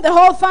whom the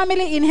whole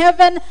family in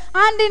heaven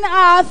and in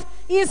earth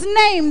is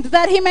named,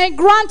 that he may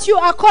grant you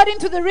according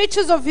to the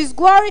riches of his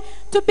glory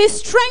to be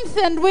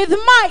strengthened with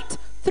might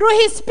through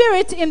his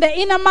Spirit in the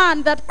inner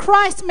man, that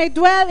Christ may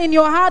dwell in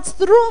your hearts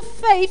through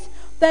faith,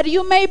 that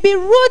you may be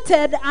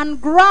rooted and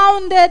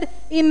grounded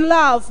in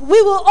love." We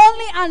will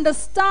only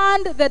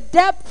understand the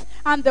depth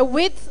and the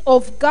width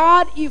of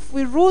God if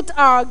we root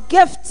our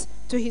gifts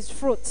to his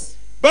fruits.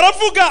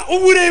 Baravuga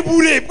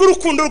uburebure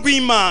bw'urukundo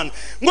rw'Imana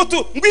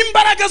ngo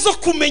imbaraga zo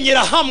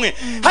kumenyera hamwe,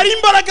 hari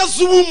imbaraga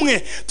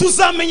z'ubumwe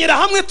tuzamenyera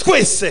hamwe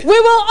twese. We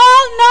will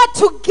all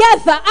know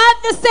together at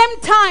the same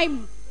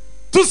time.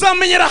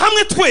 Tuzamenyera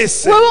hamwe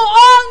twese. We will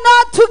all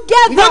know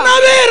together ngo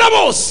n'abera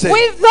bose,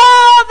 with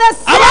all the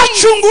saints,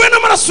 abacunguwe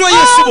n'amaraso ya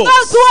Yesu all bose,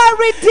 those who are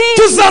redeemed.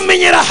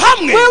 tuzamenyera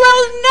hamwe We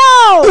will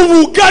know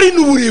ubugari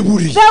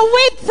n'uburebure, the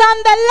width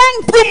and the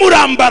length,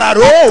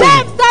 bw'umurambararo, the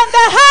depth and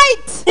the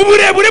height,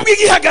 uburebure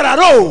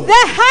bw'igihagararo,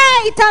 the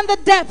height and the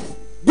depth,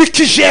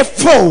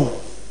 bw'ikijepfo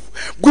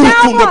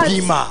bw'urukundo downwards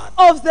bw'Imana.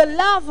 of the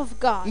love of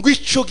God. Ngo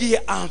ico gihe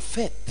en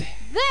fait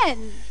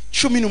Then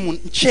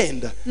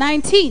 19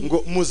 19,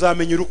 ngo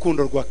muzamenye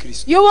urukundo rwa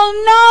Kristo. you will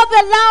know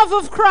the love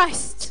of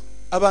Christ.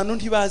 Abantu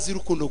ntibazi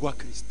urukundo rwa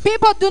Kristo.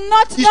 People do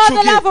not know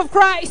the love of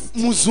Christ.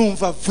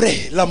 Muzumva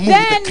vrai l'amour de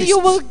Then you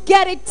Christ. will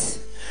get it.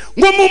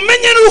 Ngo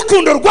mumenye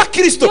n'urukundo rwa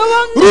Kristo You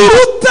will know.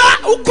 ruruta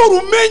uko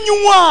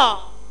rumenywa.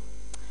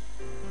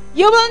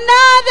 You will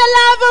know the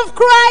love of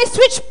Christ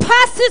which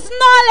passes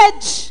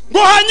knowledge. Ngo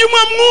hanyuma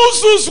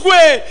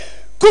mwuzuzwe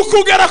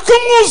kukugera ku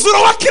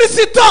mwuzuro wa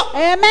Kristo.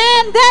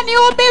 Amen. Then you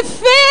will be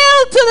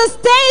filled to the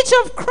stage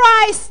of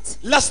Christ.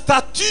 La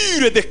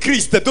stature de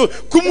Christ,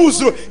 ku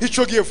mwuzuro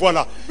ico gihe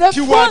voilà. The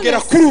Tiwagera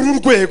fullness. kuri uru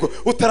rwego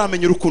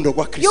utaramenya urukundo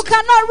rwa You Kristo.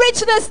 cannot reach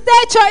the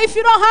stature if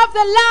you don't have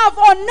the love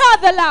or know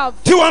the love.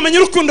 Tiwamenya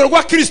urukundo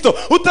rwa Kristo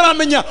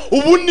utaramenya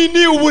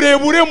ubunini,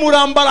 uburebure,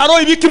 murambararo,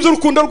 ibiki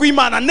by'urukundo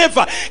rw'Imana.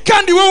 Never.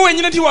 Kandi wowe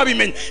wenyine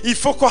ntiwabimenya.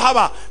 Ifoko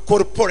haba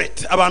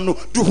corporate, abantu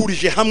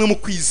duhurije hamwe mu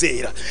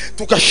kwizera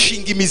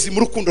tugashinga imizi mu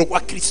rukundo rwa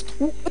Kristo.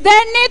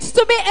 There needs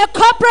to be a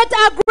corporate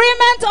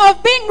agreement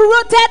of being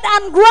rooted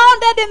and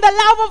grounded in the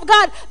love of God.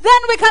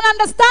 Then we can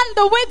understand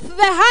the width,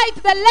 the height,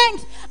 the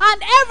length,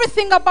 and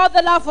everything about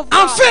the love of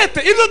En God. fait,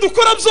 ibyo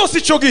dukora byose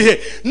ico gihe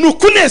ni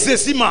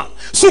ukunezeza Imana,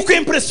 si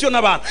ukwimpressiona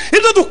abantu.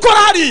 Ibyo dukora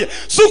hariya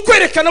si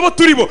ukwerekana abo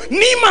turi bo,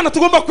 ni Imana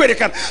tugomba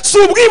kwerekana. Si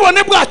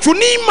ubwibone bwacu,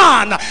 ni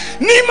Imana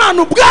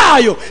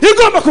ubwayo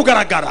igomba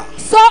kugaragara.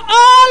 So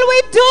all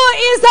we do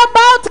is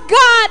about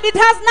God. It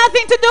has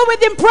nothing to do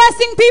with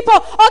impressing people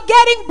or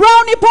getting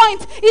brownie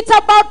points. It's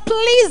about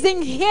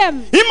pleasing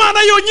Him.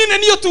 Imana yonyine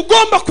niyo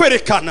tugomba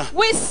kwerekana,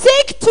 We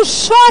seek to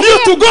show niyo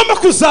Him. tugomba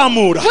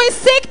kuzamura. We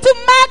seek to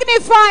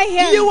magnify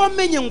Iyo Him.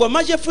 wamenye ngo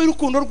amajyepfo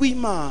y'urukundo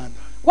rw'Imana,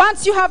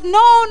 Once you have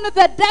known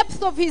the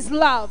depth of His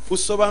love,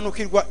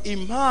 usobanukirwa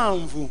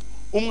impamvu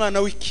umwana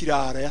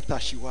w'ikirara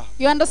yatashe iwabo.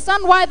 you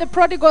understand why the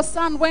prodigal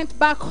son went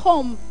back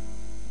home.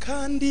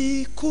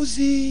 Kandi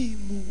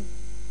kuzimu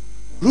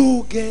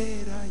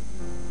rugerayo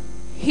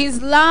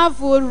His love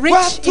will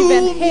reach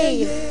even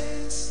hell.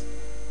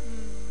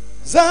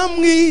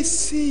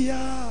 Zamwisi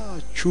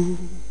yacu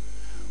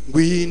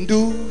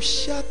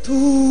ngwindusha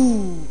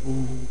tu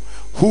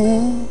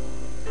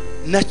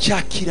na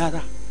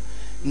cyakirara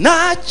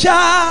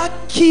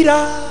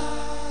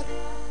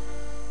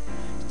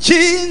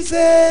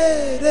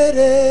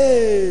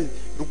cyinzerere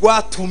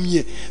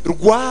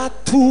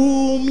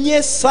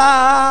rwatumye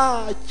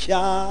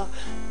sacyakira.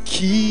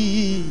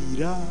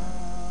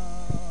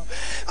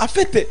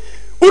 Afite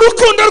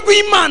urukundo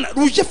rw'Imana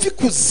ruje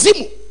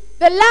fikuzimu.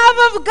 The love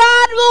of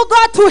God will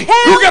go to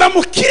hell, Rugera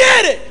mu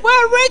kirere,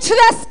 will reach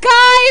the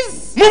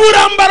skies, mu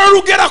burambara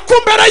rugera ku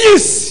mpera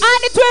y'isi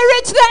and it will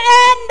reach the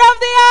end of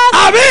the earth.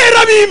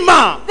 abera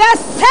b'Imana The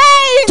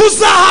saints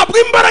tuzahabwa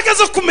imbaraga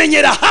zo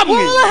kumenyera hamwe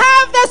will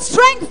have the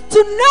strength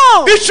to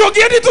know. icyo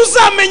gihe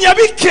ntituzamenya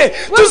bike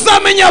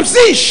tuzamenya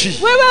byinshi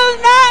We will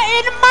know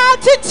in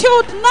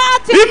multitude,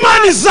 not in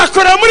Imana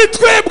izakorera muri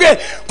twebwe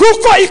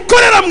kuko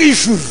ikorera mu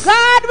ijuru.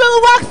 God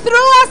will work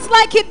through us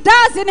like it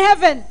does in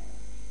heaven.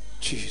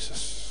 Jesus.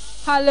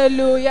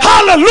 Hallelujah.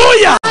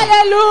 Hallelujah.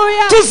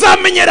 Hallelujah.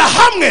 Tuzamenyera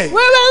hamwe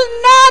We will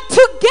know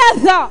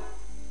together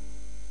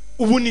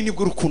ubunini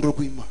bw'urukundo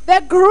rw'Imana.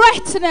 the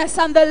greatness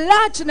and the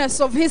largeness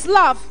of His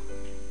love.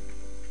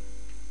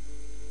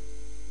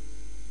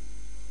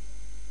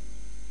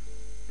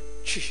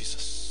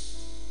 Jesus.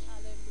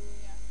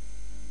 Hallelujah.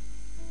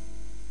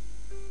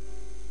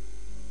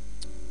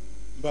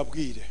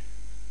 Mbabwire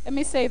Let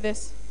me say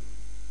this.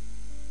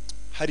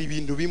 hari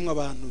ibintu bimwe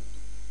abantu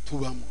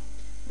tubamo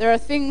There are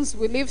things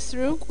we live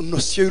through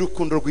nosiyo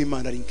y'urukundo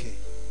rw'Imana ari nke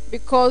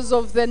because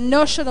of the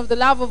notion of the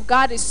love of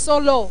God is so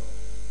low.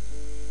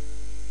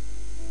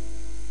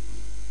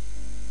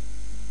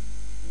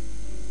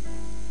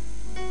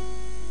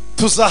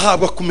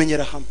 tuzahabwa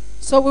kumenyera hamwe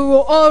So we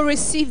will all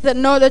receive the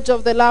knowledge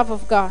of the love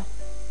of God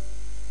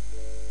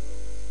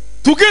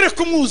tugere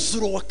ku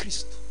mwuzuro wa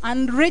Kristo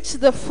and reach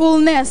the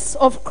fullness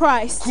of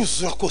Christ,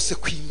 kuzura kose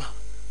kw'Imana.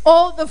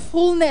 all the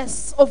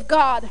fullness of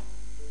God.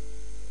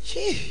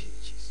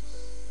 Jesus.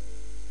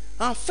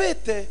 En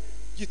fait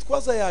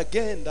Gitwaza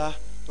yagenda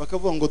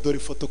bakavuga ngo dore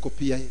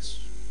fotokopi ya Yesu.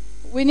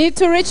 We need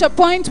to reach a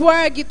point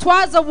where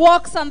Gitwaza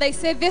walks and they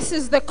say, this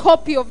is the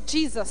copy of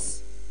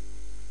Jesus.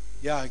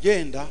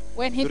 Yagenda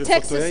When he dore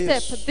takes foto ya a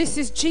Yesu. step, this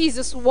is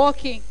Jesus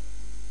walking.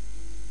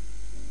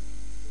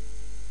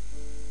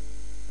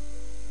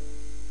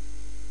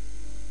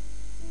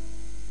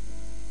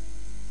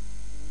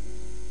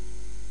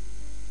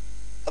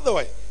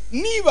 Otherwise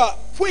niba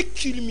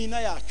kwekirimina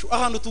yacu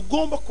ahantu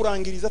tugomba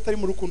kurangiriza atari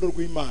mu rukundo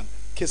rw'Imana,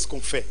 qu'est-ce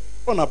qu'on fait?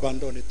 On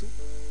abandonne tout.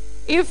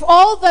 If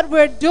all that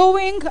we're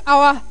doing,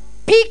 our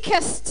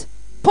peakest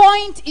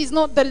point is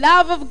not the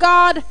love of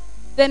God,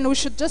 then we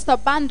should just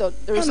abandon.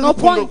 There is no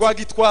urukundo point. rwa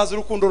Gitwaza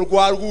urukundo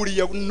rwa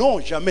rwuriya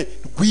no jamais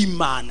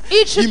rw'Imana.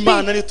 It should be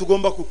Imana ni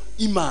tugomba ku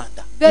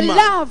Imana.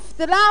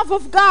 The love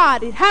of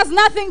God. It has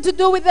nothing to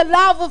do with the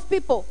love of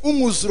people.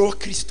 Umwuzuro wa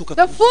Kristo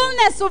The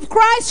fullness of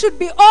Christ should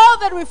be all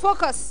that we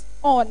focus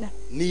on.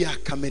 ni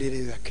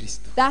akamerere ya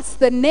Kristo. That's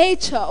the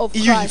nature of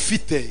Iyo Christ.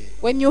 uyifite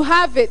When you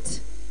have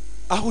it,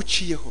 aho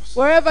uciye hose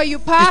wherever you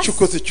pass, icyo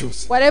ukoze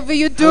cyose whatever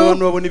you abantu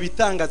do, babona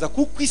ibitangaza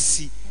kuko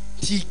isi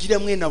ntigira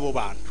mwene abo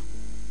bantu.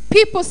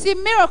 people see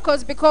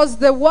miracles because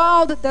the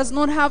world does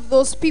not have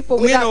those people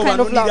with Mwene that abo kind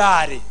bantu of ni love.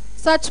 rare.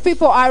 Such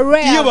people are Iyo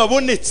rare.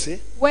 babonetse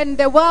When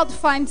the world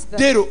finds them,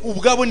 rero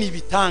ubwabo ni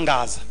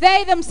ibitangaza.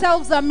 they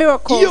themselves are Iyo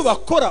miracles.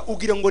 bakora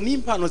ugira ngo ni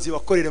impano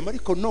zibakoreramo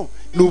ariko no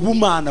ni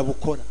ubumana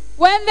bukora.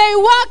 When they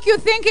work, you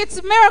think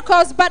it's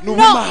miracles, but no,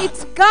 Nubumana.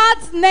 it's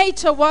God's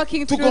nature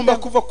working through Tugomba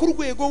them. kuva ku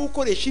rwego rwo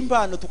gukoresha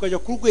impano tukajya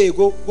ku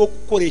rwego rwo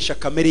gukoresha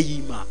kamere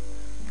y'Imana.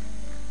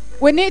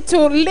 We need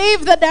to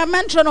leave the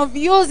dimension of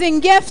using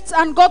gifts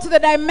and go to the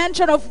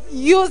dimension of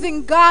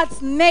using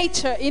God's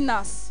nature in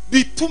us.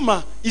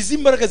 Bituma izi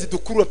mbaraga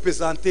zidukurura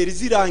pesanteri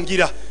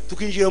zirangira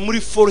tukinjira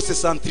muri force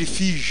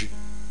centrifuge.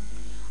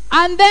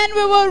 And then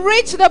we will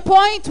reach the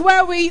point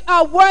where we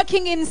are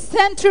working in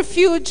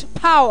centrifuge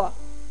power.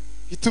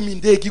 Ituma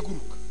indege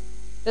iguruka.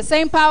 The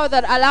same power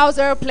that allows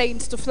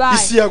airplanes to fly.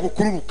 Isi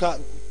yagukururuka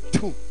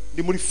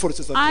ni muri force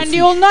And centrifuge.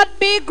 you will not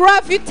be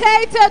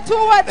gravitated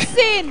towards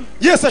sin.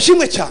 Yes,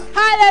 ashimwe cyane.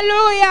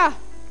 Hallelujah.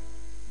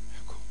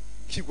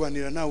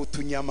 Kigwanira nawe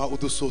utunyama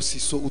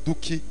udusosiso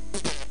uduki.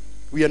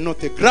 We are not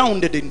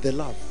grounded in the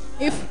love.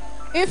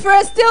 If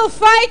we're still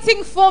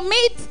fighting for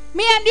meat,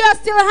 me and you are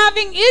still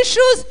having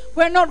issues,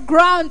 we're not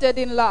grounded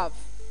in love.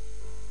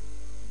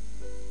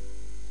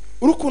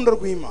 Urukundo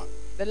rw'Imana.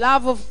 The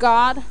love of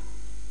God.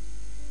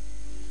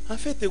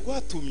 Afite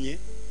gwatumye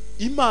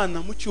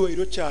Imana mu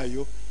cyubahiro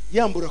cyayo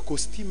yambura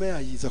costume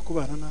yayiza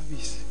kubana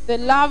n'abisi. The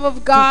love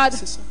of God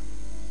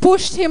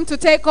pushed him to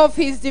take off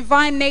his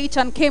divine nature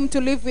and came to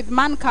live with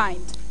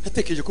mankind.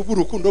 Natekereje ku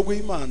bw'urukundo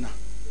rw'Imana.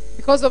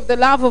 Because of the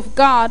love of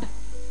God,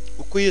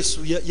 Uko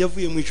Yesu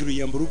yavuye mu ijuru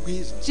yambura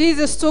ubwiza.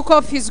 Jesus took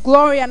off his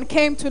glory and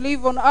came to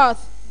live on earth.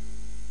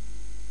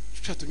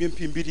 Cyatumye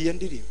mpimbiri ya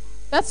ndirimbo.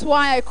 That's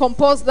why I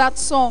composed that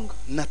song.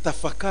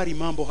 Natafakari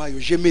mambo hayo,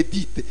 je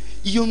médite.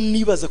 Iyo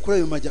nibaza kuri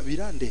ayo majya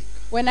birandeka.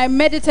 When I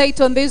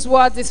meditate on these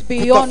words, it's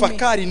beyond me.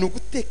 Kutafakari ni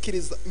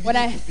ugutekereza When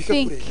I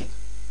think,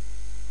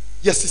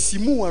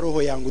 yasisimua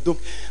roho yangu. Donc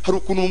hari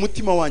ukuntu mu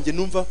mutima wanjye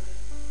numva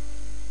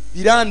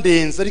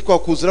birandenza ariko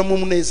hakuzuramo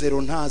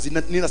umunezero ntazi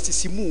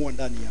ninasisimua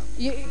ndani yangu.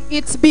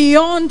 It's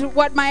beyond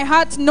what my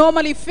heart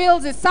normally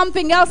feels. It's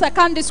something else I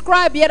can't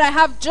describe, yet I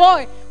have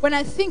joy when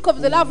I think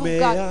of the love of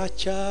God.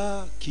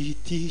 Umeacha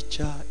kiti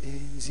cha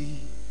enzi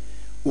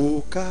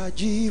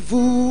ukajivua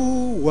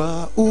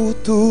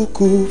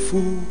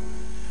utukufu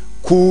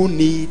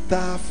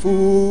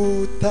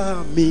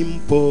kunitafuta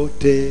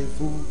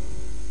mimpotevu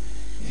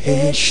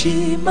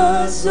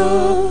heshima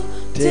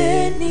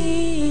zote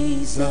ni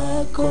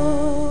zako.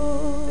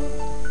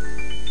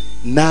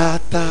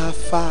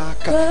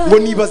 natafaka ngo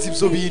nibaza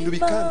ibyo bintu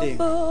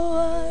bikandenga.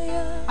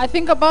 I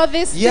think about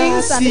these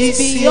things and it's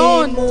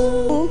beyond.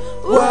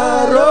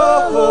 Wa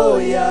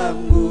roho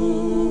yangu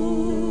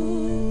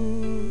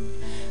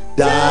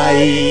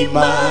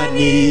daima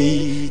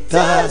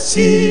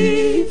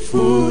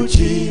nitasifu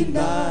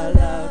jina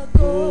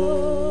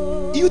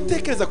lako. iyo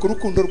utekereza ku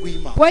rukundo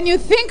rw'Imana, When you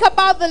think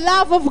about the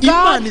love of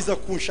Imana God, iza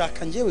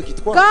kunshaka njyewe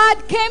Gitwaza.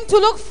 God came to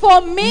look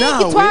for me,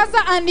 Nawe.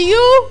 Gitwaza, and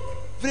you.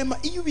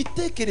 Vraiment iyo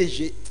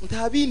ubitekereje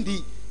nta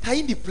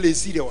yindi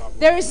plaisir wawe.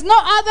 There is no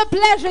other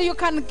pleasure you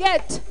can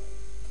get.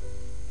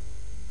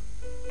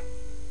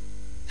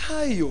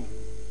 Hayo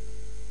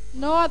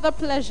No other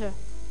pleasure.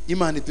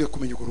 Imana iduhe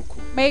kumenya urwo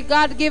rukundo. May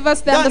God give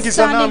us the Ndangiza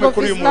understanding namwe of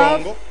kuri His uyu love.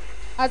 murongo.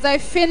 As I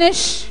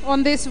finish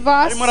on this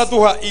verse, Arimo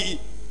araduha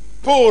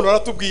Paul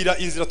aratubwira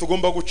inzira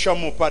tugomba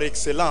gucamo par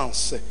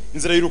excellence,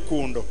 inzira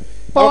y'urukundo.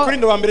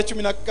 Abakorinto ba mbere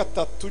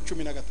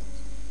 13:13.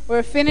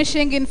 we're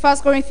finishing in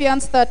 1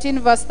 Corinthians 13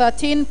 verse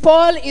 13.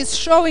 Paul is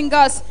showing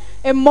us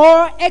a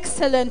more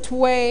excellent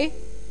way.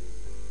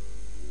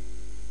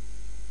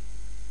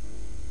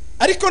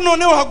 Ariko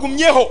noneho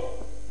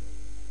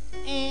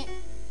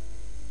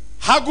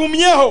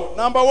hagumyeho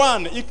number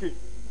 1 iki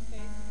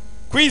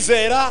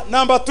kwizera,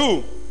 number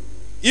 2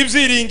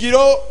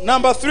 ibyiringiro,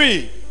 number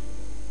 3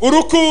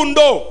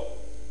 urukundo.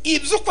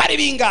 Ibyo uko ari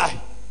bingahe?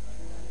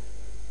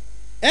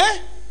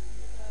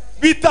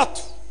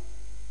 Bitatu.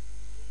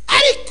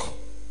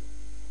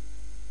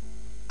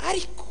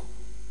 Ariko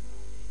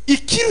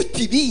ikiruta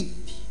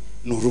ibindi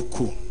ni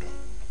urukundo.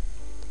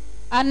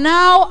 And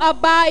now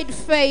abide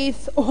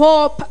faith,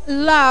 hope,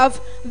 love.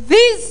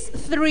 These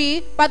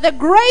three, but the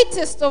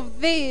greatest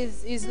of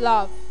these is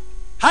love.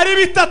 Hari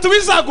bitatu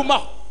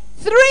bizagumaho.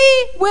 3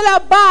 will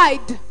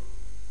abide.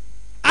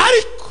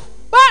 Ariko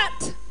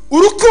But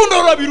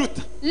urukundo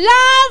rurabiruta.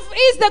 love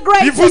is the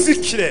Bivuze greatest.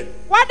 ikirere.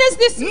 What does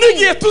this mean?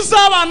 N'igihe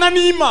tuzabana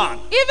n'Imana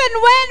Even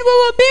when we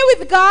will be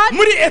with God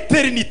muri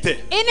eternite,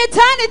 in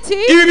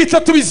eternity, ibi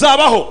bitatu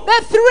bizabaho: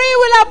 the 3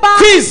 will abide.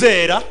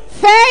 kwizera,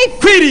 Faith,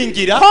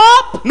 kwiringira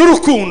hope,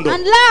 n'urukundo.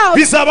 and love.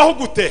 Bizabaho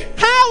gute?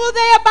 How will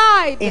they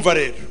abide? Umva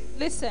rero,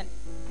 Listen.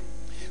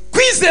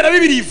 kwizera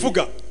Bibiri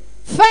ivuga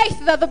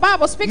Faith that the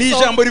Bible speaks ni of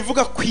ijambo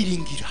rivuga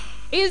kwiringira.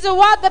 is a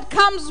word that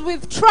comes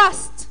with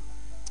trust.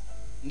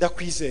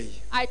 Ndakwizeye,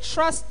 I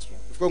trust you.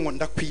 uvuga ngo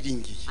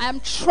ndakwiringiye. I am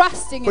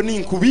trusting Ko in you.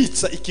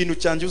 ninkubitsa ikintu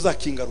cyanjye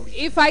uzakingarurira.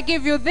 If I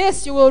give you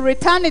this, you will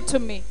return it to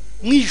me.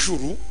 Mu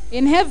ijuru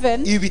In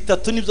heaven, ibi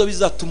bitatu nibyo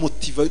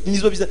bizatumotiva,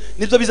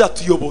 nibyo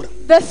bizatuyobora.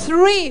 the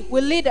 3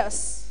 will lead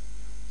us.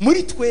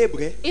 Muri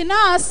twebwe In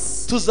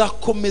us,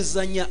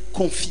 tuzakomezanya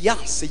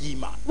confiance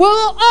y'Imana. we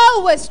will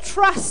always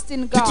trust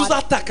in God.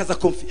 Tuzatakaza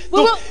confiance.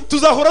 We will-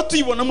 Tuzahora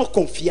tuyibonamo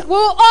confiance. We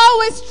will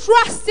always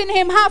trust in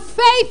Him, have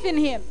faith in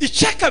Him.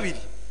 Icya kabiri,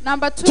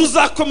 Number 2,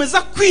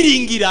 tuzakomeza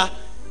kwiringira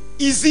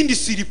izindi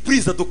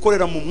surprise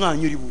dukorera mu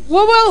mwanya uri buze.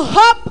 we will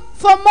hope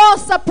for more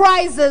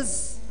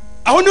surprises.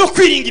 Aho niho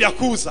kwiringira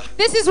kuza.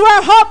 This is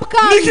where hope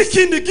Niki comes.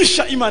 kindi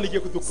gisha Imana igiye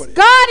kudukorera.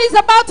 God is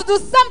about to do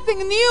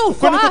something new Ko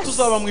for niko us.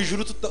 tuzaba mu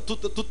ijuru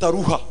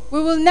tutaruha. We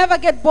will never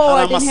get Hari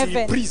bored in ama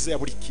heaven. surprise ya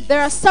buri kintu.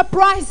 There are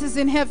surprises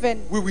in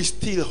heaven. We will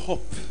still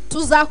hope.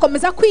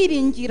 Tuzakomeza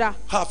kwiringira.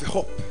 Have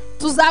hope.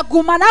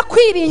 Tuzagumana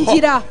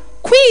kwiringira.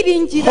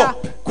 Kwiringira.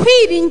 Hope.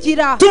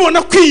 Kwiringira.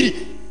 Tubona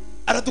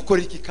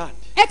aradukorera iki kandi?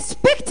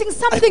 Expecting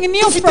something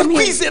new Dufite from Him.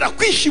 kwizera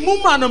kwishima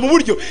Imana mu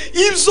buryo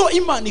ibyo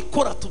Imana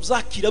ikora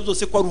tubyakira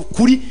byose ko ari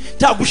ukuri,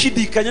 nta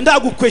gushidikanya, nta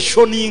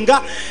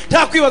gukweshoninga,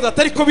 nta kwibaza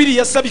atari ko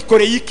biriya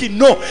sabikoreye iki.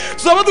 No,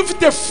 tuzaba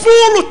dufite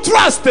full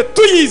trust,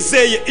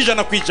 tuyizeye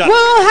ijana ku We ijana.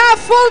 will have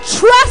full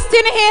trust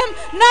in Him,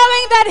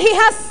 knowing that He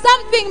has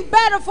something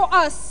better for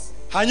us.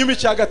 Hanyuma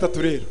icya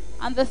gatatu rero,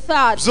 And the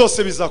third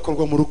byose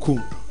bizakorwa mu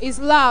rukundo. is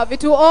love.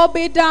 It will all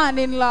be done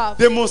in love.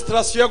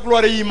 Demonstration ya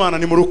gloire y'Imana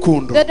ni mu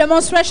rukundo. The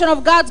demonstration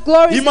of God's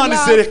glory is in Imana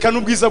love. izerekana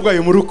ubwiza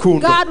bwayo mu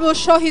rukundo. God will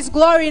show His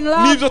glory in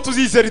love. N'ibyo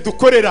tuzizera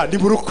dukorera ni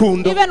mu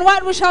rukundo. Even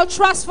what we shall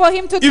trust for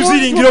Him to do will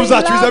be in Ibyiringiro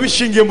byacu biza love.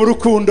 bishingiye mu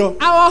rukundo.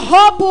 Our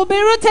hope will be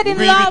rooted in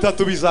Ibi love.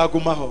 bitatu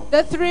bizagumaho: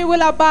 The 3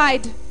 will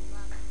abide.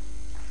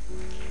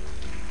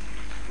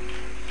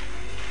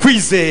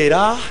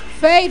 kwizera,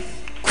 Faith,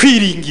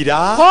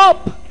 kwiringira,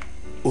 hope,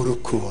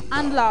 urukundo.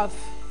 and love.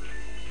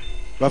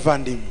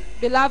 Bavandimwe,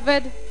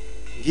 Beloved,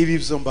 ngibi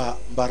byo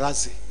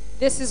mbaraze: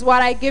 this is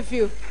what I give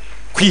you.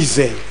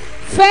 kwizera,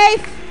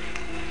 Faith,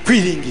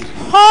 kwiringira,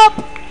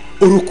 hope,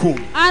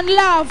 urukundo. and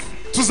love.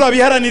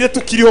 Tuzabiharanire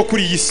tukiriho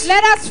kuri iyi si,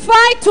 Let us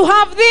fight to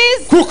have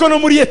these, kuko no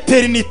muri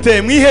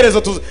eternite, mu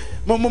iherezo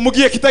mu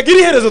gihe kitagira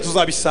iherezo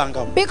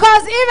tuzabisangamo.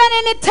 because even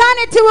in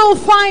eternity we will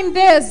find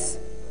this.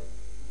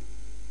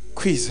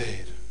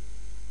 Kwizera,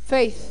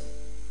 Faith,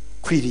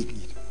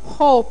 kwiringira,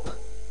 hope,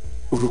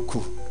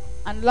 urukundo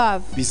and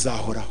love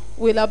bizahoraho.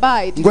 will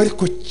abide. Ngo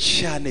ariko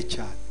cyane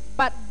cyane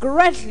But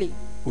greatly,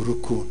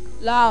 urukundo.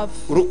 Love.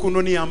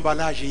 Urukundo ni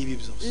emballage y'ibi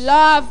byose.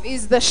 Love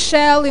is the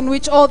shell in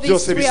which all these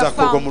Byose three are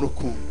bizakorwa mu found.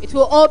 rukundo. It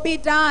will all be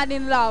done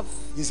in love.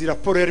 Inzira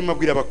Paul yarimo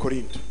abwira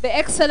abakorinto. The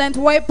excellent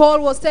way Paul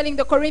was telling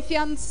the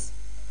Corinthians,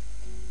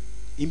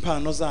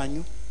 Impano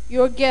zanyu,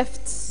 your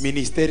gifts,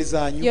 ministeri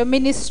zanyu, your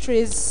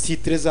ministries,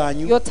 titre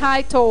zanyu, your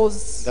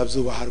titles,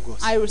 ndabyubaha rwose.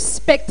 I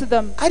respect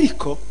them.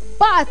 Ariko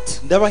But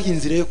ndabaha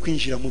inzira yo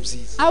kwinjira mu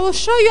byiza. I will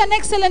show you an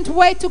excellent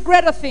way to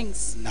greater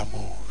things.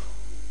 Namoro.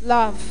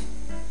 Love.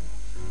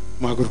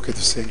 Muhaguruke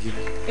dusenge.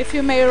 If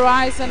you may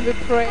rise and we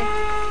pray.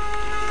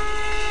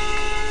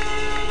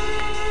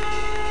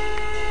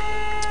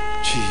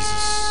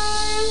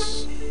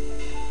 Jesus.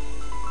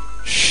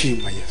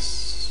 Shima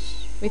yes.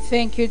 We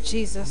thank you,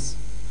 Jesus.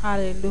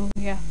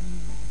 Hallelujah.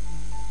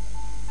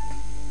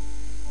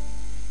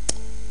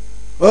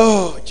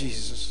 Oh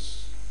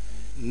Jesus.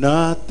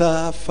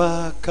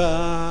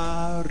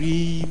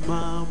 Natafakari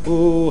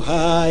mambo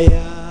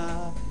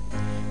haya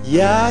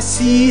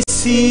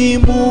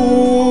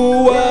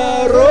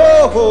yasisimua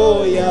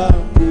roho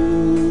yangu,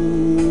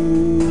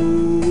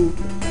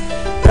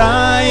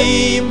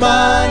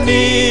 daima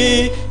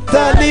nitalisifu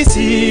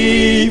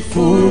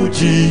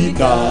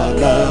jina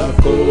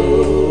lako.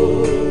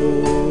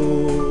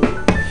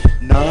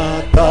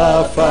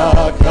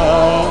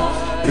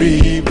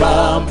 Natafakari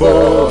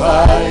mambo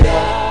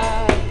haya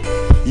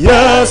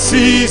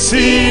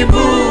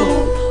yasisimua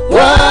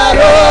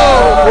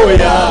roho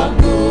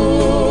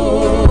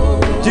yangu,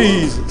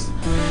 Jesus,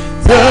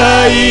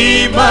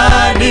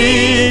 daima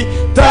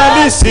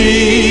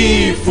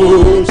nitalisifu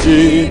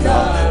jina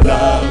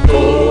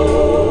lako.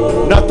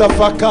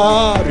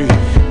 Natafakari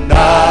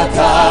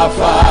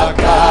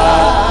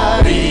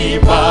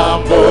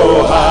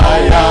mambo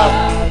haya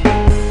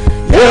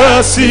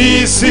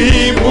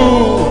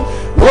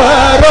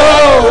yasisimua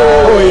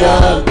roho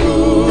yangu,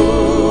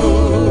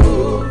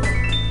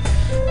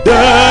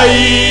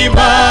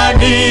 daima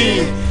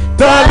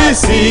nitalisifu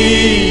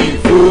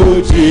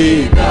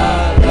jina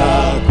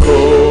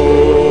lako.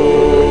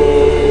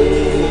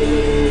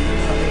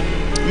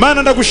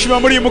 Mana ndagushima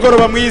muri uyu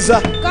mugoroba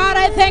mwiza. God,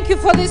 I thank you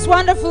for this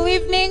wonderful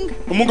evening.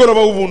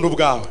 Umugoroba w'ubuntu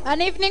bwawe.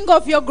 An evening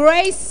of your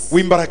grace,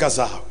 W'imbaraga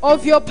zawe.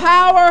 of your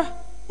power.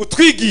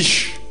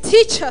 Utwigishe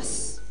Teach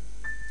us.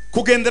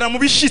 kugendera mu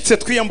bishitse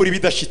twiyambura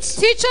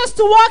ibidashitse. Teach us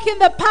to walk in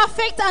the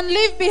perfect and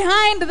leave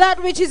behind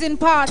that which is in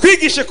part.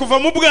 Twigishe kuva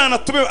mu bwana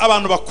tube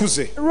abantu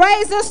bakuze.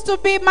 Raise us to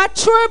be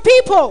mature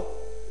people.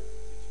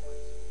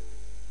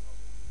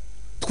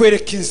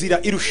 Twereke inzira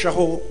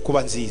irushaho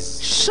kuba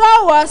nziza.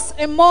 Show us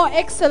a more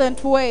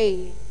excellent way.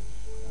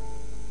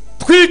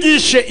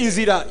 Twigishe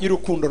inzira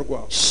y'urukundo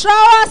rwawe.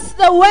 Show us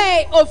the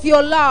way of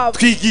your love.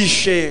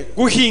 Twigishe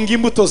guhinga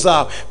imbuto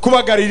zawe,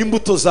 kubagarira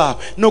imbuto zawe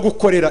no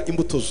gukorera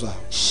imbuto zawe.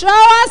 Show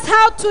us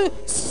how to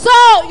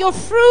sow your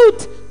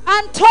fruit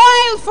and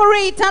toil for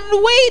it and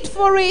wait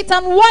for it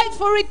and wait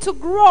for it to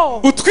grow.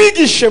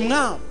 Utwigishe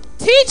Mwami.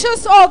 Teach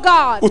us, oh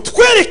God.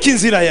 Utwereke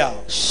inzira yawe.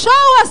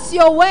 Show us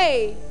your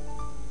way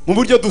Mu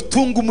buryo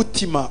dutunga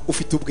umutima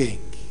ufite ubwenge.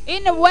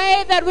 in a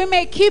way that we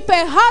may keep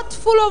a heart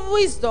full of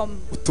wisdom.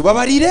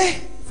 Utubabarire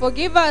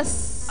Forgive us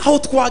aho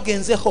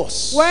twagenze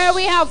hose where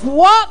we have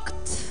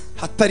walked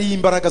hatari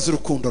imbaraga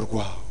z'urukundo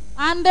rwawe.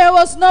 and there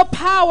was no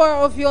power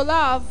of your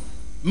love.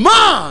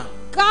 Man,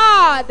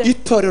 God,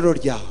 itorero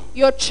ryawe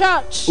your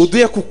church,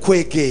 uduye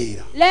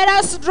kukwegera. let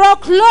us draw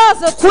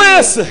closer to you,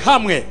 Twese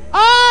hamwe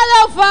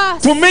all of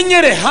us,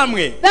 tumenyere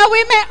hamwe that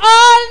we may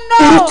all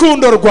know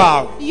urukundo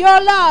rwawe,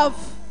 your love,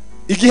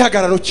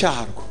 igihagararo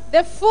cyarwo,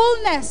 the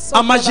fullness of your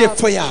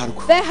amajepfo love,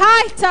 yarwo, the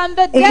height and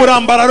the depth,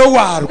 umurambararo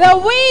warwo, the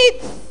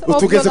width of your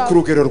utugeze ku love,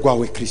 rugero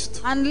rwawe Kristo.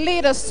 and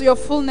lead us to your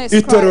fullness,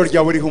 Itorero Christ.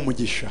 ryawe riho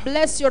umugisha.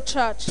 Bless your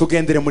church.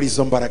 Tugendere muri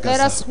izo mbaraga Let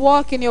zawe us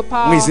walk in your mu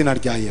power. izina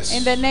rya Yesu.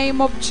 In the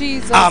name of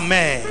Jesus.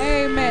 Amen.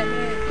 Amen.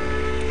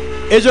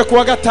 Ejo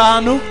kuwa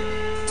gatanu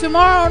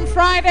Tomorrow on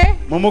Friday,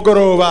 mu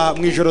mugoroba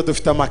mu ijoro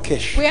dufite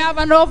amakesha. we have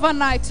an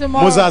overnight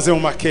tomorrow. Muzaze mu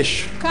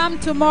makesha. Come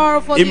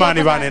tomorrow for the Imana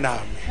ibane overnight.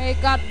 namwe. May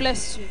God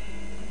bless you.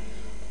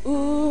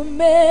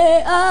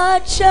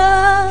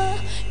 Umeacha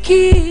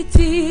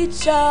kiti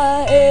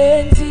cha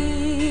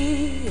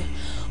enzi,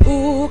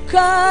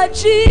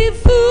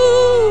 ukajivua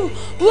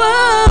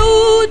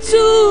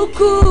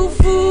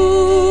utukufu,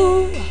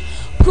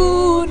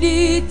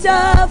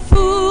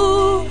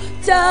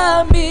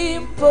 kunitafuta mimi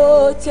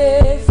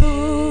mpotevu.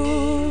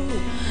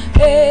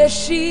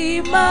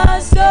 Heshima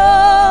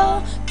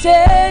zote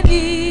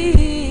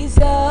ni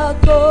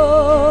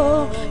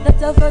zako.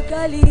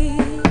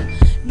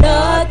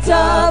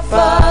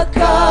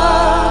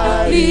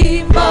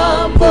 Natafakari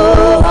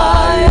mambo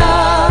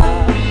haya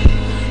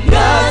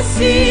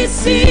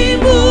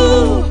yasisimua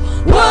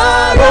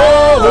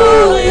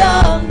roho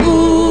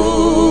yangu,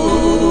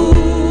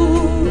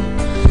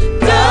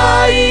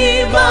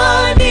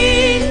 daima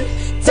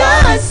nitasifu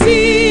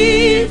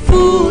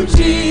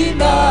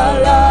jina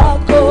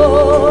lako.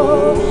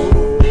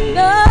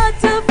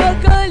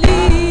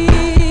 Natafakari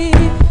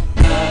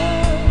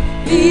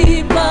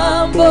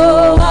mambo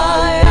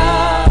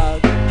haya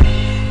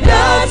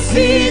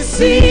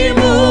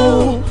yasisimu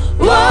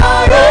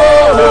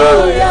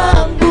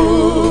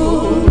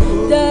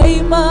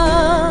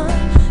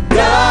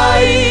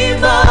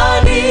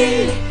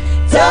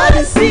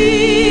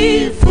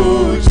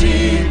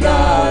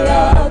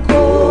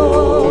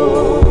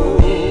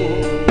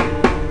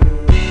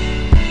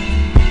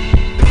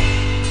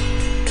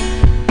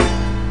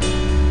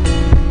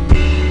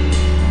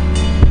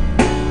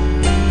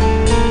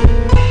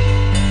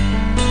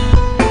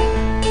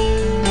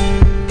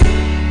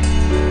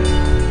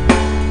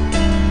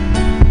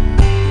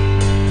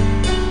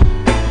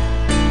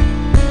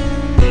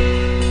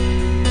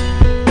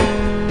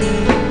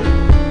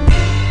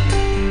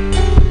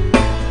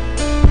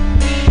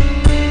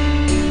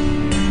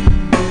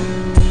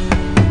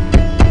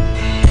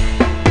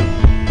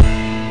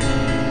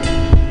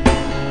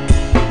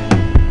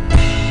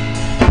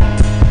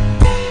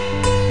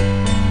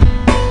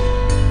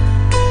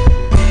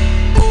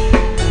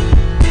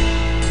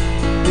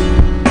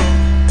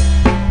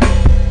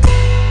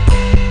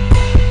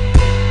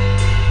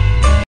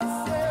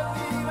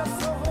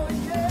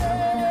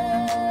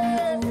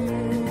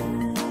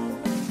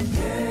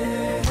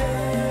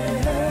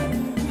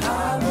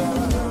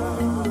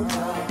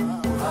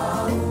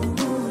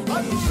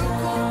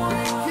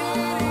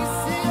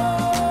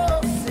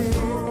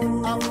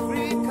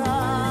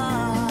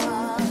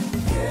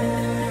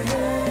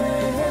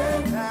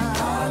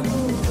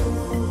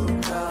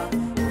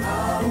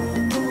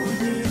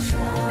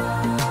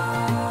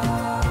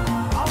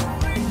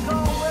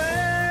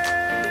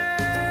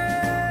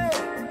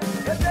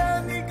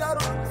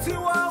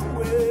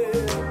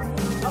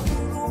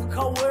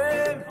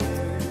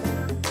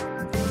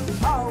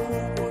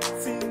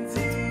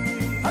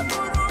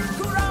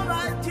haguruka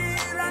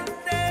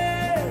urabagirane,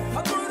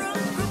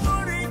 haguruka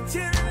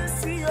umurikire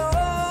isi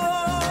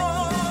yose,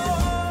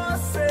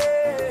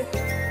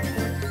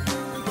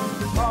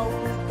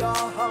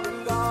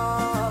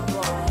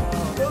 udahangarwa,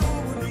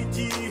 ubu ni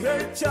igihe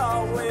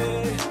cyawe.